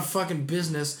run a fucking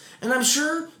business. And I'm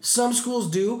sure some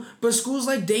schools do, but schools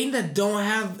like Dayton that don't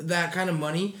have that kind of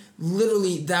money,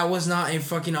 literally that was not a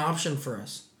fucking option for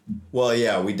us. Well,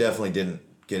 yeah, we definitely didn't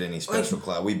get any special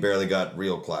class. We barely got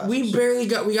real classes. We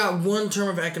got one term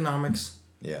of economics.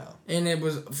 Yeah. And it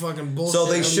was fucking bullshit. So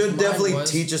they At least should mine definitely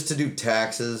was. teach us to do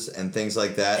taxes and things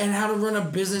like that. And how to run a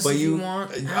business But if you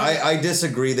want. I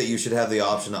disagree that you should have the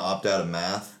option to opt out of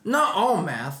math. Not all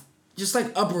math. Just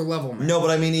like upper level math. No, but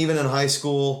I mean, even in high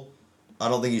school, I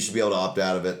don't think you should be able to opt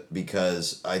out of it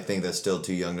because I think that's still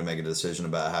too young to make a decision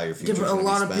about how your future is Yeah, but going a to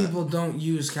be lot spent. of people don't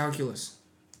use calculus.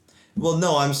 Well,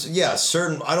 no,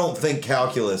 certain. I don't think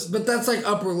calculus. But that's like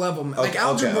upper level. Like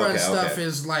algebra and stuff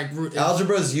is like...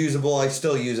 Algebra is usable. I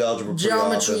still use algebra pretty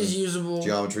Geometry often. is usable.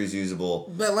 Geometry is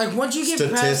usable. But like once you get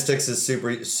Statistics is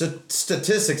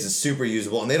super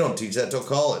usable, and they don't teach that till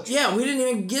college. Yeah, we didn't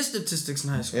even get statistics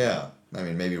in high school. Yeah. I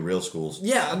mean, maybe real schools do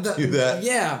do that.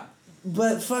 Yeah.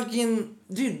 But fucking...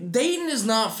 Dude, Dayton is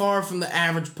not far from the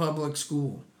average public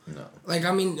school. No. Like,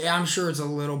 I mean, I'm sure it's a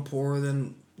little poorer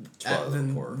than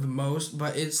the most,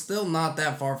 but it's still not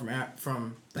that far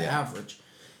from the average.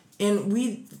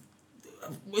 And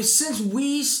since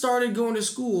we started going to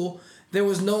school, there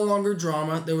was no longer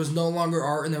drama, there was no longer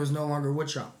art, and there was no longer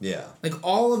woodshop. Yeah. Like,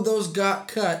 all of those got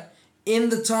cut in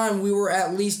the time we were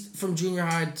at least from junior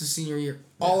high to senior year.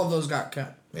 Yeah. All of those got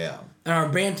cut. Yeah. And our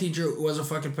band teacher was a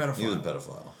fucking pedophile. He was a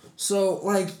pedophile. So,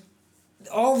 like,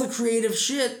 all the creative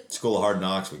shit... School of Hard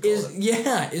Knocks, we call it.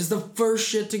 Yeah, is the first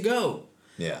shit to go.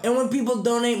 Yeah. And when people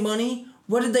donate money,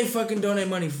 what did they fucking donate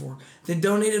money for? They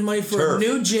donated money for a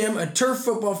new gym, a turf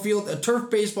football field, a turf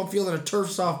baseball field, and a turf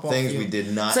softball field. Things we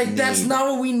did not It's like, need. that's not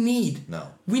what we need. No.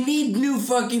 We need new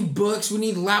fucking books. We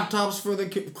need laptops for the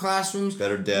classrooms.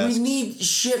 Better desks. We need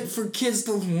shit for kids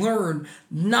to learn,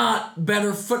 not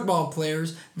better football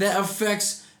players. That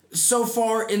affects so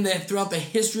far throughout the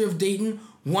history of Dayton,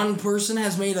 one person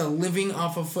has made a living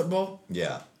off of football.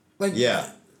 Yeah. Like, yeah.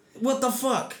 What the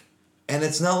fuck? And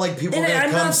it's not like people are going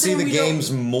to come see the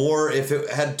games more if it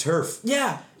had turf.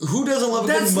 Yeah. Who doesn't love a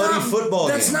good muddy football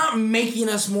game? That's not making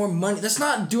us more money. That's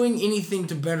not doing anything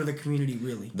to better the community,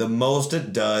 really. The most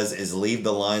it does is leave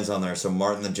the lines on there so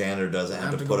Martin the janitor doesn't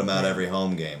have to put them out every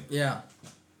home game. Yeah.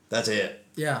 That's it.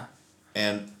 Yeah.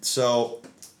 And so,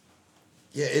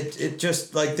 yeah, it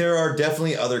just, like, there are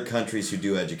definitely other countries who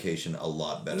do education a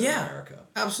lot better than America.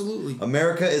 Absolutely.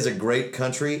 America is a great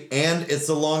country, and it's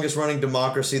the longest running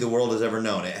democracy the world has ever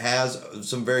known. It has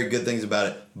some very good things about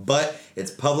it, but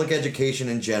its public education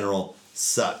in general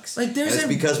sucks. Like, and it's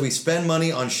because we spend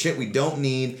money on shit we don't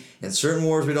need, and certain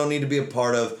wars we don't need to be a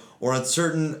part of, or on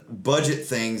certain budget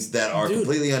things that are Dude.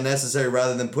 completely unnecessary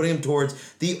rather than putting them towards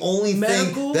the only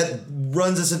Medical- thing that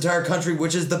runs this entire country,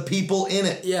 which is the people in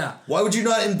it. Yeah. Why would you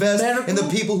not invest in the Medical-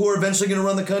 people who are eventually going to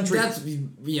run the country?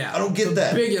 Yeah. I don't get the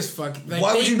that. Biggest fucking. Like,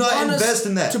 Why would they you not want us invest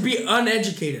in that? To be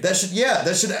uneducated.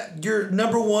 Your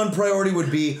number one priority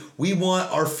would be, we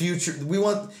want our future,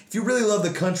 if you really love the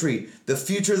country, the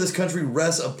future of this country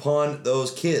rests upon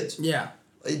those kids. Yeah.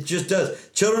 It just does.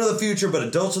 Children are the future, but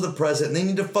adults are the present, and they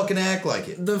need to fucking act like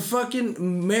it. The fucking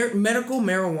medical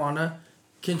marijuana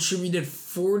contributed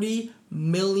 $40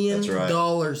 million That's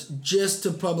right. just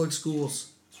to public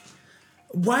schools.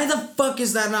 Why the fuck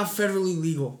is that not federally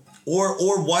legal?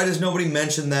 Or why does nobody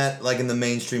mention that, like, in the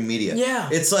mainstream media? Yeah.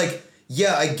 It's like,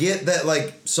 yeah, I get that,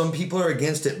 like, some people are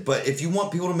against it, but if you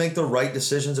want people to make the right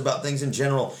decisions about things in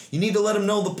general, you need to let them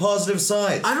know the positive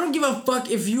sides. I don't give a fuck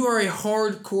if you are a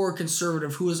hardcore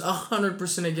conservative who is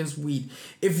 100% against weed.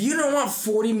 If you don't want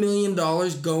 $40 million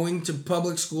going to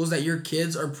public schools that your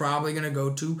kids are probably going to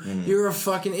go to, you're a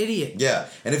fucking idiot. Yeah,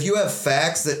 and if you have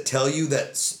facts that tell you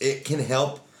that it can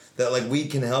help, that, like,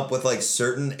 weed can help with, like,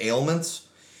 certain ailments,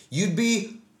 you'd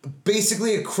be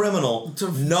basically a criminal to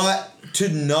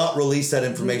not release that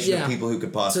information to people who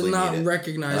could possibly to not need it.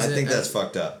 recognize And it. I think that's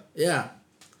fucked up. Yeah.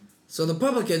 So the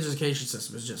public education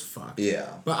system is just fucked. Yeah.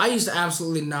 But I used to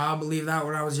absolutely not believe that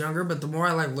when I was younger, but the more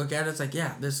I like look at it, it's like,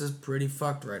 yeah, this is pretty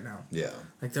fucked right now. Yeah.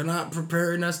 Like, they're not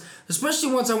preparing us,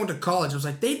 especially once I went to college. I was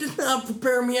like, they did not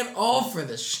prepare me at all for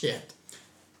this shit.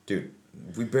 Dude,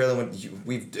 we've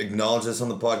acknowledged this on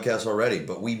the podcast already,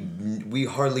 but we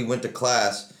hardly went to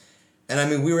class. And I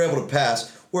mean, we were able to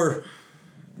pass. We're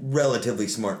relatively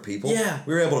smart people. Yeah.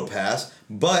 We were able to pass.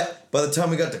 But by the time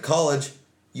we got to college,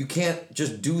 you can't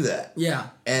just do that. Yeah.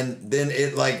 And then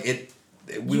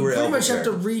we You were pretty much have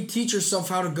to prepared. reteach yourself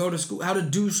how to go to school, how to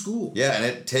do school. Yeah, and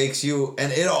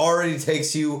it already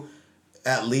takes you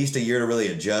at least a year to really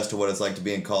adjust to what it's like to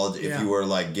be in college if Yeah. you were,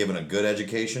 like, given a good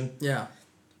education. Yeah.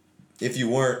 If you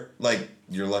weren't, like,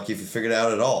 you're lucky if you figured it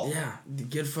out at all. Yeah.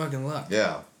 Good fucking luck.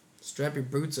 Yeah. Strap your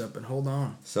boots up and hold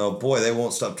on. So, boy, they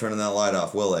won't stop turning that light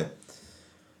off, will they?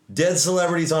 Dead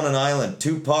celebrities on an island.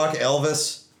 Tupac,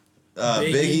 Elvis,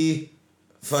 Biggie,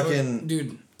 fucking...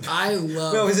 Dude, I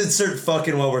love... We always insert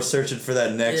fucking while we're searching for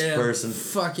that next person.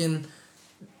 Fucking...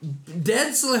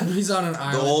 Dead celebrities on an The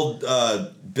island.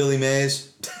 old Billy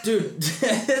Mays. Dude,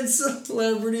 dead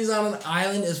celebrities on an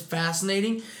island is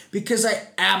fascinating because I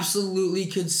absolutely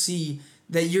could see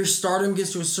that your stardom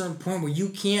gets to a certain point where you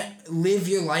can't live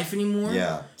your life anymore.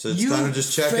 Yeah, so it's time to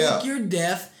just check fake out. your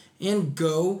death and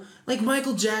go. Like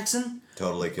Michael Jackson.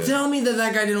 Totally could. Tell me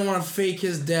that guy didn't want to fake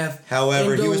his death.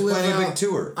 However, and he go was live planning a big out-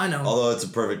 tour. I know. Although it's a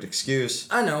perfect excuse.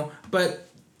 I know, but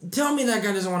tell me that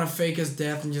guy doesn't want to fake his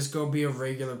death and just go be a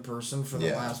regular person for the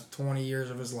Yeah. last 20 years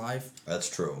of his life. That's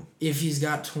true. If he's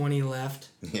got 20 left.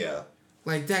 Yeah.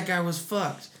 Like, that guy was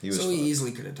fucked. He was so fucked. he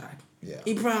easily could have died. Yeah.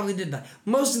 He probably did die.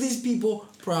 Most of these people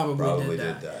probably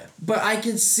did die. But I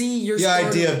could see your The stardom.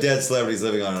 idea of dead celebrities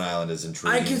living on an island is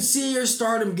intriguing. I could see your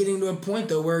stardom getting to a point,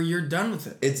 though, where you're done with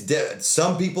it. It's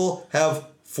some people have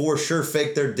for sure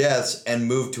faked their deaths and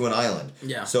moved to an island.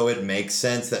 Yeah. So it makes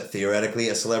sense that theoretically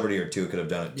a celebrity or two could have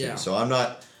done it too. Yeah. So I'm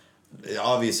not...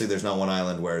 Obviously, there's not one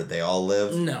island where they all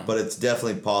live. No. But it's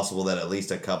definitely possible that at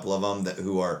least a couple of them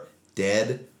who are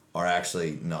dead are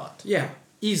actually not. Yeah,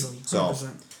 easily. 100%.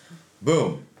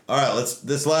 Boom. All right,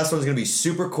 this last one's going to be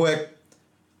super quick.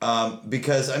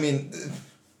 Because, I mean...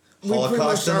 We pretty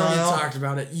Holocaust much already denial? talked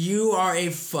about it. You are a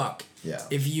fuck Yeah.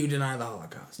 if you deny the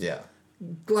Holocaust. Yeah.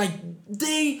 Like,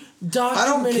 they documented I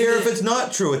don't care if it. it's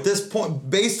not true. At this point,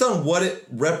 based on what it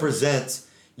represents,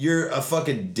 you're a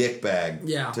fucking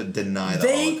dickbag to deny the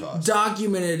They Holocaust.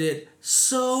 documented it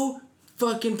so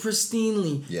fucking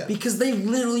pristinely. Yeah. Because they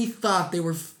literally thought they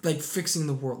were like fixing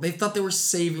the world. They thought they were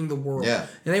saving the world. Yeah.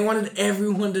 And they wanted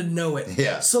everyone to know it.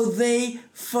 Yeah. So they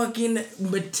fucking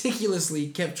meticulously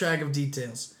kept track of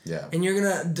details. Yeah. And you're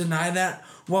gonna deny that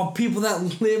while people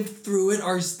that lived through it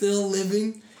are still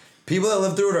living? People that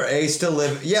live through it are still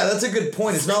living. Yeah, that's a good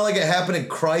point. It's not like it happened in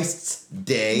Christ's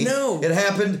day. No. It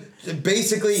happened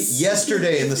basically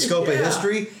yesterday in the scope of Yeah.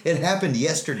 history. It happened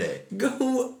yesterday.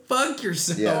 Go fuck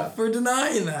yourself Yeah. for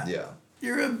denying that. Yeah.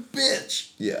 You're a bitch.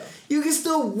 Yeah. You can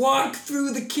still walk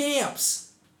through the camps.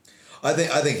 I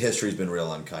think history's been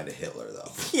real unkind to Hitler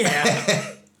though.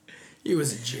 Yeah. He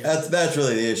was a gem. That's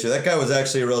really the issue. That guy was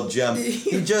actually a real gem.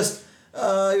 He just he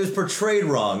was portrayed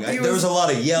wrong. There was a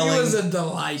lot of yelling. He was a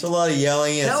delight. There's a lot of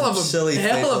yelling and hell some of a silly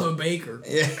hell things. of a baker.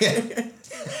 Yeah.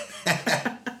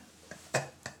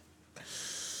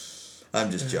 I'm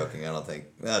just joking. I don't think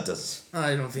that does.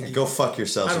 I don't think. Go fuck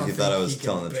yourselves if you thought I was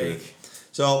telling the truth.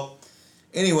 So,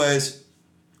 Anyways,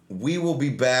 we will be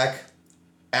back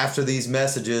after these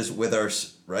messages with our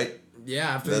right. Yeah,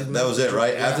 after That was it,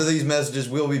 right? Yeah. After these messages,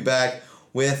 we'll be back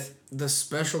with the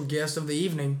special guest of the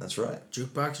evening. That's right.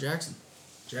 Jukebox Jackson.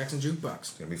 Jackson Jukebox.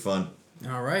 It's gonna be fun.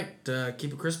 All right,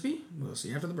 keep it crispy. We'll see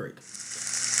you after the break.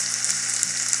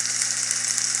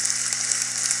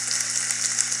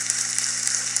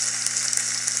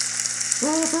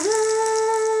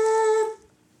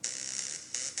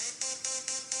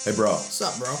 Hey, bro. What's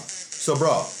up, bro? So,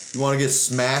 bro, you want to get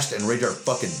smashed and rage our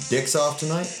fucking dicks off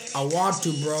tonight? I want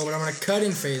to, bro, but I'm in a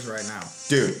cutting phase right now.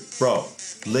 Dude, bro,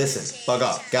 listen. Fuck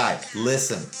off. Guy,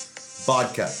 listen.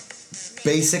 Vodka.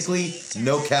 Basically,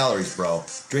 no calories, bro.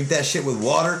 Drink that shit with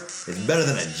water. It's better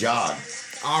than a jog.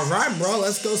 All right, bro,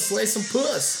 let's go slay some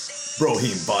puss.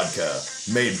 Brohim Vodka.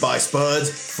 Made by Spuds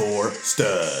for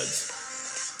studs.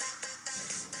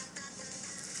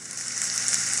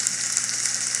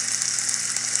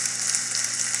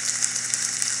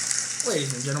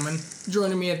 Ladies and gentlemen,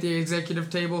 joining me at the executive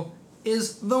table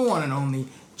is the one and only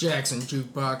Jackson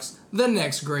Jukebox, the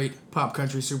next great pop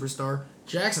country superstar.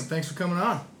 Jackson, thanks for coming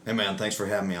on. Hey, man, thanks for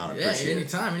having me on. I Yeah, appreciate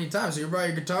anytime. So you brought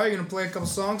your guitar, you're going to play a couple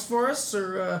songs for us?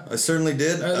 Or I certainly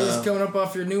did. are these coming up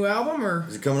off your new album? Or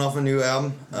Is it coming off a new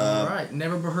album? all right,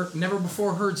 never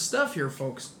before heard stuff here,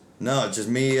 folks. No, it's just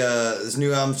me. This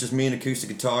new album's just me and acoustic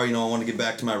guitar. You know, I want to get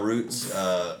back to my roots.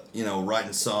 You know,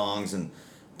 writing songs and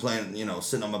playing. You know,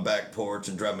 sitting on my back porch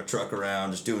and driving my truck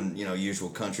around, just doing usual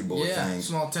country boy things.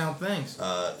 Small town things.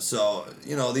 So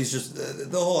these just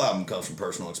the whole album comes from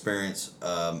personal experience.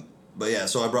 But yeah,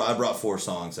 so I brought 4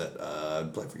 songs that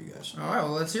I'd play for you guys. All right,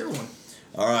 well, let's hear one.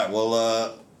 All right,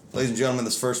 well, ladies and gentlemen,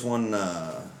 this first one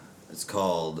it's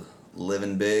called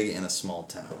 "Living Big in a Small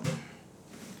Town."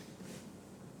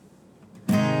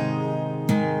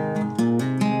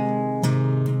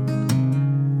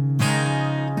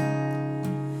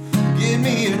 Give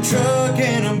me a truck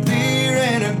and a beer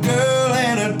and a girl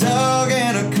and a dog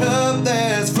and a cup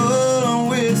that's full of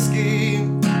whiskey.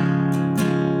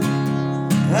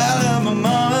 I love my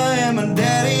mama and my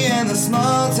daddy and the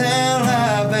small town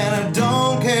life, and I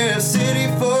don't care if city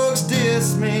folks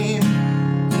diss me.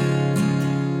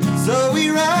 So we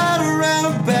ride around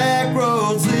the back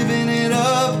roads, living it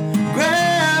up.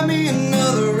 Grab me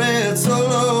another red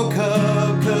Solo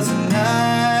cup, 'cause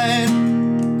tonight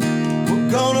we're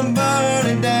gonna burn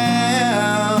it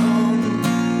down.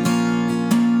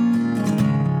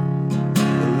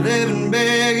 Living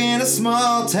big in a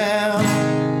small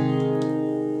town.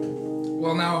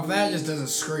 Well, now, if that just doesn't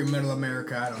scream middle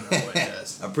America, I don't know what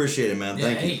does. I appreciate it, man. Yeah,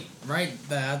 Thank you. hey, right.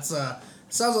 That's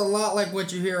sounds a lot like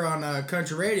what you hear on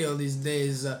country radio these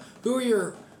days. Who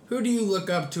do you look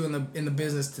up to in the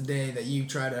business today that you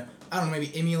try to, I don't know,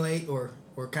 maybe emulate or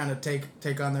kind of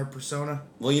take on their persona?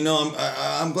 Well,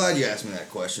 I'm glad you asked me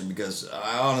that question, because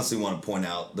I honestly want to point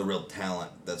out the real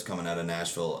talent that's coming out of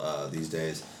Nashville these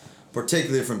days,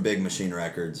 particularly from Big Machine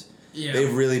Records. Yeah.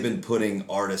 They've really been putting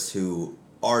artists who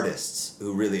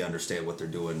really understand what they're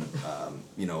doing,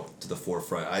 to the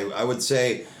forefront. I would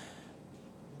say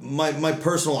my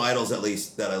personal idols, at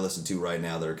least, that I listen to right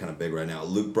now that are kind of big right now: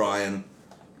 Luke Bryan,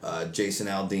 Jason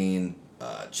Aldean,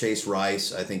 Chase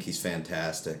Rice. I think he's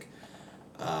fantastic.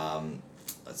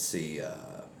 Let's see.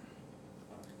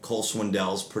 Cole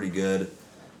Swindell's pretty good.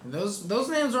 Those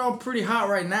names are all pretty hot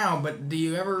right now, but do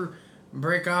you ever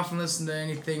break off and listen to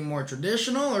anything more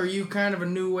traditional, or are you kind of a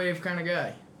new wave kind of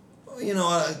guy? You know,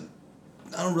 I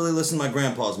don't really listen to my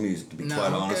grandpa's music, to be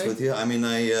quite honest with you. I mean,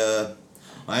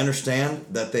 I understand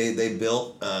that they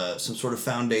built some sort of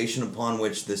foundation upon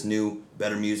which this new,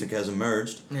 better music has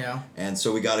emerged. Yeah. And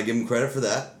so we got to give them credit for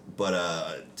that. But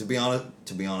to be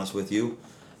honest with you,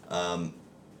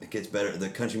 it gets better. The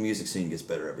country music scene gets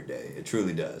better every day. It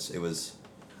truly does. It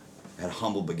had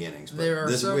humble beginnings, but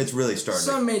it's really starting.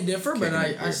 Some may differ, but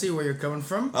I I see where you're coming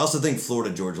from. also think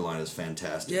Florida Georgia Line is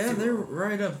fantastic. Yeah, too. they're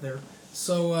right up there.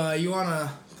 So you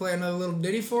wanna play another little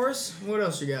ditty for us? What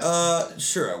else you got?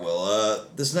 Sure I will.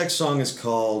 This next song is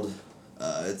called.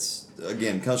 It's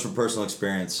again comes from personal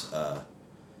experience.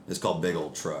 It's called "Big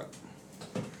Old Truck."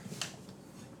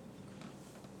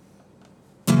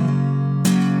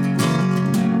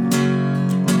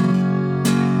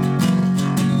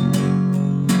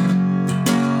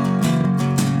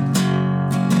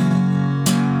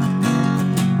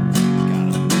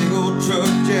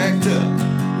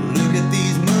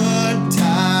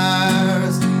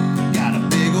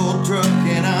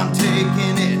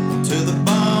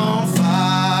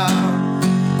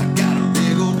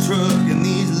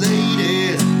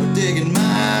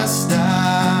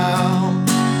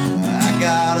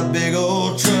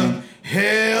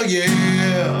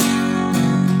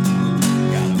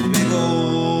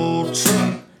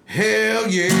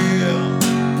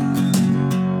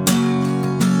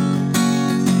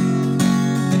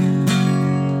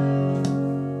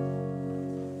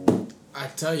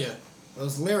 tell you,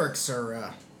 those lyrics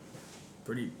are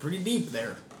pretty deep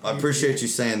there. I appreciate you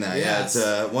saying that. Yes.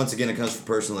 Yeah, it's once again, it comes from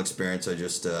personal experience. I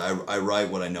just I write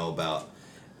what I know about,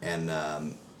 and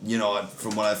you know,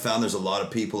 from what I found, there's a lot of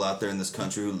people out there in this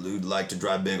country who like to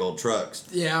drive big old trucks.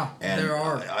 Yeah, And there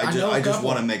are. I just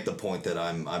want to make the point that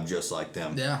I'm just like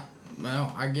them. Yeah,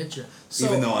 well, I get you. So,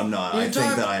 Even though I'm not, I you think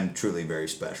talk- that I'm truly very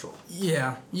special.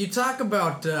 Yeah, you talk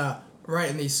about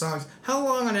writing these songs. How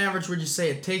long on average would you say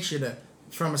it takes you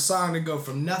from a song to go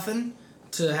from nothing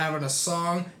to having a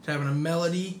song to having a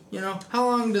melody? You know, how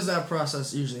long does that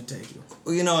process usually take you?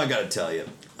 Well, you know, I gotta tell you.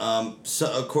 So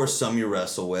of course, some you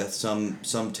wrestle with.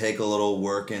 Some take a little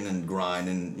working and grind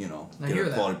and I get hear a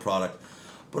that. quality product.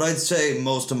 But I'd say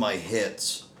most of my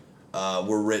hits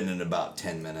were written in about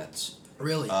 10 minutes.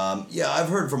 Really? Yeah, I've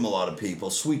heard from a lot of people.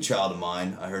 Sweet Child of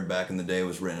Mine, I heard back in the day,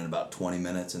 was written in about 20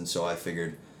 minutes, and so I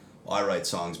figured, well, I write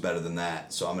songs better than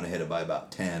that, so I'm gonna hit it by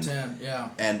about 10. 10, yeah.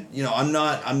 And I'm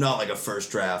not like a first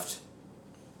draft,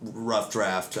 rough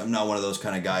draft. I'm not one of those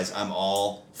kind of guys. I'm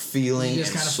all feeling You and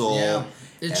just kinda- soul. yeah.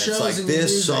 It and shows it's like in your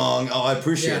this music. song. Oh, I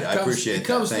appreciate it. I appreciate It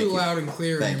comes that. Thank through you. loud and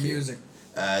clear Thank in your you. music.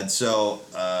 And so,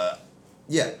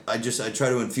 yeah, I try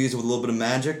to infuse it with a little bit of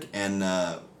magic and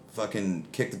fucking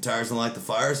kick the tires and light the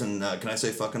fires. And can I say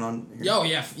fucking on here? Yo,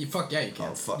 yeah, fuck yeah, you can.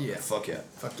 Oh, fuck yeah. Fuck yeah.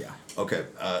 Fuck yeah. Okay,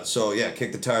 so yeah,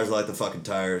 kick the tires, light the fucking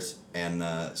tires, and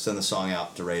send the song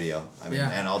out to radio. I mean,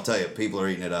 Yeah. and I'll tell you, people are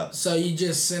eating it up. So you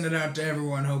just send it out to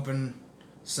everyone hoping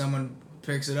someone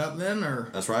picks it up then, or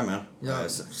That's right, man. yeah,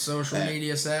 social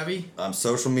media savvy? I'm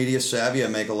social media savvy. I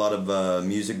make a lot of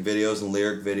music videos and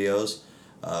lyric videos.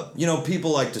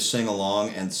 People like to sing along,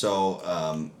 and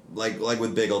so like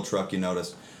with Big Old Truck, you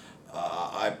notice,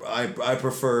 I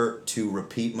prefer to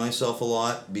repeat myself a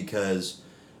lot because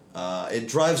it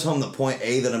drives home the point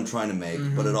that I'm trying to make,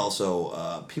 but it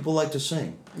also people like to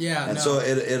sing. Yeah, And no. so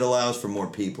it allows for more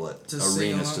people at To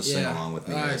sing arenas along, to sing yeah. along with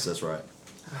me. Right. Yes, that's right.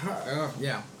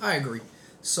 Yeah, I agree.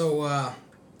 So,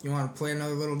 you want to play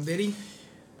another little ditty?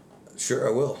 Sure,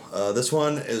 I will. This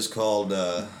one is called.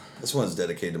 This one's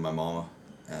dedicated to my mama.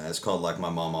 It's called "Like My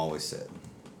Mom Always Said."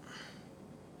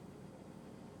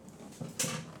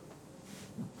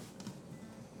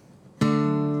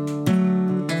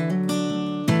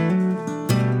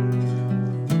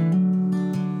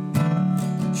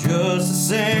 Just a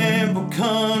simple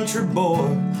country boy.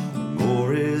 What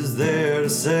more is there to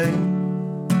say?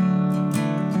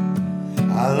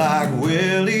 I like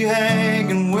Willie, Hank,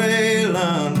 and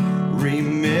Waylon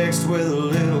remixed with a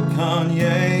little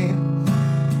Kanye.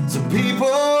 Some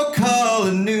people call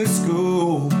it new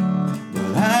school,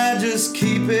 but I just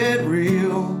keep it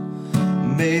real.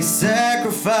 May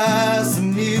sacrifice the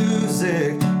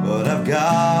music, but I've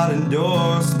got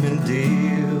endorsement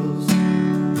deals.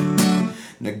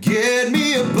 Now get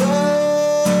me a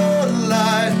Bud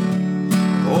Light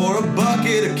or a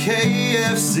bucket of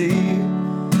KFC.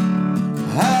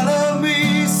 I love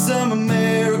me some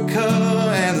America,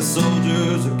 and the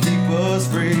soldiers will keep us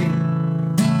free.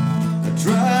 I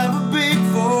drive a big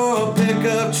 4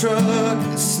 pickup truck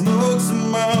and smoke some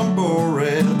Marlboro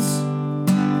Reds.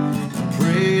 I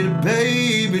pray to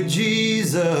baby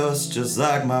Jesus, just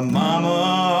like my mama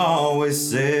always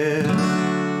said.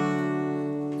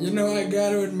 You know, I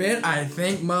gotta admit, I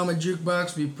think Mama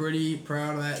Jukebox would be pretty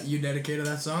proud of that. You dedicated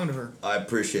that song to her. I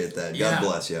appreciate that. Yeah. God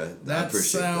bless you. I That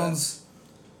appreciate sounds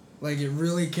like it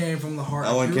really came from the heart.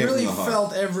 That one you came from really the heart.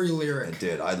 felt every lyric. that.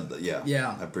 It did.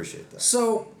 Yeah. I appreciate that.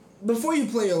 So, before you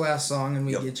play your last song and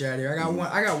we Yep. get you out of here,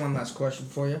 I got one last question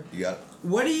for you. You got it.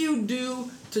 What do you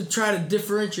do to try to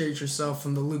differentiate yourself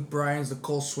from the Luke Bryans, the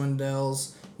Cole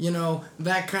Swindells,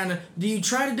 that kind of... Do you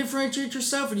try to differentiate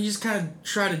yourself, or do you just kind of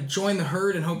try to join the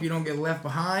herd and hope you don't get left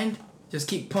behind? Just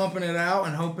keep pumping it out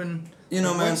and hoping... Man,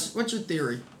 What's your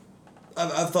theory?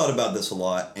 I've thought about this a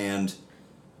lot, and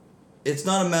it's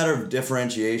not a matter of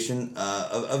differentiation.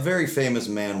 A very famous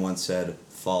man once said,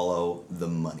 "Follow the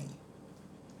money."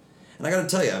 And I got to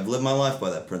tell you, I've lived my life by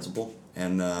that principle,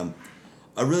 and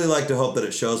I really like to hope that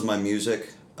it shows my music.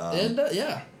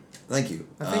 Yeah. Thank you.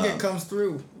 I think it comes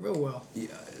through real well. Yeah,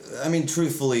 I mean,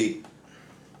 truthfully,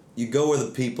 you go where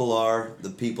the people are. The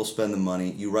people spend the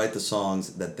money. You write the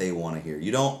songs that they want to hear.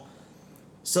 You don't.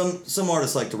 Some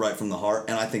artists like to write from the heart,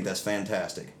 and I think that's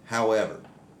fantastic. However,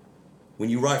 when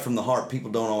you write from the heart,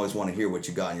 people don't always want to hear what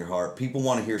you got in your heart. People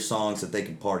want to hear songs that they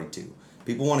can party to.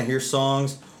 People want to hear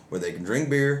songs where they can drink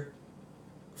beer,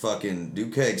 fucking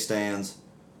do keg stands.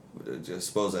 I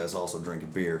suppose that's also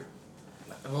drinking beer.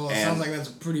 Well, it And- sounds like that's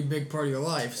a pretty big part of your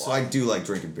life. So. Well, I do like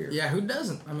drinking beer. Yeah, who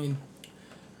doesn't? I mean...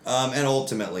 And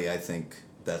ultimately, I think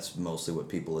that's mostly what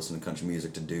people listen to country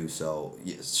music to do. So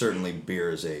certainly, beer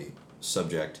is a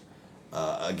subject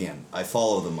again, I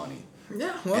follow the money.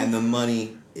 Yeah, well. And the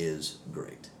money is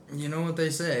great. You know what they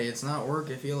say, it's not work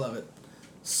if you love it.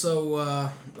 So,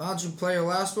 why don't you play your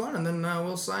last one, and then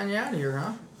we'll sign you out of here,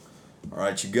 huh? All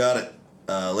right, you got it.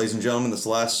 Ladies and gentlemen, this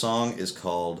last song is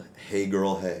called Hey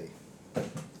Girl Hey.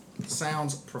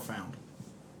 Sounds profound.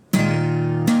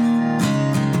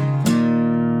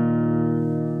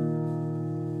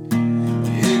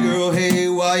 Hey girl, hey,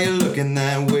 why you looking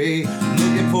that way?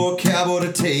 Looking for a cowboy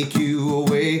to take you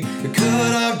away. Your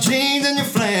cut off jeans and your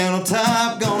flannel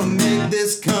top, gonna make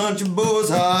this country boy's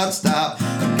heart stop.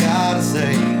 I gotta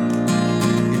say,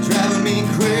 you're driving me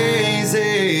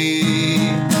crazy.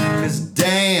 'Cause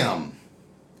damn,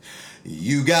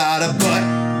 you got a butt,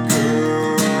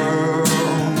 girl.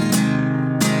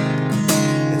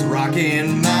 It's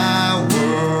rocking my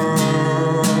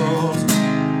world.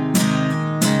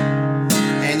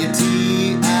 And your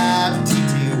TITTYs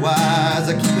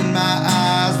are keeping my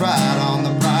eyes right on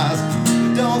the prize.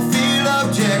 Don't feel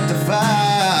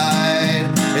objectified.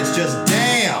 It's just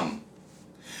damn,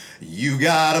 you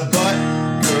got a butt,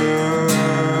 girl.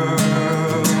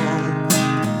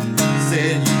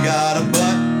 Said you got a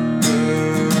butt,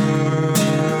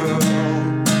 girl.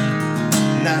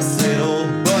 Nice little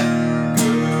butt,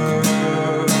 girl.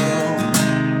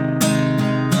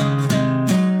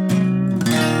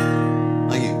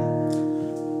 Thank you.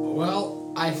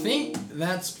 Well, I think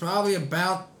that's probably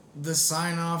about the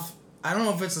sign-off. I don't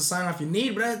know if it's the sign-off you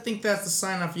need, but I think that's the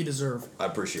sign-off you deserve. I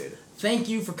appreciate it. Thank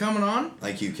you for coming on.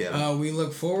 Thank you, Kevin. We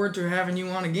look forward to having you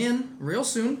on again real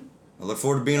soon. I look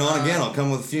forward to being on again. I'll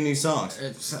come with a few new songs.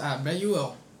 I bet you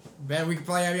will. Bet we could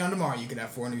probably have you on tomorrow. You could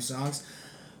have 4 new songs.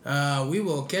 We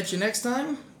will catch you next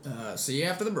time. See you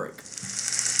after the break.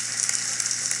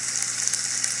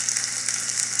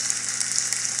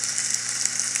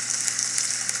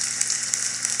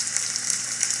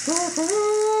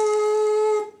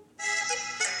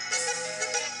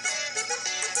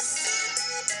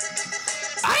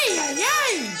 Ay, ay,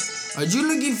 ay! Are you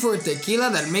looking for a tequila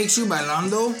that makes you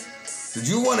bailando? Did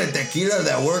you want a tequila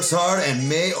that works hard and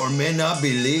may or may not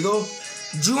be legal?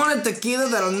 Do you want a tequila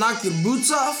that'll knock your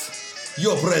boots off?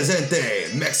 Yo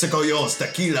presente, Mexico Yo's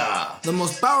tequila. The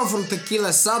most powerful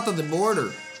tequila south of the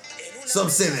border. Some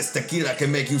say this tequila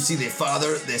can make you see the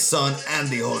Father, the Son, and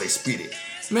the Holy Spirit.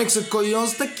 Mexico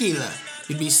Yo's tequila.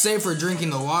 You'd be safer drinking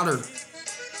the water.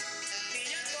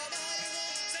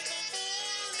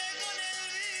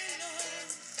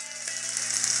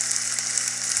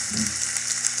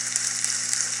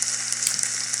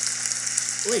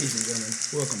 Ladies and gentlemen,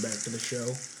 welcome back to the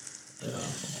show.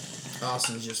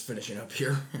 Austin's just finishing up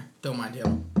here. Don't mind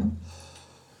him.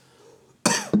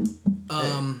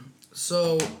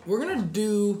 So we're gonna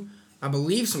do, I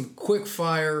believe, some quick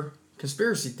fire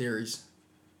conspiracy theories,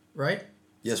 right?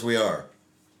 Yes, we are.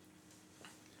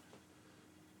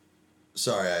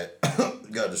 Sorry, I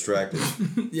got distracted.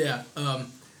 Yeah.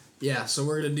 So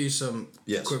we're gonna do some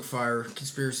Yes. quick fire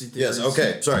conspiracy theories. Yes,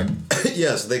 okay, sorry.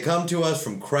 Yes, they come to us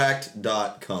from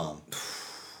cracked.com.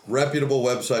 Reputable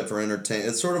website for entertainment.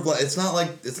 It's sort of like, it's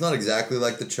not exactly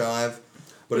like the Chive,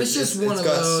 but it's just one it's of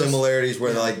got those. similarities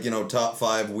where like, top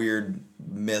 5 weird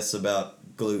myths about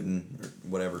gluten or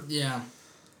whatever. Yeah.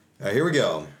 All right, here we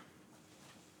go.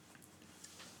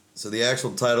 So the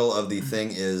actual title of the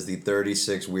thing is the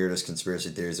 36 weirdest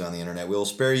conspiracy theories on the internet. We'll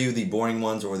spare you the boring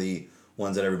ones or the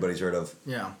ones that everybody's heard of.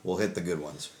 Yeah. We'll hit the good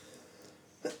ones.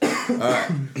 All right.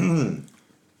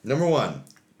 Number 1.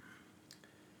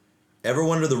 Ever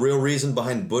wonder the real reason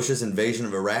behind Bush's invasion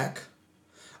of Iraq?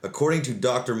 According to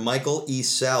Dr. Michael E.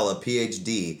 Salla,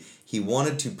 Ph.D., he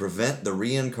wanted to prevent the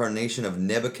reincarnation of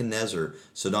Nebuchadnezzar,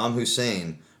 Saddam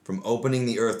Hussein, from opening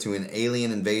the earth to an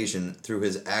alien invasion through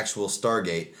his actual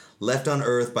Stargate, left on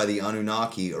Earth by the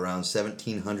Anunnaki around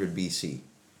 1700 BC.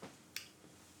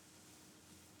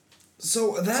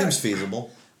 So that Seems feasible.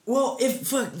 Well,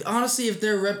 honestly, if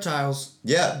they're reptiles,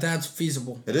 Yeah. that's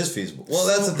feasible. It is feasible. Well,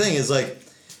 that's the thing, is like,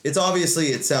 it's obviously,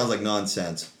 it sounds like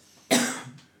nonsense.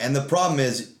 And the problem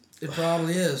is... It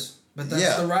probably is. But that's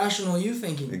Yeah. the rational you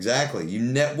thinking. Exactly.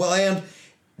 And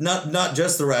not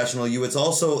just the rational you, it's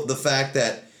also the fact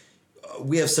that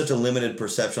we have such a limited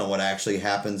perception on what actually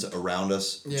happens around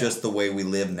us, Yeah. just the way we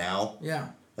live now. Yeah.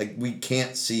 Like, we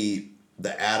can't see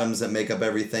the atoms that make up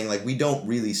everything. Like, we don't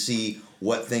really see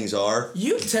what things are.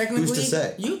 Who's to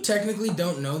say? You technically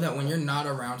don't know that when you're not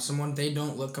around someone, they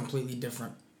don't look completely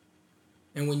different.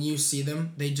 And when you see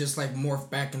them, they just like morph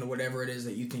back into whatever it is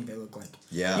that you think they look like.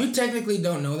 Yeah. You technically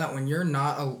don't know that when you're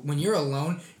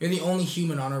alone, you're the only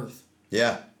human on Earth.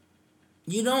 Yeah.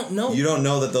 You don't know. You don't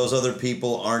know that those other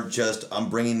people aren't just, I'm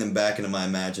bringing them back into my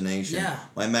imagination. Yeah.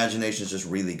 My imagination is just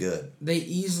really good. They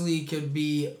easily could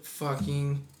be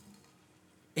fucking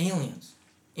aliens.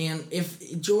 And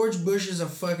if George Bush is a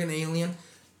fucking alien,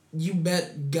 you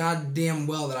bet goddamn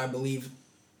well that I believe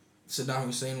Saddam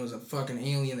Hussein was a fucking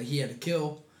alien that he had to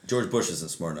kill. George Bush isn't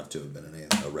smart enough to have been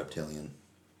a reptilian.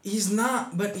 He's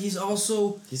not, but he's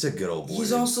also... He's a good old boy.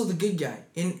 He's also the good guy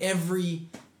in every...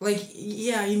 Like,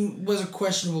 yeah, he was a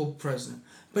questionable president.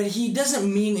 But he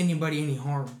doesn't mean anybody any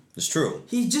harm. It's true.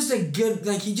 He's just a good...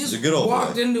 Like, he just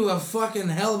walked into a fucking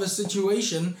hell of a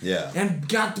situation. Yeah. And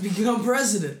got to become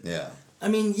president. Yeah. I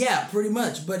mean, yeah, pretty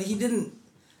much. But he didn't...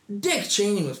 Dick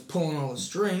Cheney was pulling all the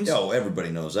strings. Oh, everybody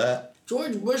knows that.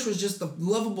 George Bush was just the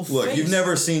lovable face. Look, you've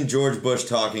never seen George Bush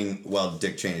talking while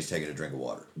Dick Cheney's taking a drink of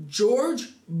water. George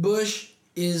Bush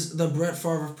is the Brett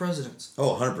Favre of presidents.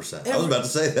 Oh, 100%. I was about to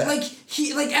say that.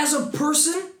 Like as a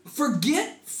person,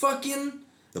 forget fucking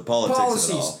the politics policies.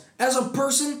 of it all. As a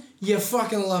person, you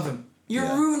fucking love him.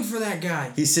 You're rooting for that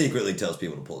guy. He secretly tells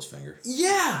people to pull his finger.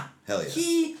 Yeah. Hell yeah.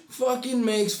 He fucking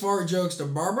makes fart jokes to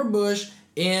Barbara Bush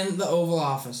in the Oval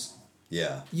Office.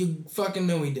 Yeah. You fucking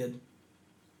know he did.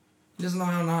 He doesn't know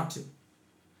how not to.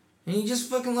 And he just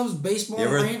fucking loves baseball You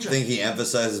and ever rancho. think he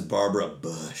emphasizes Barbara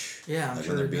Bush? Yeah, I'm like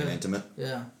sure when they're he being did. intimate?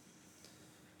 Yeah.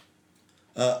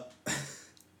 I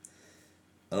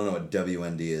don't know what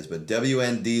WND is, but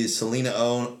WND's Selena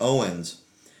Owens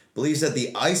believes that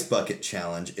the Ice Bucket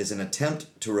Challenge is an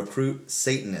attempt to recruit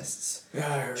Satanists.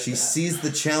 She sees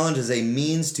the challenge as a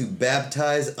means to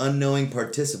baptize unknowing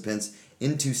participants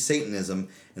into Satanism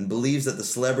and believes that the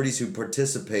celebrities who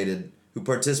participate,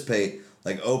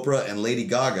 like Oprah and Lady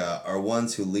Gaga, are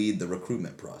ones who lead the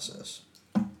recruitment process.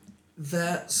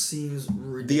 That seems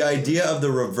ridiculous. The idea of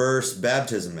the reverse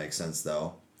baptism makes sense,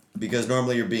 though, because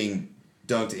normally you're being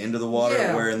dunked into the water,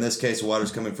 where in this case,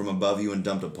 water's coming from above you and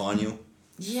dumped upon you.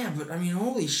 Yeah, but I mean,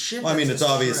 holy shit. Well, I mean, it's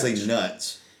obviously stretch.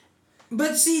 nuts.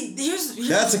 But see, here's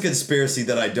That's a conspiracy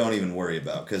that I don't even worry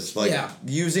about, because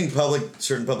using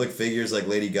certain public figures like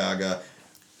Lady Gaga,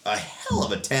 a hell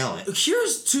of a talent.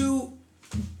 Here's two.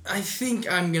 I think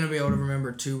I'm gonna be able to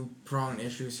remember two pronged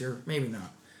issues here. Maybe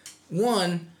not.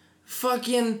 One,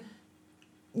 fucking.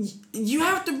 You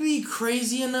have to be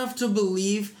crazy enough to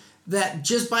believe that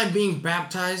just by being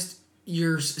baptized,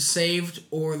 you're saved,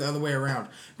 or the other way around.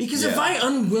 Because if I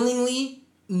unwillingly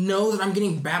know that I'm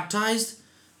getting baptized,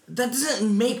 that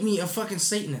doesn't make me a fucking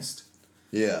Satanist.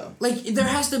 Yeah. Like, there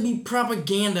has to be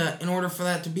propaganda in order for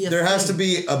that to be a There thing. has to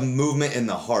be a movement in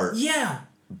the heart. Yeah.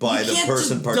 By the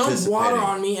person participating. participating. Dump water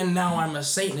on me and now I'm a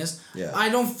Satanist. Yeah. I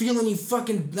don't feel any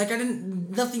fucking, like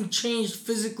nothing changed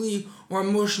physically or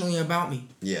emotionally about me.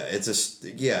 Yeah,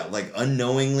 like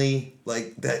unknowingly,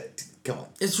 like that, come on.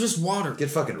 It's just water. Get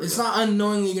fucking real. It's not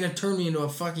unknowingly gonna turn me into a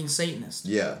fucking Satanist.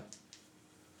 Yeah.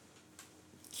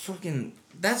 Fucking,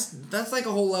 that's like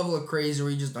a whole level of crazy where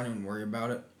you just don't even worry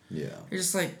about it. Yeah. You're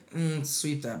just like,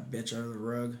 sweep that bitch out of the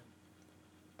rug.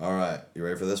 Alright, you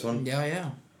ready for this one? Yeah.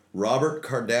 Robert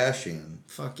Kardashian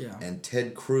Fuck yeah. and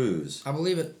Ted Cruz I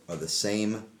believe it. are the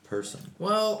same person.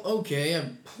 Well, okay.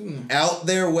 Out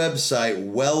their website,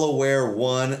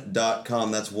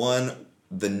 wellaware1.com. That's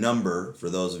the number, for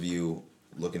those of you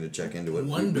looking to check into it.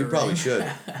 We probably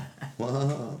should.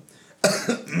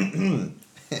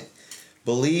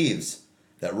 Believes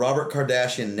that Robert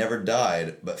Kardashian never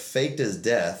died, but faked his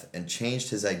death and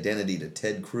changed his identity to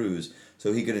Ted Cruz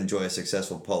so he could enjoy a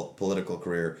successful political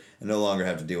career and no longer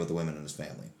have to deal with the women in his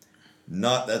family.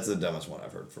 That's the dumbest one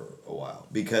I've heard for a while,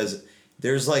 because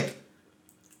there's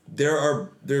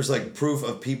proof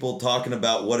of people talking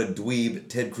about what a dweeb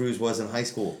Ted Cruz was in high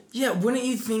school. Yeah, wouldn't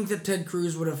you think that Ted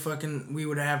Cruz would have we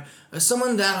would have,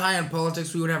 someone that high in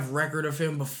politics, we would have record of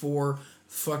him before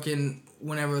fucking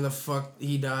whenever the fuck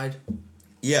he died?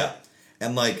 Yeah,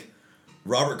 and like,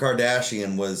 Robert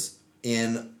Kardashian was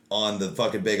in on the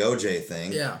fucking big OJ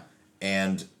thing. Yeah.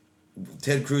 And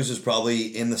Ted Cruz was probably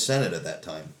in the Senate at that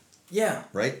time. Yeah.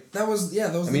 Right? Those I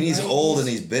mean, he's 90s. Old and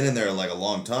he's been in there like a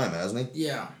long time, hasn't he?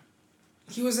 Yeah.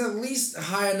 He was at least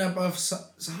high enough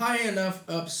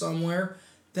up somewhere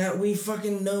that we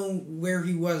fucking know where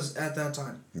he was at that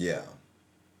time. Yeah.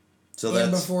 So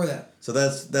and before that. So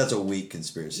that's a weak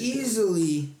conspiracy.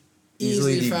 Easily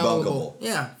debunkable.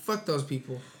 Yeah, fuck those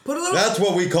people. That's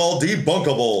what we call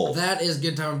debunkable. That is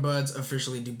Good Time Buds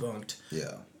officially debunked.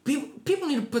 Yeah. People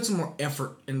need to put some more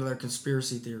effort into their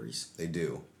conspiracy theories. They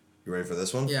do. You ready for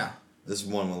this one? Yeah. This is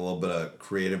one with a little bit of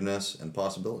creativeness and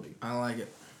possibility. I like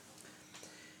it.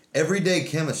 Everyday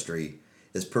Chemistry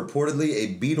is purportedly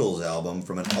a Beatles album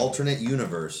from an alternate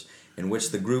universe in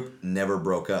which the group never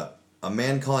broke up. A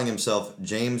man calling himself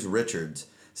James Richards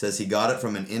says he got it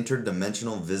from an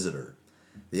interdimensional visitor.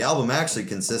 The album actually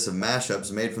consists of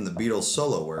mashups made from the Beatles'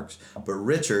 solo works, but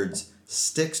Richards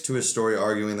sticks to his story,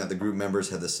 arguing that the group members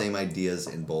had the same ideas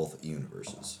in both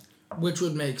universes. Which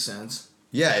would make sense.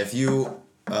 Yeah, if you...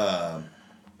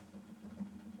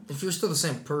 if you're still the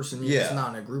same person, you're just not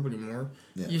in a group anymore,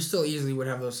 you still easily would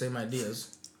have those same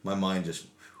ideas. My mind just...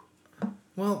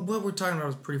 Well, what we're talking about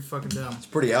is pretty fucking dumb. It's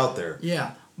pretty out there.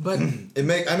 Yeah, but... it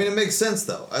makes sense,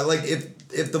 though. I like,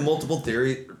 if the multiple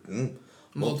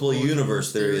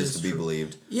universe theory is to be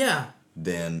believed... Yeah.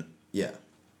 Then, yeah.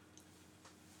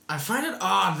 I find it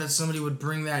odd that somebody would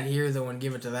bring that here, though, and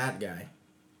give it to that guy.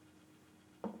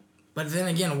 But then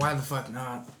again, why the fuck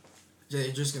not?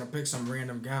 They're just gonna pick some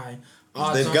random guy.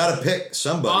 They've got to pick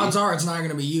somebody. Odds are it's not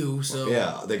gonna be you, so...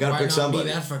 Yeah, they got to pick somebody.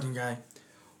 Why not be that fucking guy?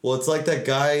 Well, it's like that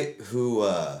guy who,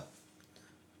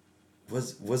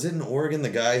 was it in Oregon, the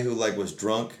guy who, like, was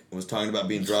drunk and was talking about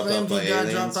being dropped off by aliens?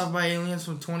 He got dropped off by aliens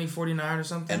from 2049 or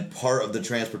something. And part of the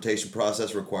transportation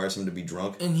process requires him to be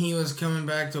drunk. And he was coming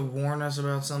back to warn us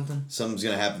about something. Something's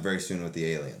going to happen very soon with the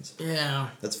aliens. Yeah.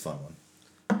 That's a fun one.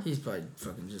 He's probably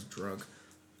fucking just drunk.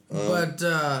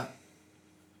 So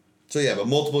yeah, but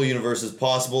multiple universes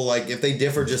possible. Like, if they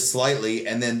differ just slightly,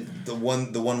 and then the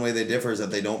one way they differ is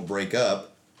that they don't break up.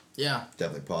 Yeah.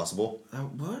 Definitely possible.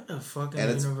 What a fucking and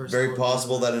universe. And it's very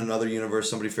possible that in another universe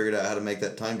somebody figured out how to make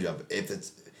that time jump. If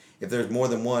there's more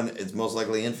than one, it's most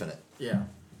likely infinite. Yeah.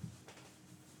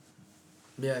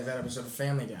 Yeah, like that episode of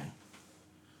Family Guy.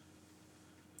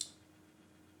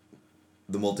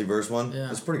 The multiverse one? Yeah.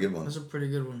 That's a pretty good one. That's a pretty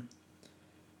good one.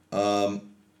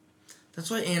 That's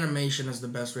why animation is the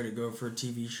best way to go for a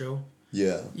TV show.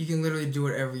 Yeah. You can literally do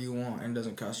whatever you want and it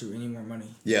doesn't cost you any more money.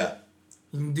 Yeah.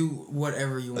 You can do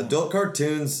whatever you want. Adult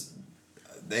cartoons,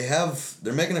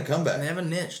 they're making a comeback. And they have a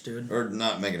niche, dude. Or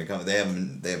not making a comeback,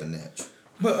 they have a niche.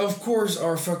 But of course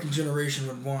our fucking generation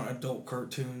would want adult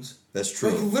cartoons. That's true.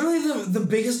 Like literally the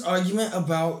biggest argument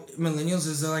about millennials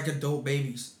is they're like adult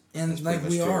babies. And That's like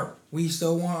we true. are. We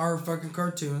still want our fucking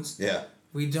cartoons. Yeah.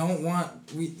 We don't want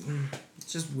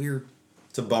it's just weird.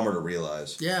 It's a bummer to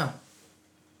realize. Yeah.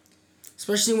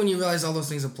 Especially when you realize all those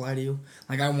things apply to you.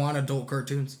 Like, I want adult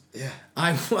cartoons. Yeah.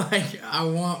 I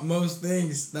want most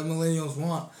things that millennials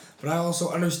want. But I also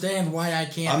understand why I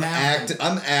can't have them.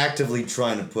 I'm actively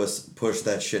trying to push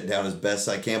that shit down as best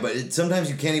I can, but sometimes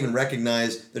you can't even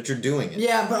recognize that you're doing it.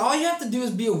 Yeah, but all you have to do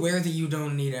is be aware that you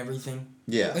don't need everything.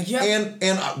 Yeah. Like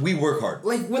and we work hard.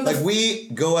 Like we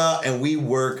go out and we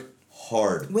work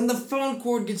hard. When the phone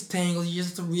cord gets tangled, you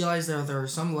just have to realize that there are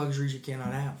some luxuries you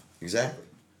cannot have. Exactly.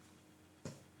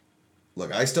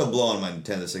 Look, I still blow on my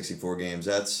Nintendo 64 games.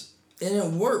 And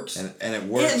it works. And it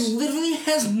works. It literally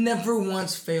has never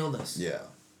once failed us. Yeah.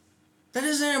 That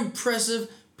is an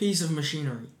impressive piece of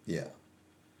machinery. Yeah.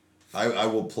 I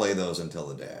will play those until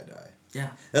the day I die.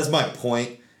 Yeah. That's my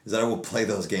point, is that I will play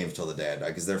those games till the day I die,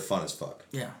 because they're fun as fuck.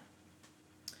 Yeah.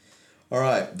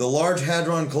 Alright, the Large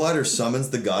Hadron Collider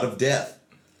summons the god of death.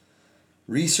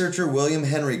 Researcher William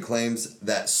Henry claims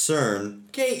that CERN...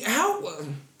 Okay,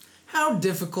 how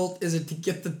difficult is it to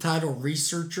get the title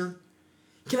researcher?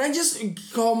 Can I just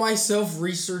call myself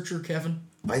researcher, Kevin?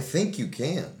 I think you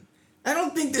can. I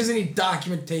don't think there's any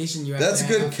documentation you have That's to a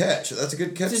good have catch. That's a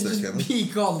good catch there, just Kevin. be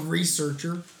called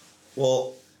researcher.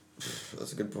 Well,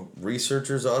 that's a good point.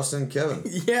 Researchers Austin and Kevin.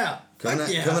 Yeah. Coming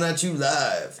at you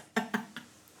live.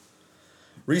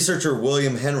 Researcher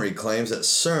William Henry claims that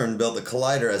CERN built the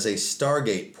collider as a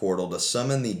Stargate portal to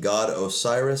summon the god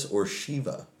Osiris or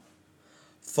Shiva.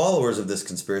 Followers of this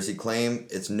conspiracy claim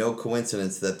it's no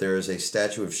coincidence that there is a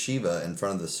statue of Shiva in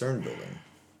front of the CERN building.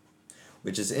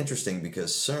 Which is interesting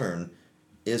because CERN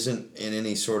isn't in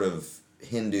any sort of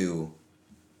Hindu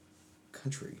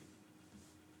country.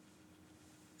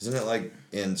 Isn't it like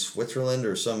in Switzerland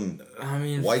or some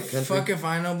white country? Fuck if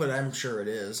I know, but I'm sure it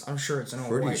is. I'm sure it's in a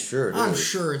Pretty sure it is. I'm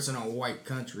sure it's in a white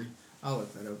country. I'll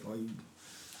look that up while you...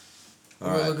 All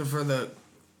We're right. looking for the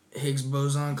Higgs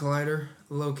boson collider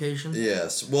location.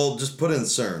 Yes. Well, just put in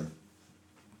CERN.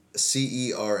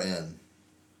 CERN.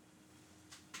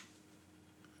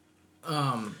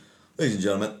 Ladies and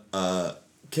gentlemen,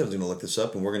 Kevin's going to look this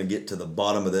up, and we're going to get to the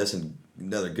bottom of this, and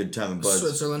another Good Time and Buds.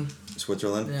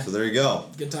 Switzerland? Yeah. So there you go.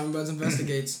 Good Time and Buds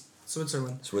investigates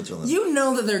Switzerland. You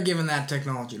know that they're giving that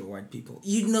technology to white people.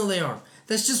 You know they are.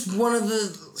 That's just one of the...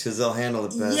 It's because they'll handle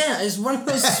it best. Yeah, it's one of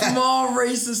those small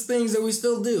racist things that we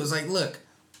still do. It's like, look,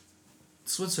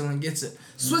 Switzerland gets it.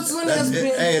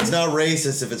 Hey, it's not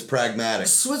racist if it's pragmatic.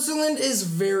 Switzerland is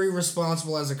very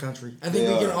responsible as a country. I think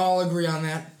we can all agree on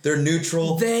that. They're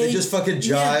neutral. They just fucking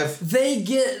jive. Yeah, they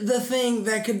get the thing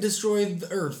that could destroy the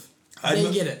Earth.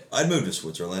 They get it. I'd move to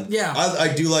Switzerland. Yeah.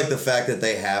 I do like the fact that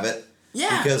they have it.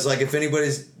 Yeah. Because, like, if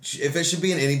it should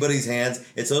be in anybody's hands,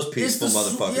 it's those peaceful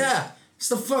motherfuckers. Yeah. It's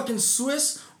the fucking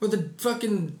Swiss or the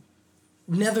fucking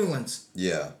Netherlands.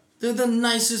 Yeah. They're the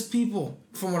nicest people,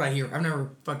 from what I hear. I've never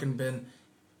fucking been.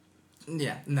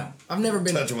 Yeah, no. I've never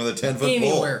been. Touch them with a 10-foot pole.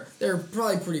 Anywhere. They're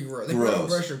probably pretty gross. They probably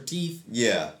brush their teeth.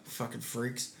 Yeah. Fucking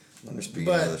freaks. They're speaking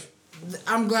But English.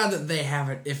 I'm glad that they have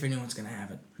it if anyone's going to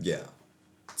have it. Yeah.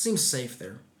 It seems safe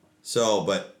there. So,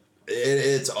 but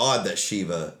it's odd that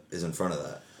Shiva is in front of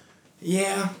that.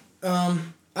 Yeah. I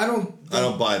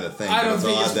don't buy the thing. I don't it's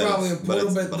think odd it's that probably a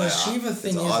portal, but the I- Shiva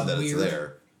thing it's is odd that weird. it's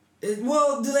there.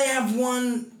 Well, do they have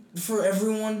one for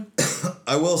everyone?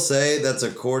 I will say that's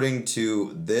according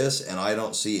to this, and I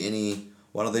don't see any.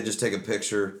 Why don't they just take a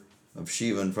picture of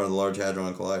Shiva in front of the Large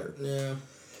Hadron Collider? Yeah.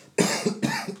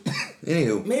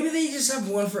 Anywho. Maybe they just have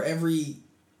one for every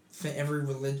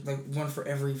religion, like one for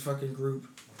every fucking group.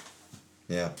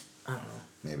 Yeah. I don't know.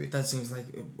 Maybe. That seems like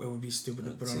it would be stupid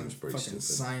to put on a fucking stupid.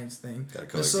 science thing. Gotta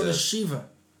But so does coexist. Shiva.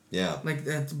 Yeah. Like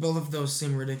that, both of those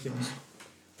seem ridiculous.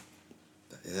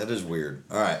 That is weird.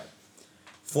 All right.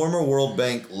 Former World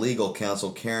Bank legal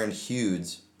counsel Karen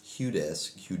Hudes,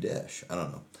 I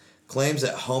don't know, claims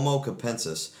that Homo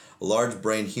capensis, a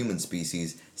large-brained human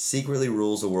species, secretly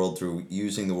rules the world through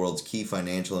using the world's key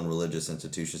financial and religious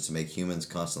institutions to make humans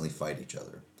constantly fight each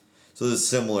other. So this is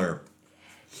similar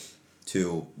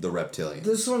to the reptilian.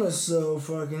 This one is so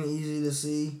fucking easy to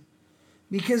see.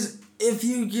 Because if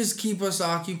you just keep us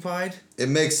occupied... It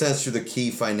makes sense through the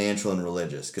key financial and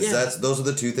religious, because those are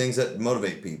the two things that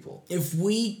motivate people. If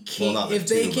we keep... Well, not if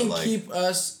the they two, can but, like, keep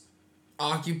us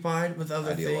occupied with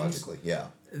other things... Ideologically, yeah.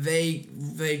 They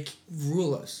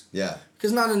rule us. Yeah.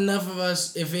 Because not enough of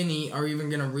us, if any, are even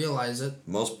going to realize it.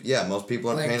 Most people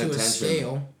aren't like, paying to attention. a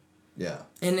scale. Yeah.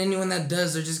 And anyone that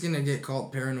does, they're just going to get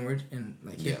called paranoid and,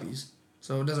 like, Yeah. hippies.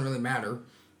 So it doesn't really matter.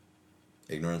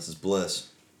 Ignorance is bliss.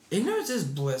 Ignorance is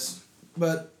bliss.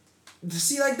 But,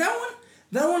 see, like, that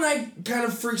one kind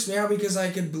of freaks me out because I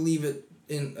could believe it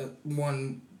in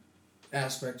one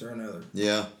aspect or another.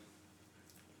 Yeah.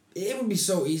 It would be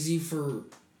so easy for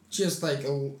just, like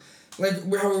how we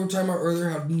were talking about earlier,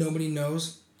 how nobody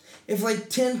knows. If, like,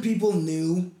 10 people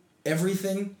knew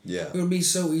everything, Yeah. it would be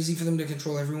so easy for them to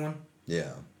control everyone.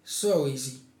 Yeah. So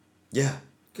easy. Yeah.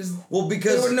 Because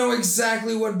because they would know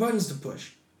exactly what buttons to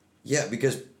push. Yeah,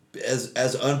 because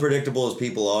as unpredictable as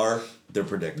people are, they're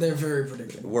predictable. They're very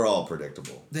predictable. We're all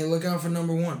predictable. They look out for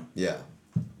number one. Yeah.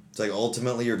 It's like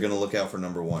ultimately you're going to look out for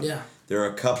number one. Yeah. There are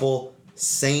a couple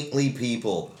saintly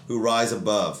people who rise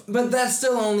above. But that's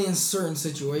still only in certain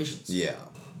situations. Yeah.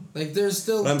 Like, there's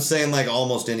still... But I'm saying, like,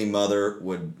 almost any mother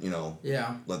would,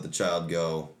 Yeah. let the child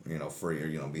go, free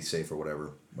or, be safe or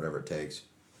whatever it takes.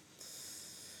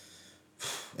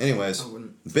 Anyways, I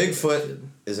wouldn't. Bigfoot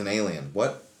is an alien.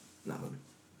 What? Nothing.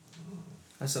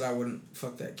 I said I wouldn't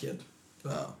fuck that kid.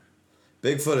 But Oh.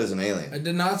 Bigfoot is an I alien.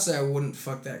 did not say I wouldn't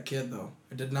fuck that kid, though.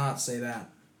 I did not say that.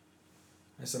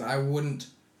 I said I wouldn't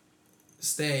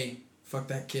fuck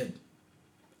that kid.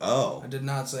 Oh. I did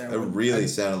not say I It would. really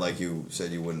sounded like you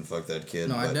said you wouldn't fuck that kid.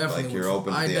 No, I but definitely like you're would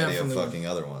open to I the idea of definitely would. fucking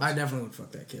other ones. I definitely would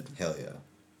fuck that kid. Hell yeah.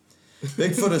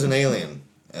 Bigfoot is an alien,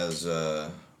 as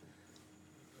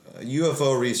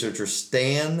UFO researcher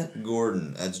Stan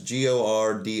Gordon, that's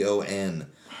Gordon,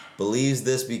 believes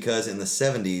this because in the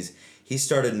 70s he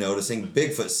started noticing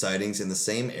Bigfoot sightings in the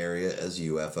same area as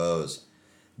UFOs.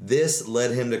 This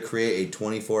led him to create a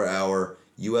 24-hour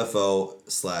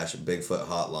UFO/Bigfoot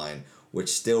hotline, which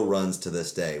still runs to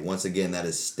this day. Once again, that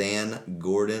is Stan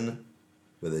Gordon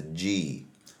with a G.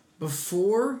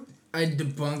 Before I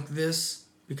debunk this,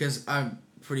 because I'm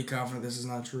pretty confident this is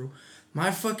not true,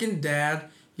 my fucking dad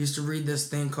used to read this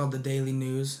thing called the Daily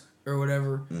News or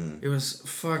whatever. It was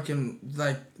fucking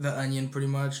like The Onion pretty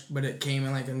much, but it came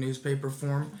in like a newspaper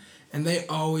form. And they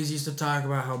always used to talk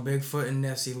about how Bigfoot and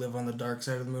Nessie live on the dark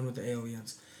side of the moon with the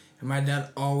aliens. And my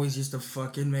dad always used to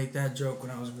fucking make that joke when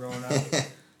I was growing up.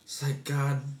 It's like,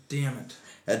 God damn it.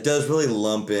 That does really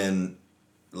lump in,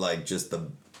 like, just the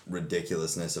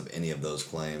ridiculousness of any of those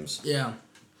claims. Yeah.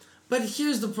 But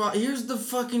here's the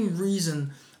fucking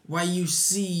reason why you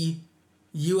see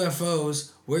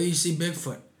UFOs where you see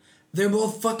Bigfoot. They're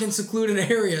both fucking secluded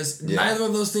areas. Yeah. Neither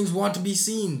of those things want to be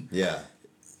seen. Yeah.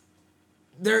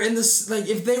 They're in this, like,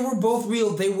 if they were both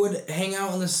real, they would hang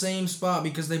out in the same spot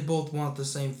because they both want the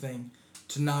same thing.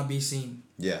 To not be seen.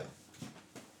 Yeah.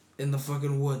 In the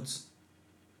fucking woods.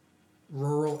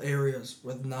 Rural areas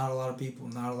with not a lot of people,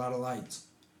 not a lot of lights.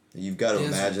 You've got to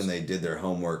Deserts. imagine they did their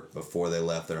homework before they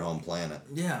left their home planet.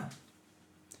 Yeah.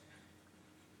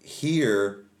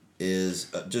 Here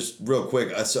is just real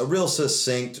quick, a real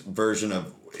succinct version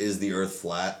of "Is the Earth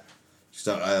flat?"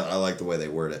 I like the way they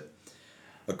word it.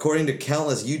 According to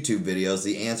countless YouTube videos,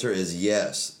 the answer is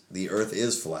yes, the Earth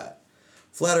is flat.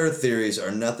 Flat Earth theories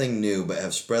are nothing new but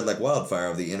have spread like wildfire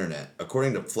over the internet.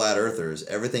 According to flat earthers,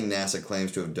 everything NASA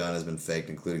claims to have done has been faked,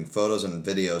 including photos and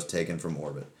videos taken from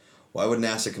orbit. Why would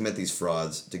NASA commit these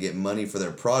frauds? To get money for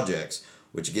their projects,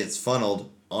 which gets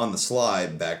funneled on the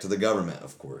slide back to the government,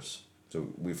 of course. So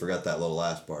we forgot that little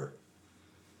last part.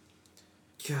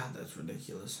 God, that's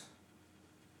ridiculous.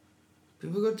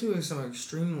 People go to some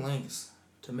extreme lengths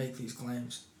to make these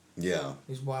claims. Yeah.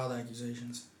 These wild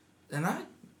accusations. And I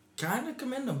kind of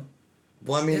commend them.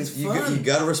 Well, I mean, you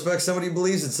got to respect somebody who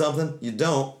believes in something. You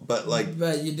don't, but like...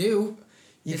 But you do.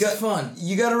 It's fun.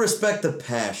 You got to respect the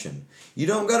passion. You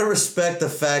don't got to respect the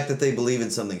fact that they believe in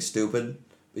something stupid,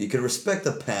 but you can respect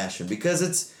the passion because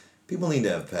it's... People need to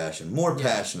have passion. More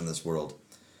passion in this world.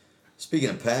 Speaking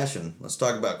of passion, let's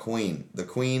talk about Queen. The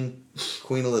Queen,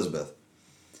 Queen Elizabeth.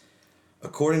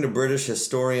 According to British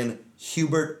historian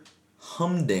Hubert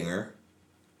Humdinger,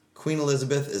 Queen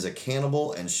Elizabeth is a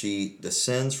cannibal and she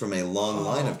descends from a long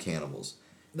line of cannibals.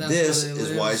 This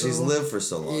is why she's lived for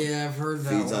so long. Yeah, I've heard that.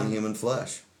 Feeds on human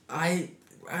flesh.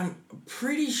 I'm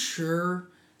pretty sure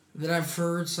that I've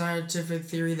heard scientific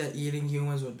theory that eating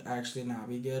humans would actually not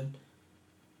be good.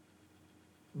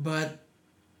 But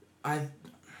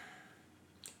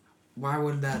why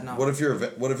would that not? What if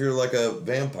you're like a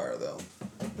vampire though?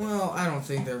 Well, I don't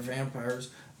think they're vampires,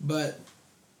 but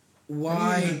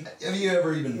why? Have you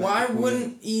ever even? Why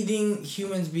wouldn't eating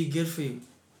humans be good for you?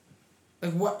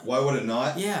 Like what? Why would it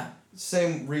not? Yeah.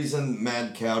 Same reason,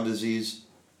 mad cow disease.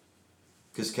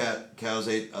 Because cows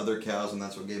ate other cows, and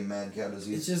that's what gave them mad cow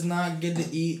disease. It's just not good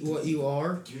to eat what you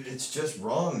are. Dude, it's just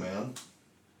wrong, man.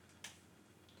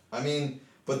 I mean,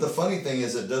 but the funny thing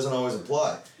is, it doesn't always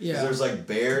apply. Yeah. There's like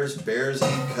bears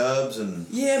eat cubs, and...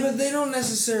 Yeah, but they don't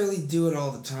necessarily do it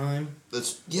all the time.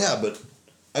 But,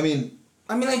 I mean,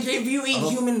 like, if you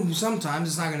eat human sometimes,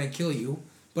 it's not going to kill you.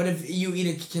 But if you eat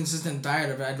a consistent diet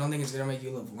of it, I don't think it's going to make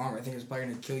you live longer. I think it's probably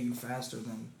going to kill you faster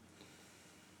than...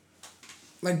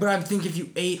 Like, but I think if you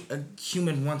ate a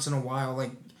human once in a while, like,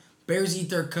 bears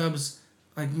eat their cubs,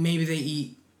 like, maybe they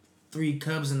eat 3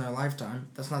 cubs in their lifetime.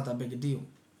 That's not that big a deal.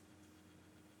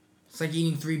 It's like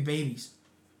eating 3 babies.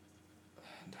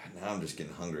 Now I'm just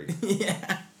getting hungry.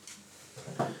 Yeah.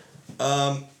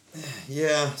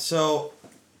 Yeah, so...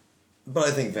 But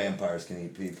I think vampires can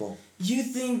eat people. You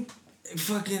think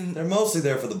fucking... They're mostly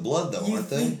there for the blood, though, aren't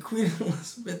they? You think Queen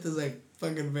Elizabeth is like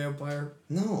fucking vampire?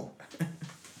 No.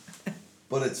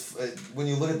 But when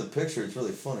you look at the picture, it's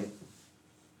really funny.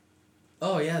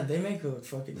 Oh, yeah, they make her look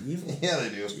fucking evil. Yeah, they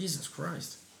do. Jesus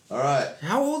Christ. All right.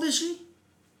 How old is she?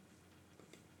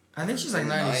 I think she's like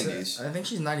 97. 90s. I think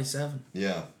she's 97.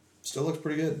 Yeah. Still looks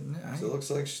pretty good. Yeah, still looks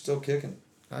like she's still kicking.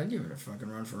 I'd give it a fucking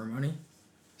run for her money.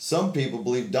 Some people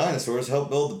believe dinosaurs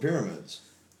helped build the pyramids.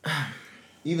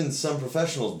 Even some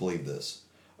professionals believe this.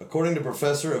 According to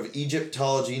Professor of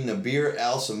Egyptology Nabir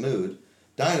Al-Samud,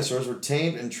 dinosaurs were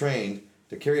tamed and trained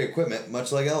to carry equipment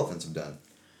much like elephants have done.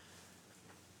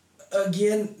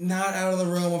 Again, not out of the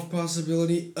realm of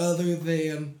possibility other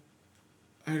than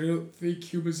I don't think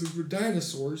humans were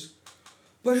dinosaurs.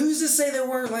 But who's to say there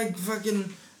weren't like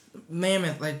fucking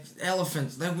mammoth, like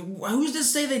elephants? Like, who's to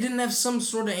say they didn't have some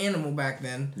sort of animal back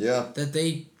then? Yeah. That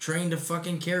they trained to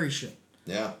fucking carry shit.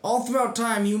 Yeah. All throughout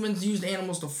time, humans used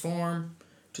animals to farm,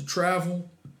 to travel,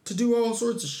 to do all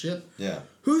sorts of shit. Yeah.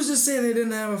 Who's to say they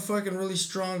didn't have a fucking really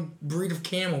strong breed of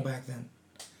camel back then?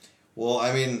 Well,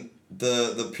 I mean,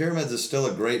 the pyramids is still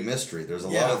a great mystery. There's a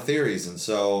lot of theories, and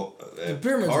so the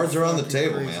pyramids cards are on the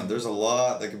table, crazy. man. There's a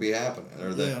lot that could be happening,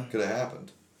 or that could have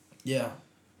happened. Yeah.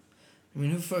 I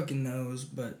mean, who fucking knows,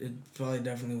 but it probably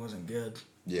definitely wasn't good.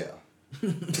 Yeah.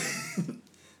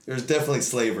 There's definitely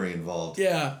slavery involved.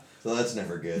 Yeah. So that's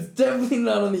never good. It's definitely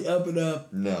not on the up and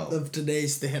up of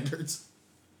today's standards.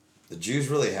 The Jews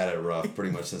really had it rough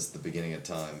pretty much since the beginning of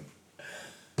time.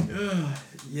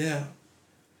 Yeah.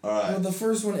 All right. Well, the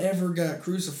first one ever got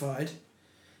crucified.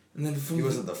 And then he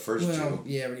wasn't the first Jew.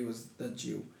 Yeah, but he was the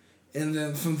Jew. And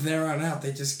then from there on out,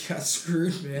 they just got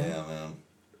screwed, man. Yeah, man.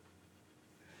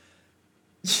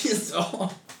 Just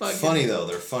all fucking... Funny, though.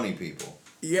 They're funny people.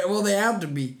 Yeah, well, they have to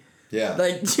be. Yeah.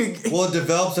 Like, well, it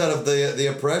develops out of the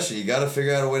oppression. You got to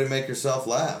figure out a way to make yourself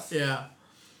laugh. Yeah.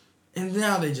 And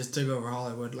now they just took over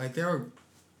Hollywood. Like, they're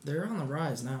on the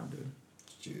rise now, dude.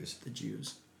 Jews. The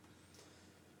Jews.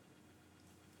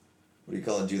 What do you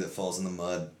call a Jew that falls in the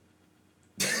mud?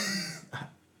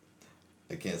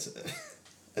 I can't say that.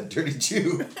 A dirty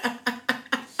Jew.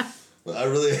 Well, I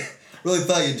really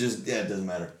thought you just... Yeah, it doesn't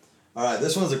matter. All right,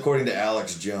 this one's according to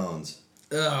Alex Jones,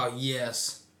 Oh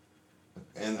yes.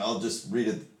 and I'll just read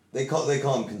it. They call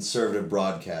him conservative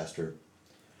broadcaster.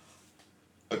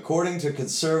 According to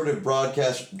conservative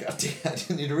broadcast, goddamn, I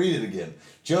didn't need to read it again.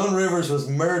 Joan Rivers was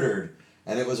murdered,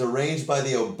 and it was arranged by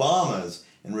the Obamas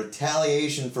in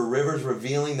retaliation for Rivers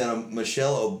revealing that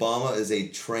Michelle Obama is a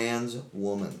trans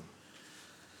woman.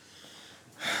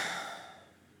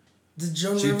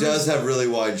 She does have really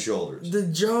wide shoulders.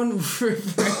 Did Joan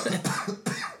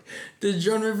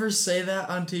Rivers say that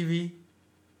on TV,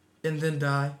 and then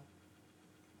die?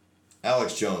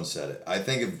 Alex Jones said it. I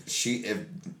think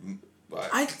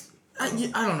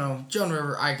I don't know. Joan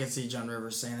Rivers, I could see Joan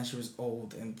Rivers saying that. She was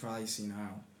old and probably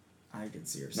senile. I could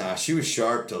see her saying Nah, she was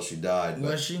sharp till she died.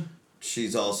 Was she?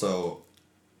 She's also...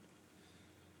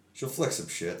 She'll flick some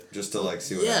shit just to like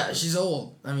see what happens. Yeah, she's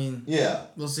old. I mean... Yeah.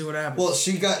 We'll see what happens. Well,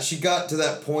 she got to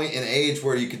that point in age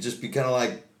where you could just be kind of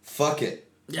like, fuck it.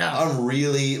 Yeah. I'm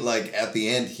really like at the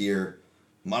end here.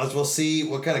 Might as well see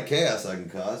what kind of chaos I can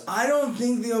cause. I don't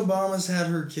think the Obamas had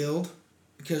her killed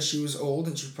because she was old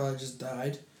and she probably just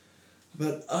died.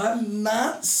 But I'm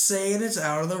not saying it's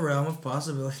out of the realm of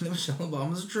possibility that Michelle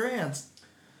Obama's trans.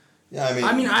 Yeah,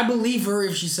 I mean, I believe her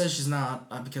if she says she's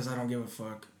not, because I don't give a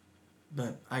fuck.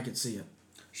 But I could see it.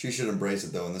 She should embrace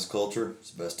it though. In this culture,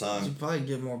 it's the best time. She'd probably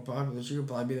get more popular. She could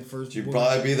probably be the first. She'd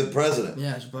probably be the president.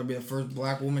 Yeah, she'd probably be the first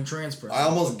black woman trans president. I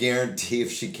almost guarantee if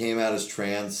she came out as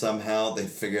trans somehow, they'd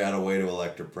figure out a way to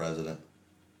elect her president.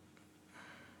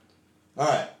 All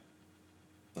right.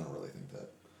 I don't really think that.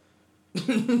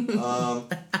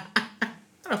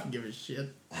 I don't give a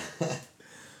shit.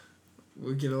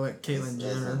 We could elect Caitlyn That's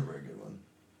not a Jenner. very good one.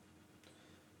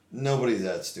 Nobody's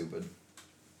that stupid.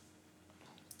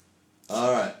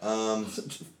 All right.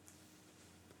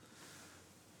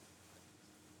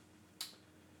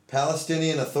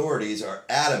 Palestinian authorities are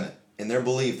adamant in their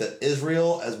belief that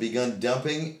Israel has begun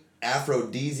dumping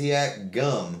aphrodisiac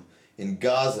gum in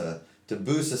Gaza to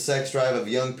boost the sex drive of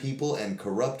young people and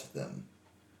corrupt them.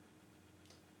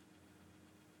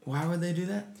 Why would they do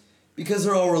that? Because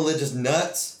they're all religious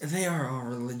nuts. They are all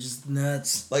religious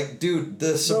nuts. Like, dude,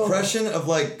 the suppression of,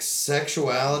 like,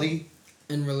 sexuality...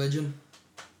 In religion?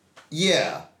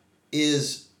 Yeah,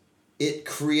 it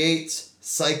creates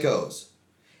psychos.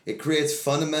 It creates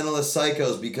fundamentalist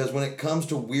psychos because when it comes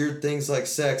to weird things like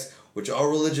sex, which all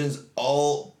religions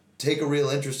all take a real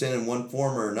interest in one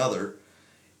form or another,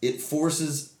 it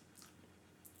forces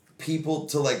people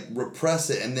to like repress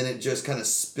it and then it just kind of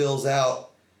spills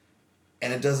out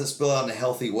and it doesn't spill out in a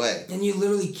healthy way. And you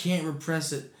literally can't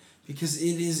repress it because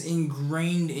it is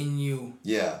ingrained in you.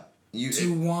 Yeah.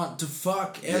 Want to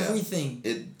fuck everything.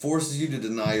 Yeah. It forces you to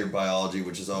deny your biology,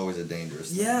 which is always a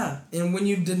dangerous thing. Yeah, and when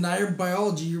you deny your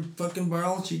biology, your fucking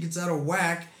biology gets out of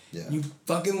whack. Yeah. You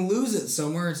fucking lose it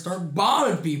somewhere and start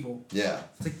bombing people. Yeah.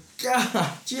 It's like,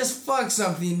 God, just fuck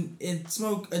something and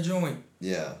smoke a joint.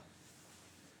 Yeah.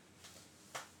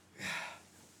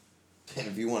 And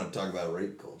if you want to talk about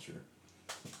rape culture.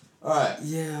 Alright.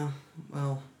 Yeah,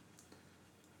 well,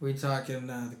 we talking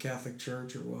the Catholic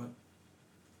Church or what?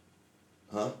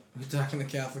 Huh? We talking the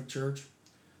Catholic Church?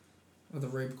 Or the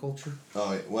rape culture?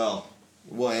 Oh, well,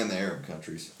 and the Arab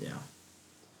countries. Yeah.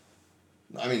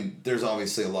 I mean, there's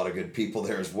obviously a lot of good people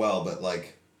there as well, but,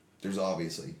 like, there's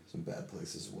obviously some bad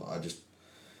places as well. I just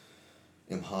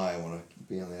am high. I want to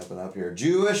be on the up and up here.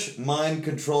 Jewish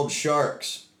mind-controlled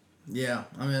sharks. Yeah,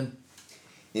 I'm in.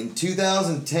 In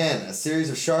 2010, a series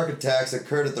of shark attacks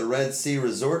occurred at the Red Sea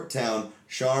resort town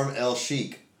Sharm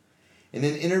el-Sheikh. In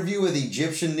an interview with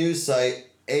Egyptian news site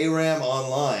Aram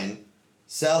Online,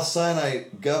 South Sinai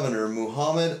Governor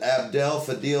Muhammad Abdel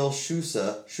Fadil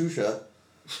Shusha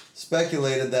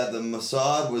speculated that the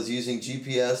Mossad was using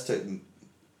GPS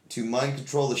to mind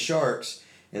control the sharks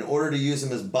in order to use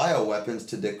them as bioweapons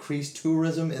to decrease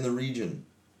tourism in the region.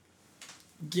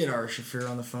 Get our Shafir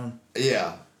on the phone.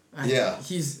 Yeah.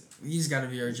 He's got to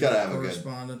be our gotta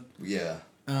correspondent. Yeah.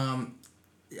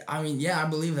 I mean, yeah, I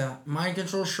believe that. Mind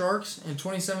control sharks in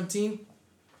 2017,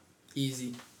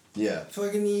 easy. Yeah.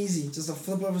 Fucking easy. Just a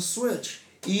flip of a switch.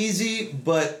 Easy,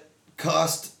 but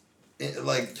cost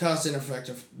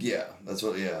ineffective. Yeah, that's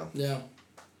what. Yeah. Yeah.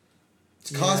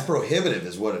 It's cost prohibitive,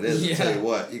 is what it is. Yeah. I'll tell you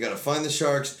what. You got to find the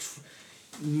sharks.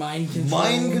 Mind control.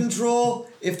 Mind control.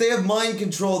 If they have mind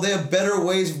control, they have better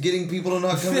ways of getting people to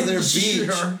not come to their beach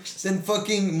than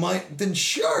than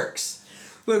sharks.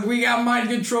 Look, we got mind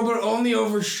control, but only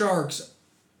over sharks.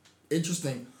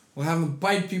 Interesting. We'll have them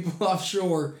bite people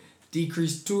offshore,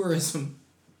 decrease tourism.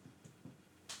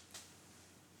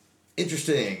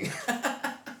 Interesting.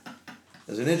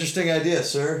 That's an interesting idea,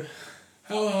 sir.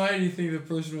 How high do you think the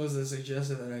person was that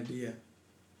suggested that idea?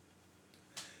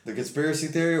 The conspiracy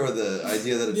theory or the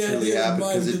idea that it The truly idea of happened?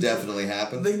 mind Because it control. definitely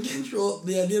happened.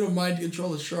 The idea of mind control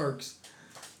the sharks.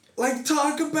 Like,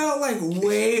 talk about, like,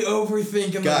 way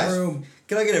overthinking Guys, the room.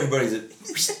 can I get everybody's...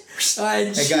 I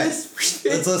Hey, guys,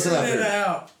 let's listen up figured it here.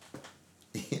 out.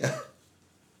 Yeah.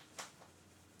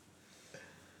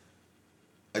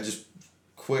 I just...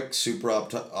 Quick, super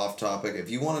off topic. If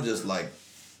you want to just, like,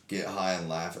 get high and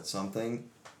laugh at something,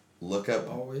 look up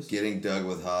Always. Getting Dug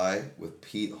with High with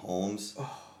Pete Holmes.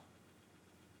 Oh,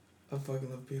 I fucking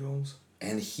love Pete Holmes.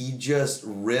 And he just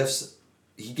riffs...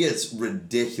 He gets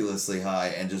ridiculously high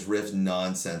and just riffs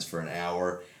nonsense for an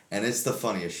hour. And it's the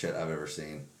funniest shit I've ever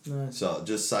seen. Nice. So,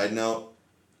 just side note,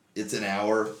 it's an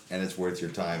hour and it's worth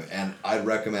your time. And I'd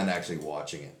recommend actually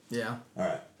watching it. Yeah.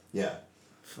 Alright, yeah.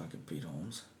 Fucking Pete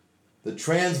Holmes. The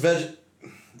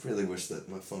really wish that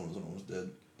my phone was almost dead.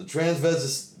 The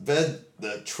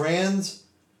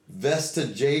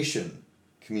transvestigation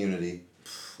community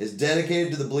is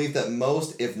dedicated to the belief that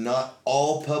most, if not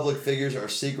all, public figures are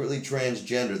secretly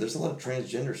transgender. There's a lot of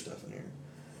transgender stuff in here.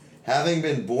 Having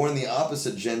been born the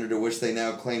opposite gender to which they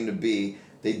now claim to be,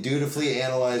 they dutifully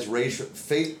analyze racial...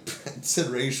 it said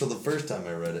racial the first time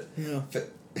I read it. Yeah.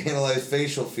 Analyze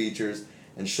facial features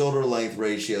and shoulder length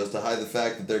ratios to hide the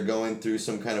fact that they're going through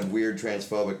some kind of weird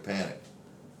transphobic panic.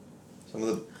 Some of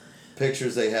the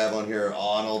pictures they have on here are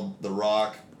Arnold, The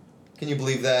Rock. Can you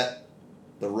believe that?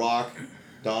 The Rock,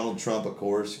 Donald Trump, of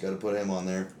course. Got to put him on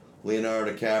there.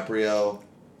 Leonardo DiCaprio,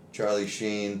 Charlie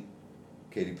Sheen,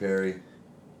 Katy Perry.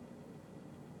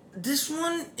 This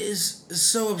one is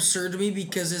so absurd to me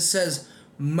because it says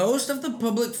most of the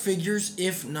public figures,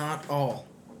 if not all.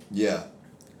 Yeah.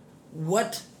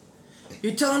 What?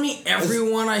 You're telling me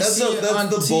everyone I see on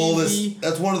TV... Boldest,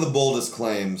 that's one of the boldest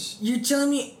claims. You're telling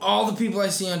me all the people I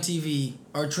see on TV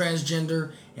are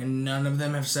transgender and none of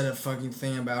them have said a fucking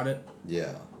thing about it?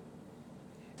 Yeah.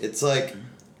 It's like...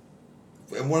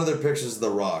 In one of their pictures is The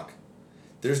Rock.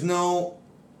 There's no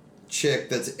chick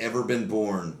that's ever been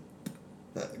born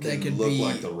that can look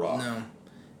like The Rock. No.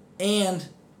 And...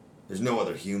 There's no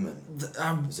other human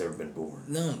that's ever been born.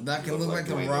 No, that can look like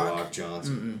The Dwayne Rock. The Rock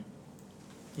Johnson. Mm-mm.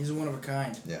 He's a one of a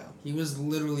kind. Yeah. He was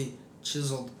literally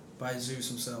chiseled by Zeus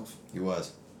himself. He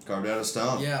was. Carved out of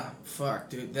stone. Yeah, fuck,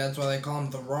 dude. That's why they call him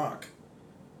The Rock.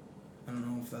 I don't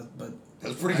know if that, but...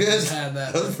 That's pretty I good. just had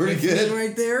that. That's pretty epiphany good.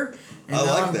 right there. And I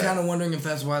now like I'm that. kind of wondering if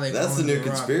that's why they call That's him the new The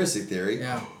Rock. conspiracy theory.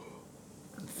 Yeah.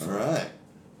 Alright.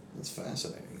 That's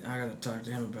fascinating. I gotta talk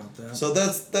to him about that. So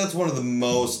that's one of the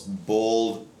most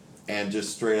bold and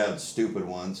just straight out stupid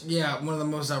ones. Yeah, one of the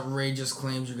most outrageous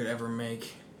claims you could ever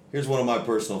make. Here's one of my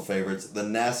personal favorites, the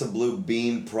NASA Blue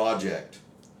Beam Project.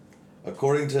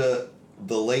 According to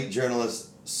the late journalist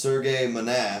Sergei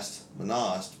Monast,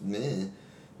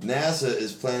 NASA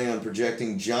is planning on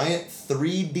projecting giant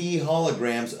 3D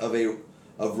holograms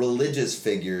of religious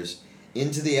figures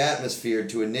into the atmosphere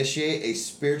to initiate a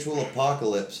spiritual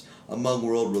apocalypse among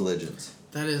world religions.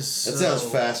 That is so That sounds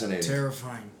fascinating.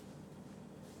 terrifying.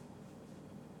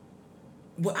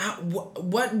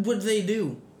 What would they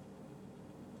do?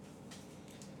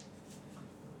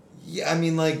 Yeah, I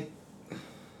mean, like,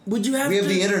 Would you have we have to...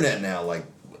 the internet now. Like,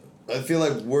 I feel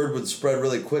like word would spread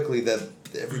really quickly that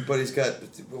everybody's got...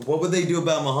 What would they do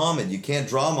about Muhammad? You can't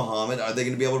draw Muhammad. Are they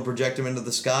going to be able to project him into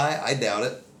the sky? I doubt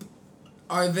it.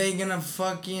 Are they gonna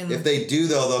fucking... If they do,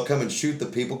 though, they'll come and shoot the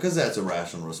people because that's a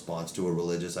rational response to a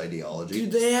religious ideology.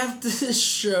 Do they have to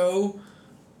show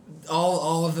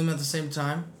all of them at the same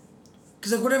time?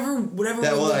 Because like whatever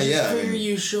religious figure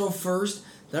you show first,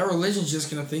 that religion's just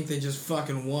gonna think they just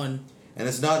fucking won. And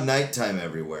it's not nighttime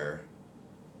everywhere.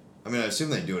 I mean, I assume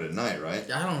they do it at night, right?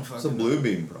 I don't fucking It's a Blue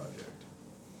Beam Project.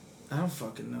 I don't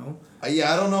fucking know.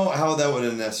 Yeah, I don't know how that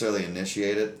would necessarily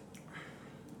initiate it.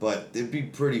 But it'd be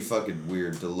pretty fucking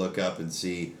weird to look up and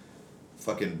see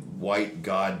fucking white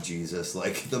God Jesus,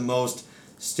 like the most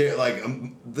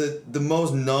the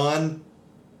most non.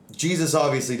 Jesus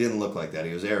obviously didn't look like that.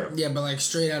 He was Arab. Yeah, but like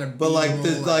straight out of. But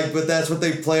but that's what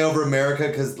they play over America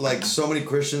because like so many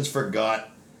Christians forgot,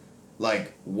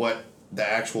 like what the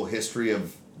actual history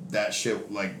of that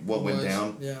shit like what went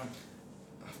down. Yeah.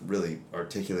 Really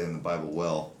articulating the Bible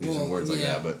well, using words like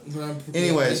that, but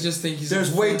anyways, I just think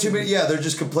there's way too many. Yeah, they're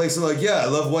just complacent. Like, yeah, I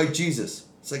love white Jesus.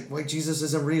 It's like white Jesus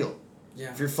isn't real. Yeah.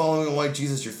 If you're following a white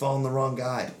Jesus, you're following the wrong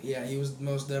guy. Yeah, he was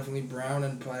most definitely brown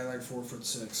and probably like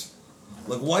 4'6".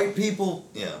 Like white people,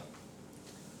 yeah.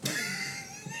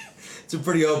 It's a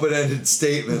pretty open-ended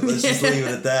statement. Let's just leave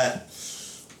it at that.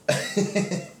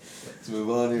 Let's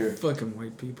move on here. Fucking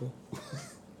white people.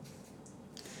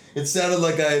 It sounded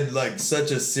like I had like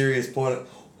such a serious point.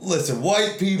 Listen,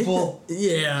 white people.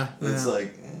 Yeah. It's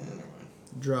like,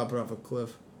 drop it off a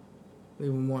cliff.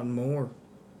 Leave them wanting more.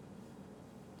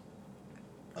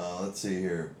 Let's see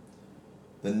here.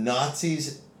 The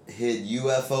Nazis hid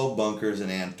UFO bunkers in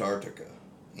Antarctica.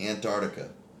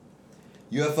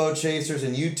 UFO chasers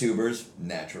and YouTubers,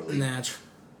 naturally.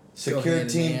 Secure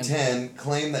Team 10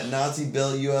 claim that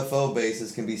Nazi-built UFO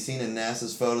bases can be seen in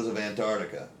NASA's photos of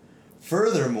Antarctica.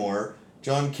 Furthermore,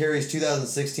 John Kerry's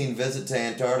 2016 visit to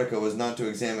Antarctica was not to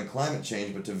examine climate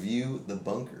change, but to view the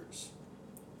bunkers.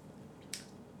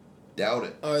 Doubt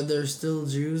it. Are there still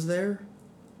Jews there?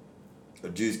 The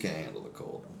Jews can't handle the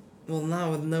cold. Well, not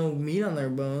with no meat on their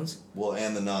bones. Well,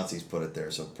 and the Nazis put it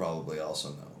there, so probably also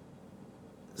no.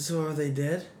 So are they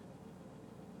dead?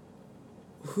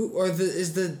 Who are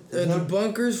the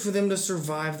bunkers for them to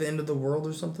survive the end of the world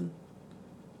or something?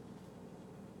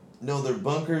 No, they're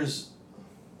bunkers.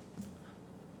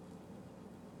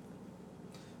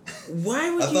 Why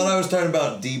would I thought I was talking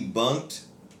about debunked,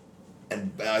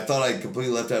 and I thought I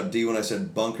completely left out D when I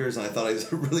said bunkers, and I thought I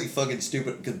was really fucking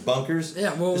stupid because bunkers.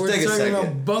 Yeah, well, Just we're take a talking second.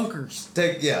 about bunkers.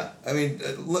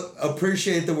 Look,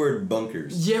 appreciate the word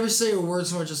bunkers. Did you ever say a word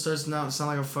so much it starts to sound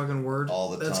like a fucking word? All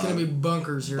the That's time. gonna be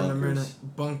bunkers here in a Bunkers.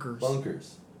 minute. Bunkers.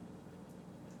 Bunkers.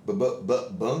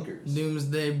 Bunkers.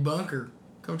 Doomsday bunker.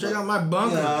 Come check out my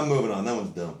bunker. Yeah, I'm moving on. That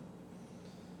one's dumb.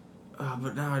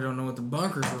 But now I don't know what the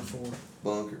bunkers were for.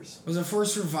 Bunkers. Was it for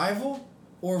survival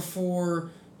or for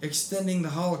extending the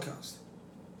Holocaust?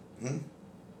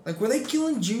 Like, were they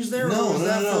killing Jews there? No. or was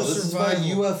that for This is about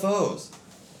survival? UFOs.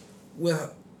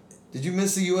 Well, Did you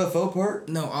miss the UFO part?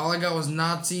 no, all I got was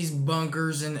Nazis,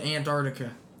 bunkers, and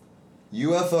Antarctica.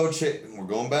 We're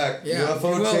going back. Yeah, UFO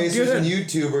well, chasers good. and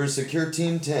YouTubers, Secure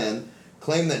Team 10,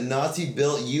 claim that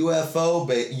Nazi-built UFO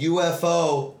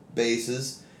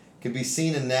bases can be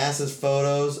seen in NASA's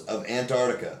photos of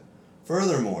Antarctica.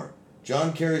 Furthermore,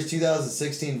 John Kerry's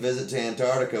 2016 visit to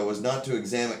Antarctica was not to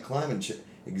examine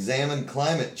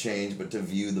climate change, but to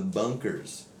view the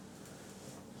bunkers.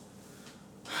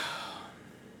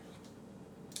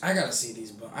 I gotta see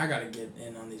these. I gotta get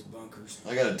in on these bunkers.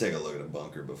 I gotta take a look at a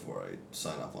bunker before I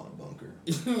sign off on a bunker.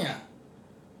 Yeah.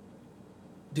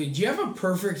 Dude, you have a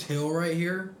perfect hill right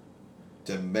here.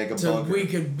 To make a So bunker. we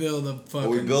could build a fucking.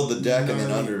 we build the deck and then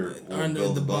gnarly- we'll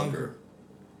build the bunker.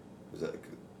 Is that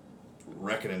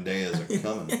reckoning day is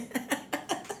coming?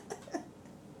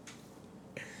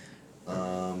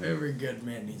 Every good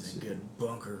man needs a good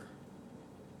bunker.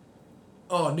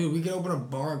 Oh, dude, we could open a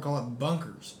bar and call it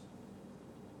Bunkers.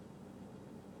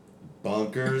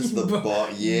 Bunkers, the bar,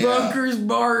 yeah. Bunkers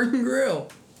Bar and Grill.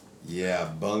 Yeah,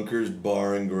 Bunkers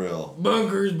Bar and Grill.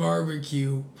 Bunkers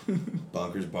Barbecue.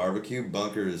 Bunkers Barbecue,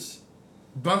 Bunkers.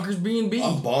 Bunkers B&B.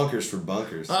 I'm bonkers for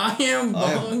bunkers. I am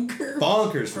I am Bunker.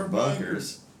 bonkers for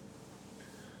bunkers.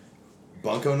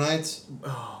 Bunko nights?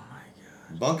 Oh my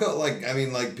god. Bunko,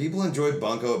 like people enjoy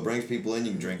Bunko. It brings people in.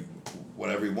 You can drink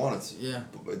whatever you want. It's Yeah.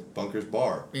 Bunkers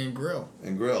Bar And Grill.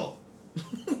 and Grill.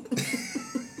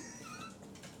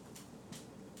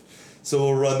 So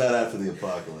we'll run that after the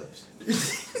apocalypse.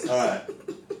 All right.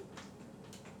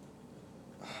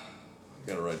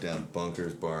 Gotta write down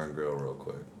Bunkers Bar and Grill real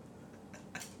quick.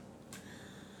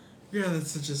 Yeah,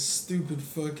 that's such a stupid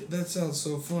fuck. That sounds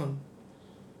so fun.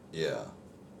 Yeah.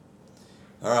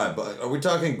 All right, but are we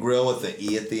talking grill with the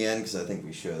E at the end? Because I think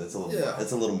we should. That's a little. Yeah.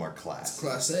 That's a little more classy. It's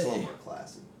class A. It's a little more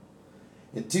classy.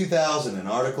 In 2000, an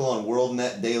article on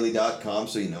WorldNetDaily.com,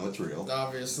 so you know it's real,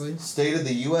 Obviously. stated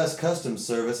the U.S. Customs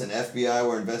Service and FBI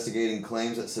were investigating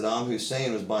claims that Saddam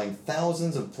Hussein was buying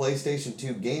thousands of PlayStation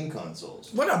 2 game consoles.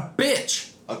 What a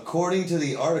bitch! According to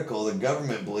the article, the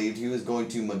government believed he was going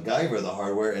to MacGyver the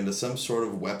hardware into some sort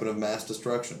of weapon of mass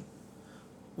destruction.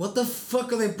 What the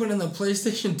fuck are they putting in the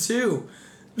PlayStation 2?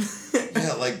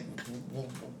 Yeah, like...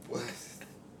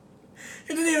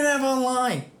 It didn't even have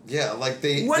online. Yeah, like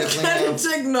they... What definitely kind have- of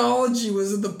technology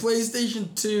was in the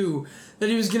PlayStation 2 that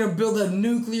he was gonna build a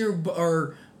nuclear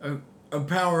or a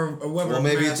weapon? Well, of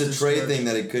maybe mass it's a trade destruction? thing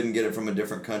that he couldn't get it from a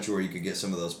different country where you could get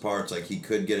some of those parts. Like he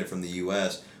could get it from the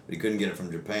U.S., but he couldn't get it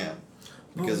from Japan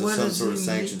But because of what some does sort of he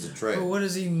sanctions need- of trade. But what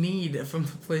does he need from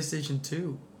the PlayStation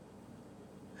 2?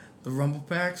 The Rumble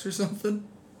Packs or something?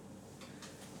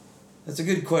 That's a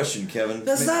good question, Kevin.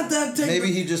 That's not that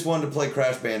Maybe he just wanted to play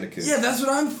Crash Bandicoot. Yeah, that's what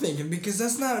I'm thinking, because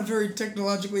that's not a very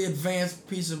technologically advanced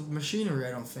piece of machinery,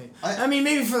 I don't think. I mean,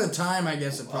 maybe for the time, I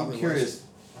guess it probably I'm curious. was.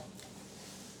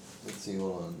 Let's see,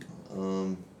 hold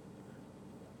on.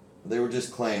 They were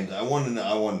just claimed. I wanted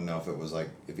to know if it was like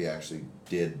if he actually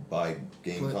did buy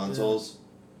game But, consoles.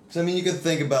 Because I mean, you could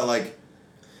think about like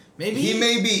Maybe he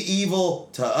may be evil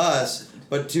to us,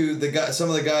 but to the guy, some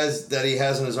of the guys that he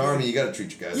has in his army, you got to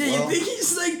treat your guys Yeah, well. you think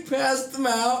he's like passed them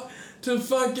out to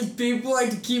fucking people like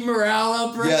to keep morale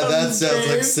up around Yeah, that the sounds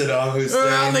like cave. Saddam Hussein.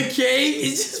 Around the cave,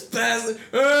 he's just passing.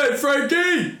 Hey,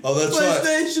 Frankie! Oh, that's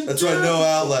PlayStation right. That's 2. right. No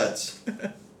outlets.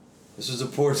 This was a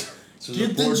poor. This was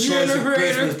Get a the poor choice of generator.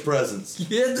 Christmas presents.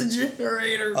 Get the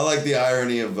generator. I like the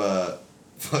irony of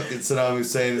fucking Saddam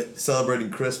Hussein celebrating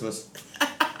Christmas.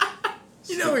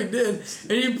 You know he did.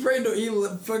 And he prayed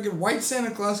to fucking white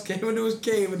Santa Claus came into his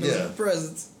cave and Yeah. took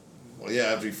presents. Well, yeah,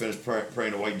 after he finished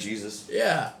praying to white Jesus.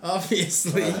 Yeah,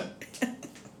 obviously. Right.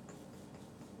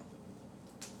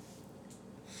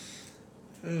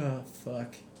 Oh,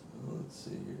 fuck. Let's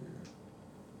see here.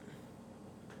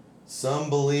 Some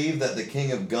believe that the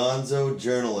king of gonzo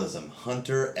journalism,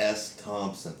 Hunter S.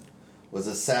 Thompson, was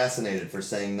assassinated for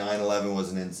saying 9/11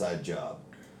 was an inside job.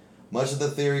 Much of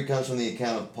the theory comes from the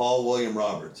account of Paul William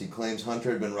Roberts. He claims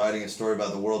Hunter had been writing a story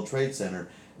about the World Trade Center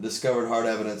and discovered hard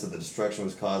evidence that the destruction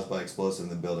was caused by explosives in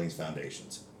the building's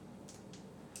foundations.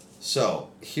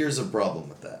 So, here's a problem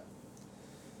with that.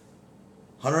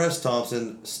 Hunter S.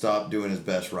 Thompson stopped doing his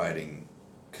best writing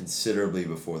considerably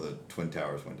before the Twin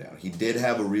Towers went down. He did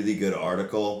have a really good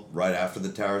article right after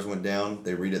the towers went down.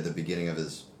 They read at the beginning of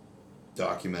his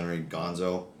documentary,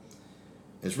 Gonzo.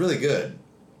 It's really good.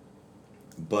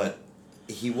 But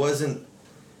he wasn't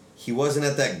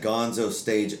at that gonzo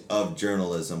stage of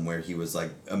journalism where he was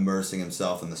like immersing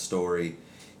himself in the story.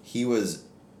 He was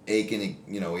aching,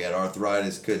 he had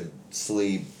arthritis, couldn't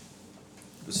sleep,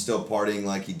 was still partying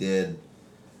like he did,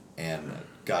 and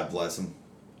God bless him.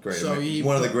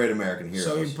 One of the great American heroes.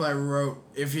 So he probably wrote,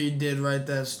 if he did write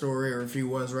that story, or if he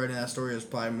was writing that story, it was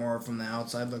probably more from the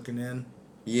outside looking in.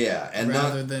 Yeah, and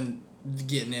rather than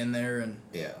getting in there and...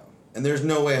 Yeah. And there's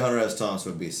no way Hunter S.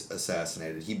 Thompson would be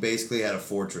assassinated. He basically had a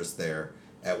fortress there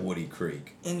at Woody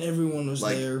Creek. And everyone was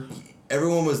there.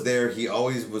 Everyone was there. He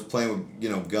always was playing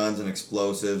with, guns and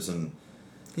explosives and...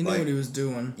 He knew what he was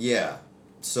doing. Yeah.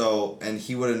 So, and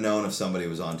he would have known if somebody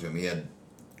was onto him.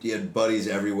 He had buddies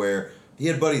everywhere. He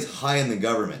had buddies high in the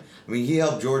government. I mean, he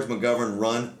helped George McGovern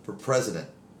run for president.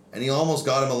 And he almost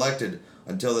got him elected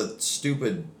until the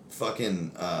stupid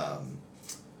fucking...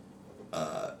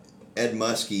 Ed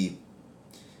Muskie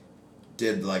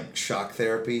did shock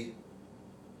therapy,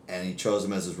 and he chose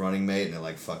him as his running mate, and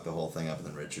it fucked the whole thing up. And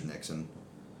then Richard Nixon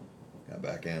got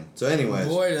back in. So, anyways,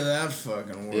 boy, did that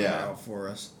fucking work out for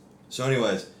us. So,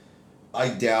 anyways, I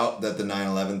doubt that the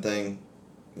 9/11 thing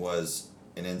was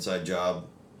an inside job,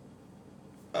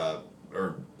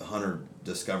 or Hunter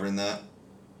discovering that,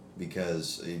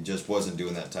 because he just wasn't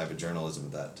doing that type of journalism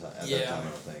at that time. That time, I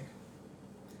don't think.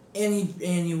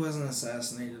 And he wasn't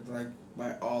assassinated,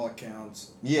 by all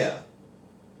accounts. Yeah.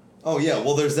 Oh, yeah.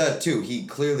 Well, there's that, too. He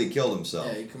clearly killed himself.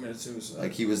 Yeah, he committed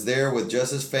suicide. He was there with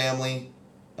just his family.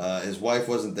 His wife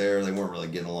wasn't there. They weren't really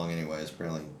getting along anyways,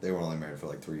 apparently. They were only married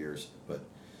for 3 years. But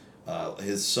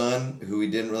his son, who he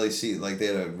didn't really see, they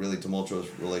had a really tumultuous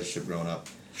relationship growing up.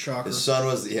 Shocker. His son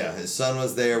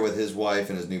was there with his wife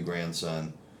and his new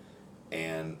grandson.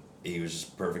 And he was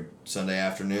just perfect Sunday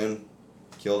afternoon.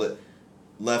 Killed it.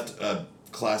 Left a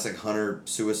classic Hunter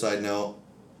suicide note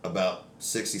about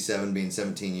 67 being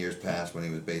 17 years past when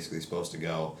he was basically supposed to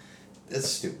go. It's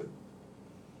stupid.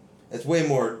 It's way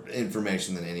more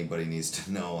information than anybody needs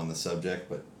to know on the subject,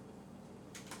 but...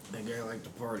 That guy liked to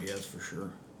party, that's for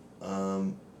sure.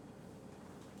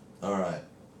 Alright.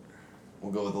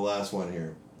 We'll go with the last one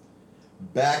here.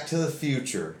 Back to the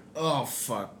Future. Oh,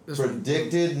 fuck.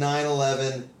 Predicted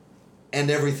 9/11 and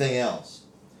everything else.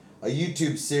 A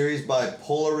YouTube series by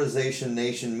Polarization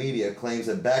Nation Media claims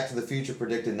that Back to the Future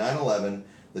predicted 9/11,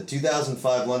 the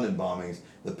 2005 London bombings,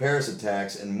 the Paris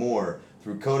attacks, and more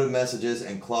through coded messages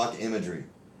and clock imagery.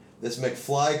 This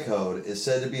McFly code is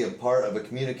said to be a part of a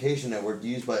communication network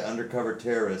used by undercover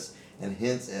terrorists and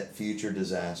hints at future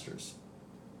disasters.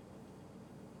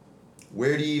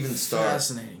 Where do you even start?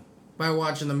 Fascinating. By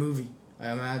watching the movie, I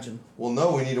imagine. Well,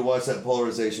 no, we need to watch that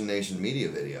Polarization Nation Media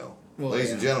video. Well,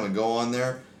 Ladies and gentlemen, go on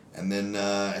there. And then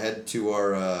head to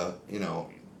our,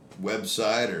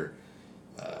 website or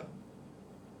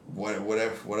what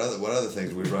other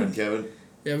things we run, Kevin?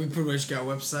 Yeah, we pretty much got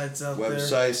websites out there.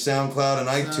 Website, SoundCloud, and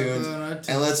iTunes.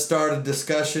 And let's start a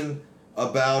discussion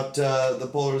about the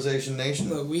Polarization Nation.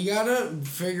 Look, we gotta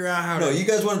figure out how to... No, you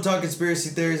guys want to talk conspiracy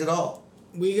theories at all?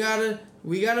 We gotta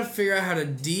figure out how to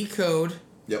decode...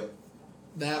 Yep.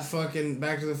 ...that fucking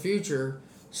Back to the Future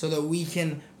so that we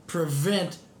can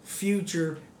prevent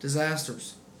future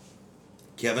disasters.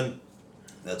 Kevin,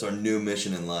 that's our new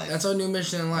mission in life. That's our new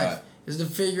mission in life. Right. Is to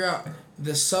figure out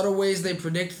the subtle ways they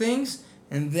predict things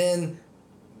and then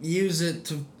use it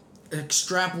to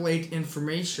extrapolate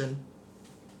information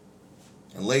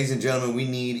And ladies and gentlemen, we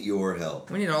need your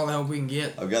help. We need all the help we can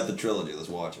get. I've got the trilogy. Let's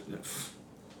watch it.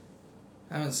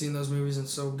 I haven't seen those movies in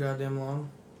so goddamn long.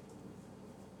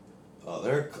 Oh,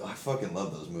 I fucking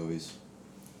love those movies.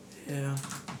 Yeah.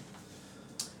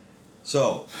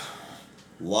 So,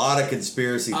 a lot of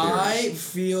conspiracy theories. I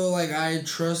feel like I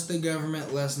trust the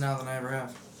government less now than I ever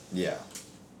have. Yeah.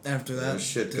 After that There's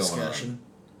shit discussion.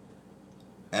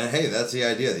 And hey, that's the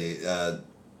idea.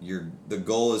 The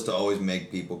goal is to always make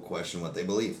people question what they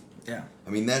believe. Yeah. I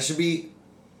mean, that should be.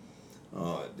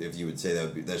 If you would say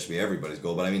that should be everybody's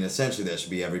goal, but I mean, essentially, that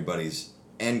should be everybody's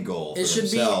end goal. For it should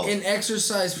themselves. be an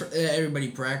exercise for everybody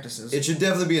practices. It should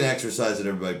definitely be an exercise that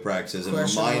everybody practices and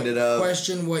reminded of.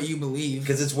 Question what you believe.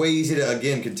 Because it's way easy to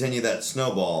again continue that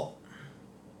snowball.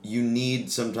 You need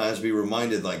sometimes to be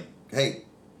reminded, like, hey,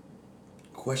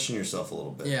 question yourself a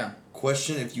little bit. Yeah.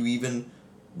 Question if you even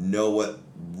know what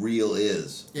real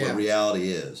is, what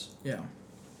reality is. Yeah.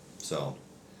 So.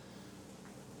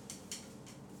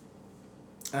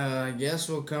 I guess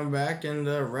we'll come back and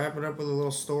wrap it up with a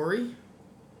little story.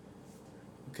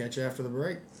 We'll catch you after the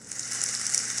break.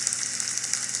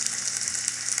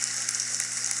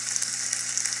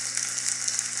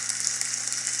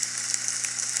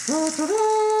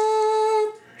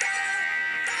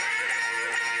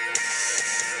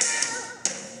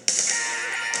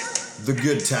 The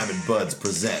Good Time and Buds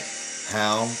present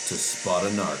How to Spot a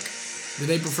Narc. Do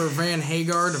they prefer Van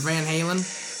Hagar to Van Halen?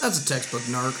 That's a textbook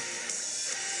narc.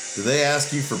 Do they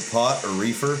ask you for pot or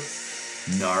reefer?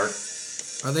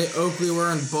 Narc. Are they Oakley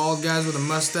wearing bald guys with a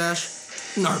mustache?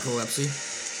 Narcolepsy.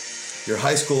 Your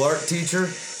high school art teacher?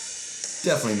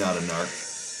 Definitely not a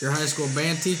narc. Your high school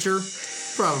band teacher?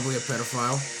 Probably a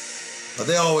pedophile. Are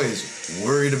they always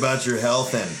worried about your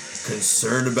health and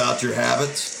concerned about your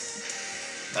habits?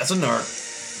 That's a narc.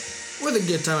 We're the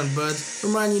Good Time and Buds,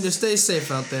 remind you to stay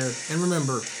safe out there, and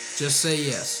remember, just say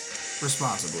yes,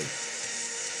 responsibly.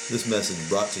 This message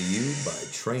brought to you by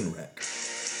Trainwreck.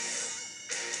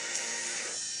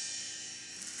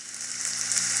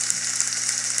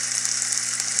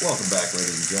 Welcome back,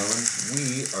 ladies and gentlemen.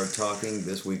 We are talking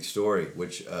this week's story,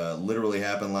 which literally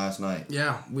happened last night.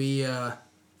 Yeah, we,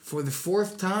 for the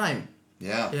fourth time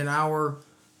in our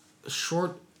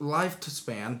short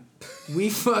lifespan, we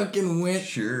fucking went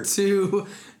to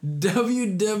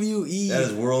WWE. That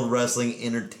is World Wrestling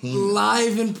Entertainment.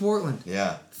 Live in Portland.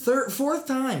 Yeah. Fourth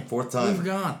time. We've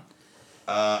gone.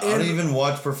 I don't even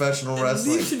watch professional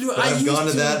wrestling. But I've gone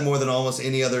to that more than almost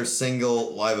any other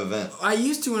single live event. I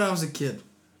used to when I was a kid.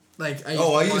 Like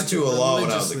I used to a lot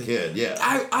when I was a kid. Yeah.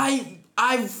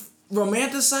 I've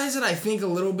romanticized it. I think a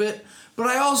little bit, but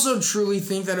I also truly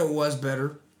think that it was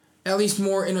better. At least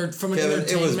more from an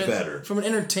entertainment. It was better from an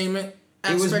entertainment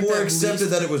aspect. It was more accepted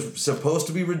that it was supposed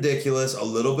to be ridiculous, a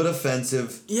little bit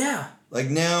offensive. Yeah. Like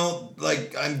now,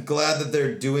 I'm glad that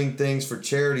they're doing things for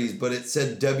charities, but it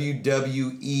said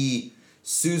WWE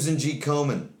Susan G.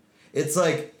 Komen. It's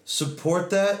like,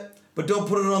 support that, but don't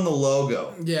put it on the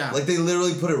logo. Yeah. Like they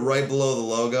literally put it right below the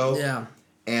logo. Yeah.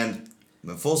 And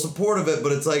I'm in full support of it,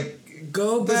 but it's like,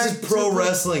 this is pro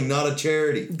wrestling, not a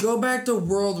charity. Go back to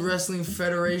World Wrestling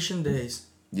Federation days.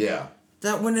 Yeah.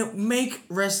 That when it make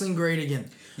wrestling great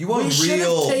again. We should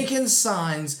have taken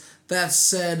signs that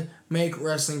said "Make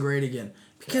wrestling great again,"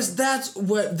 because that's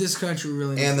what this country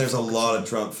really needs. And there's a lot of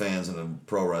Trump fans in the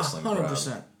pro wrestling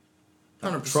 100%.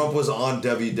 100%. Trump was on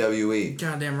WWE.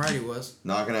 Goddamn right he was.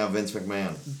 Knocking out Vince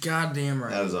McMahon. Goddamn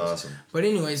right. That is awesome. But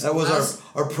anyways, that was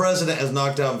our president has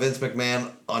knocked out Vince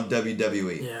McMahon on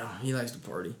WWE. Yeah, he likes to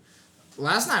party.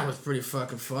 Last night was pretty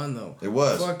fucking fun though. It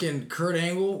was. Fucking Kurt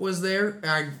Angle was there.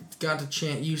 I got to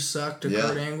chant "You suck" to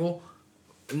Kurt Angle.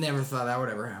 Never thought that would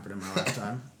ever happen in my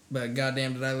lifetime. But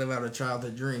goddamn, did I live out a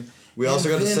childhood dream. We also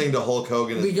got to sing to Hulk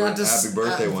Hogan Happy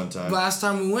Birthday one time. Last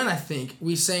time we went, I think,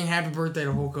 we sang Happy Birthday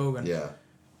to Hulk Hogan. Yeah.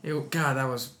 God, that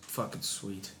was fucking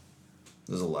sweet.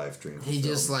 It was a live stream. He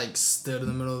just stood in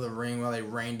the middle of the ring while they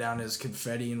rained down his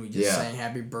confetti and we just sang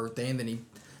Happy Birthday and then he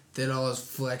did all his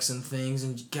flexing things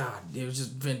and God, it was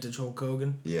just vintage Hulk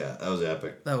Hogan. Yeah, that was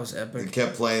epic. That was epic. He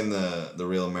kept playing the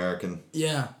Real American.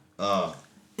 Yeah.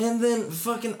 And then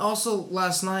fucking also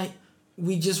last night,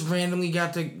 we just randomly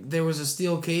there was a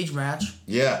steel cage match.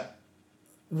 Yeah.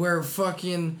 Where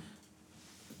fucking,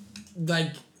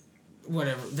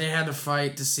 whatever, they had to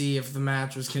fight to see if the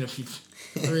match was going to be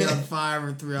 3-on-5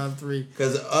 or 3-on-3.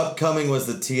 Because upcoming was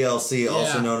the TLC,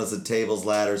 also known as the Tables,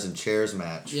 Ladders, and Chairs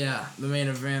match. Yeah, the main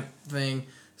event thing.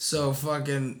 So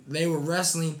fucking, they were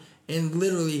wrestling and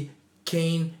literally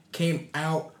Kane came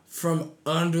out from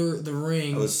under the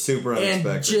ring. It was super unexpected.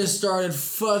 And just started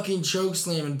fucking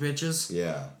chokeslamming bitches.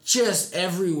 Yeah. Just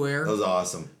everywhere. That was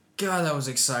awesome. God, that was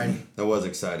exciting. That was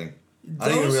exciting. I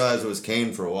didn't even realize it was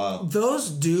Kane for a while. Those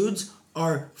dudes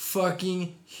are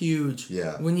fucking huge.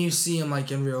 Yeah. When you see them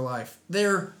like in real life,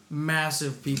 they're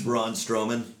massive people. Braun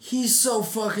Strowman. He's so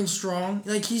fucking strong.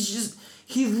 Like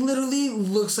he literally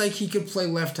looks like he could play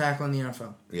left tackle in the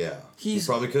NFL. Yeah. He's he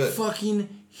probably could. Fucking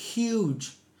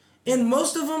huge. And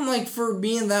most of them, like, for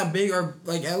being that big, are,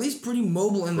 like, at least pretty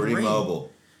mobile in the ring. Pretty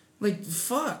mobile. Like,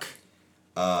 fuck.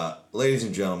 Ladies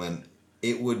and gentlemen,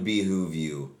 it would behoove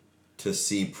you to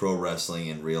see pro wrestling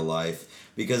in real life.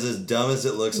 Because as dumb as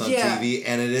it looks on TV,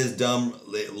 and it is dumb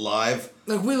live.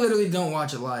 Like, we literally don't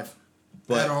watch it live.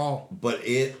 At all. But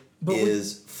it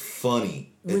is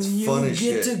funny. It's fun as shit.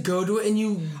 When you get to go to it and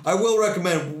you... I will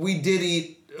recommend, we did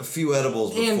eat a few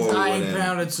edibles before we went in. And I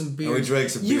pounded some beer. And we drank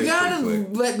some beer. You gotta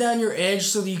let down your edge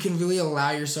so that you can really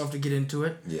allow yourself to get into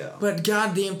it. Yeah. But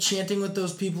goddamn, chanting with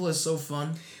those people is so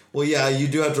fun. Well, yeah, you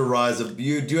do have to rise up.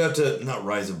 You do have to, not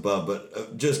rise above,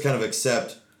 but just kind of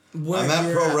accept... I'm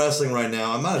at pro wrestling right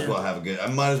now. I might as well have I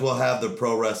might as well have the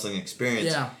pro wrestling experience.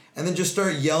 Yeah. And then just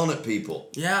start yelling at people.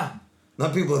 Yeah.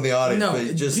 Not people in the audience,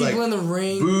 but just people like... in the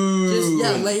ring. Boo!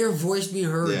 Just, let your voice be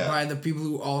heard by the people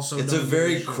who also It's a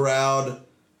very crowd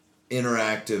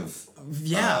interactive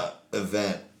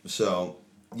event. So,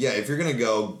 yeah, if you're going to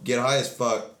go, get high as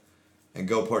fuck and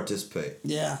go participate.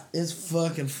 Yeah, it's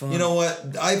fucking fun. You know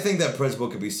what? I think that principle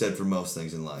could be said for most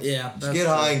things in life. Yeah. Just get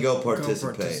high and go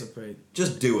participate.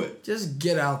 Just do it. Just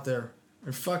get out there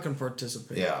and fucking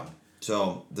participate. Yeah.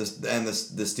 So, the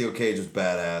steel cage was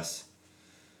badass.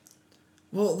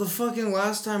 Well, the fucking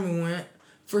last time we went,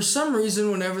 for some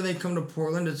reason, whenever they come to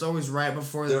Portland, it's always right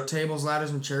before the tables,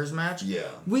 ladders, and chairs match. Yeah.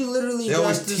 We literally They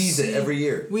always tease it every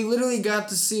year. We literally got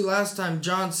to see last time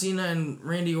John Cena and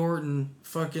Randy Orton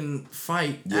fucking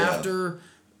fight. After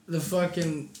the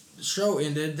fucking show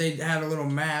ended, they had a little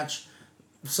match.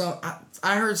 So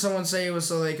I heard someone say it was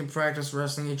so they could practice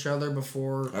wrestling each other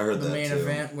before the main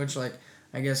event, which, like,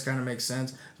 I guess kind of makes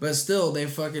sense. But still, they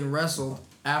fucking wrestled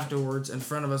afterwards in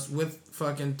front of us with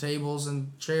fucking tables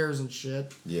and chairs and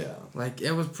shit. Yeah. Like,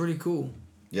 it was pretty cool.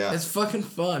 Yeah. It's fucking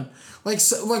fun. Like,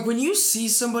 when you see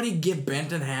somebody get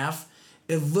bent in half,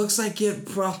 it looks like it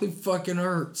probably fucking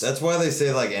hurts. That's why they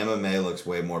say, like, MMA looks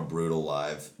way more brutal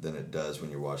live than it does when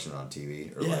you're watching it on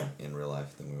TV or, like, in real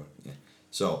life.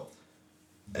 So,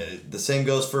 the same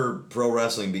goes for pro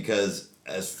wrestling because...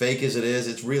 as fake as it is,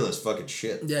 it's real as fucking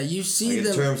shit. Yeah, you see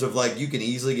in terms of, like, you can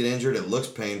easily get injured. It looks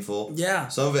painful. Yeah.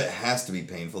 Some of it has to be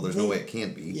painful. There's no way it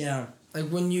can't be. Yeah. Like,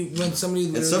 when somebody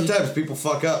literally... And sometimes people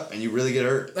fuck up and you really get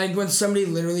hurt. Like, when somebody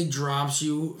literally drops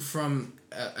you from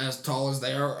as tall as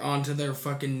they are onto their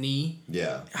fucking knee.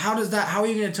 Yeah. How are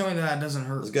you going to tell me that doesn't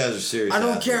hurt? Those guys are serious I don't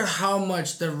athletes. care how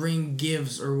much the ring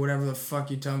gives or whatever the fuck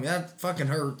you tell me. That fucking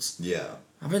hurts. Yeah.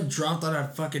 I've been dropped on a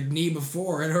fucking knee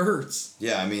before. It hurts.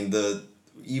 Yeah, I mean,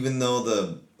 even though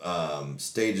the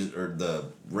stages or the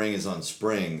ring is on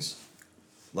springs,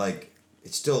 like,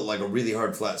 it's still like a really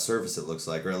hard flat surface, it looks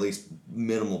like, or at least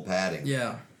minimal padding.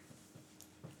 Yeah.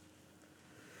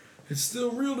 It's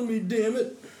still real to me, damn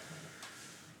it.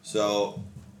 So.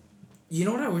 You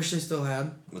know what I wish they still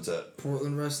had? What's that?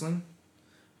 Portland wrestling.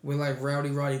 With, like, Rowdy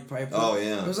Piper. Oh,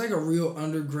 yeah. It was like a real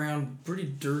underground, pretty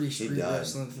dirty street died.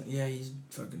 wrestling thing. Yeah, he's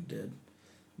fucking dead.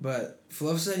 But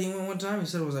Fluff said he went one time. He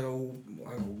said it was like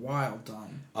a wild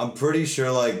time. I'm pretty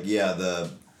sure, like, yeah,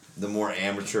 the more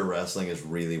amateur wrestling is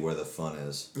really where the fun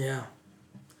is. Yeah.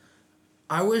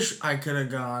 I wish I could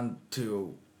have gone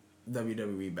to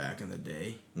WWE back in the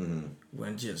day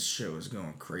when just shit was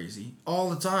going crazy. All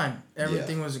the time.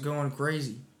 Everything was going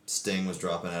crazy. Sting was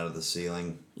dropping out of the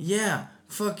ceiling. Yeah.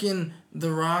 Fucking The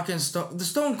Rock and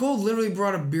Stone Cold literally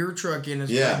brought a beer truck in and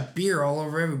sprayed beer all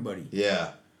over everybody.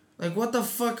 Yeah. Like, what the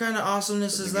fuck kind of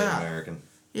awesomeness is that? American.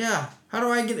 Yeah. How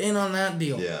do I get in on that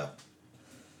deal? Yeah.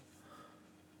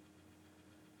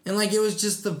 And, like, it was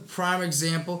just the prime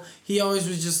example. He always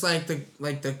was just like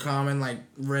the common, like,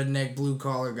 redneck blue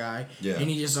collar guy. Yeah. And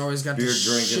he just always got Beer to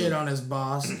drinking. shit on his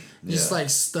boss. Just like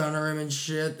stunner him and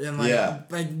shit. And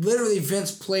like literally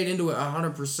Vince played into it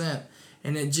 100%.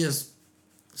 And it just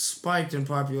spiked in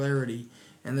popularity.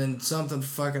 And then something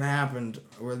fucking happened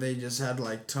where they just had to,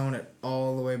 like, tone it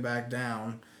all the way back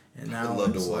down. And now I'd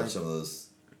love to it's watch like, some of those,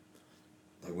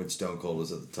 like when Stone Cold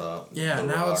was at the top. yeah,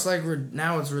 now it's like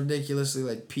now it's ridiculously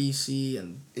like PC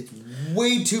and it's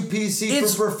way too PC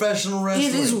for professional wrestling.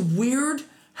 It is weird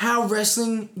how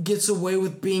wrestling gets away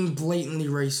with being blatantly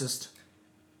racist.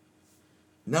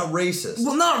 Not racist.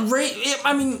 Well, not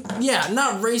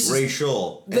not racist.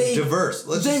 Racial. And diverse.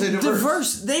 Let's just say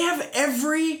diverse. They have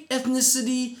every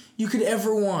ethnicity you could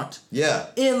ever want. Yeah.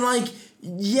 And, like,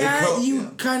 Yeah,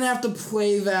 you kind of have to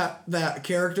play that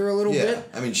character a little bit.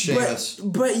 I mean, Sheamus.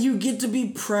 But you get to be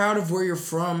proud of where you're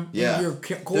from. Yeah. And your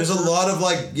culture. There's a lot of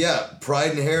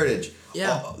pride and heritage.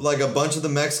 Yeah. Like a bunch of the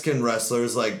Mexican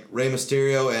wrestlers, like Rey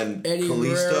Mysterio and Eddie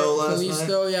Kalisto last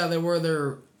night. Yeah, they wear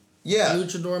their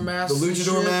luchador masks. The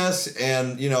luchador masks,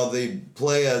 and they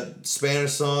play a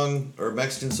Spanish song or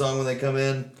Mexican song when they come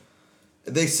in.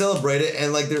 They celebrate it,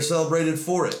 and they're celebrated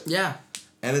for it. Yeah.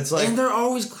 And it's like... And they're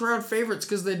always crowd favorites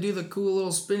because they do the cool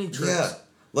little spinny tricks.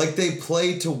 Yeah. They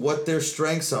play to what their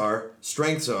strengths are.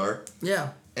 Yeah.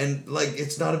 And,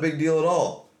 it's not a big deal at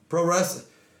all. Pro wrestling...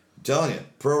 I'm telling you,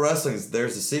 pro wrestling,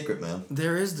 there's the secret, man.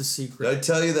 There is the secret. Did I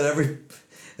tell you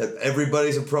that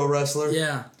everybody's a pro wrestler?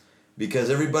 Yeah. Because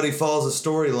everybody follows a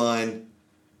storyline...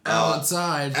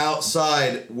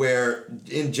 outside where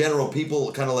in general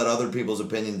people kind of let other people's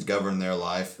opinions govern their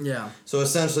life. Yeah. So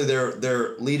essentially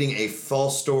they're leading a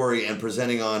false story and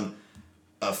presenting on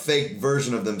a fake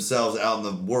version of themselves out in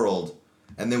the world,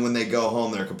 and then when they go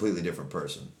home they're a completely different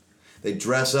person. They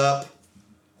dress up,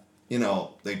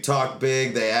 they talk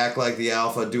big, they act like the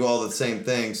alpha, do all the same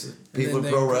things. People are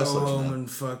pro wrestlers. Go home and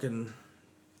fucking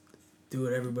do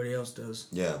what everybody else does.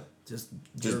 Yeah. Just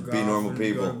be normal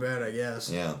people. Go to bed, I guess.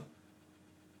 Yeah.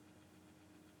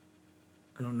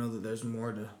 I don't know that there's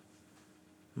more to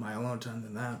my alone time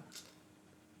than that.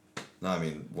 No, I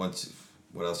mean, what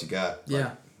else you got?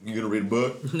 Yeah. You gonna read a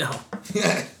book? No.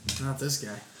 Not this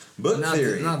guy. Book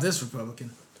theory. Not this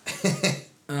Republican.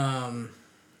 God,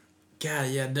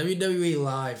 yeah, WWE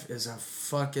Live is a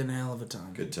fucking hell of a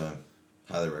time. Good time.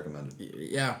 Highly recommended.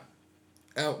 Yeah.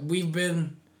 We've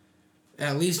been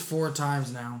at least 4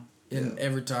 times now. And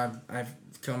every time I've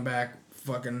come back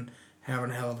fucking having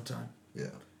a hell of a time. Yeah.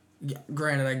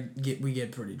 Granted, we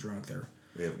get pretty drunk there.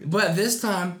 But this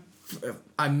time,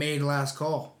 I made last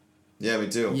call. Yeah, me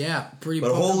too. Yeah, pretty.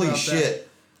 But holy shit,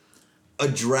 a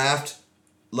draft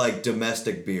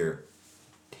domestic beer,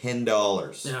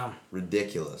 $10. Yeah.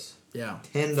 Ridiculous. Yeah.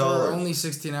 $10. For only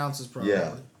 16 ounces, probably.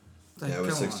 Yeah. It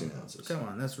was 16 ounces. Come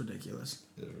on, that's ridiculous.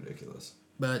 It is ridiculous.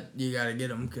 But you gotta get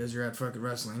them because you're at fucking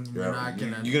wrestling. You're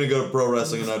gonna go to pro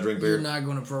wrestling and not drink beer? You're not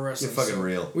going to pro wrestling. You're fucking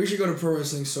real. We should go to pro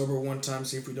wrestling sober one time,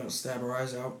 see if we don't stab our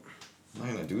eyes out. I'm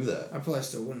not gonna do that. I probably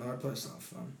still wouldn't though. I probably still have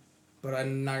fun. But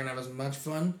I'm not gonna have as much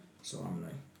fun, so I'm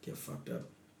gonna get fucked up.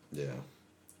 Yeah.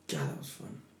 God, that was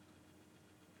fun.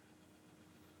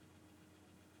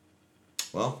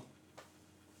 Well.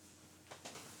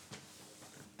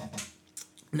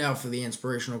 Now for the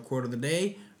inspirational quote of the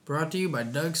day, brought to you by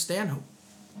Doug Stanhope.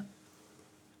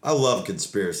 I love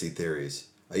conspiracy theories.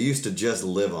 I used to just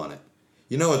live on it.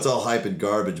 It's all hype and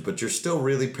garbage, but you're still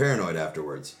really paranoid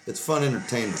afterwards. It's fun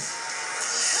entertainment.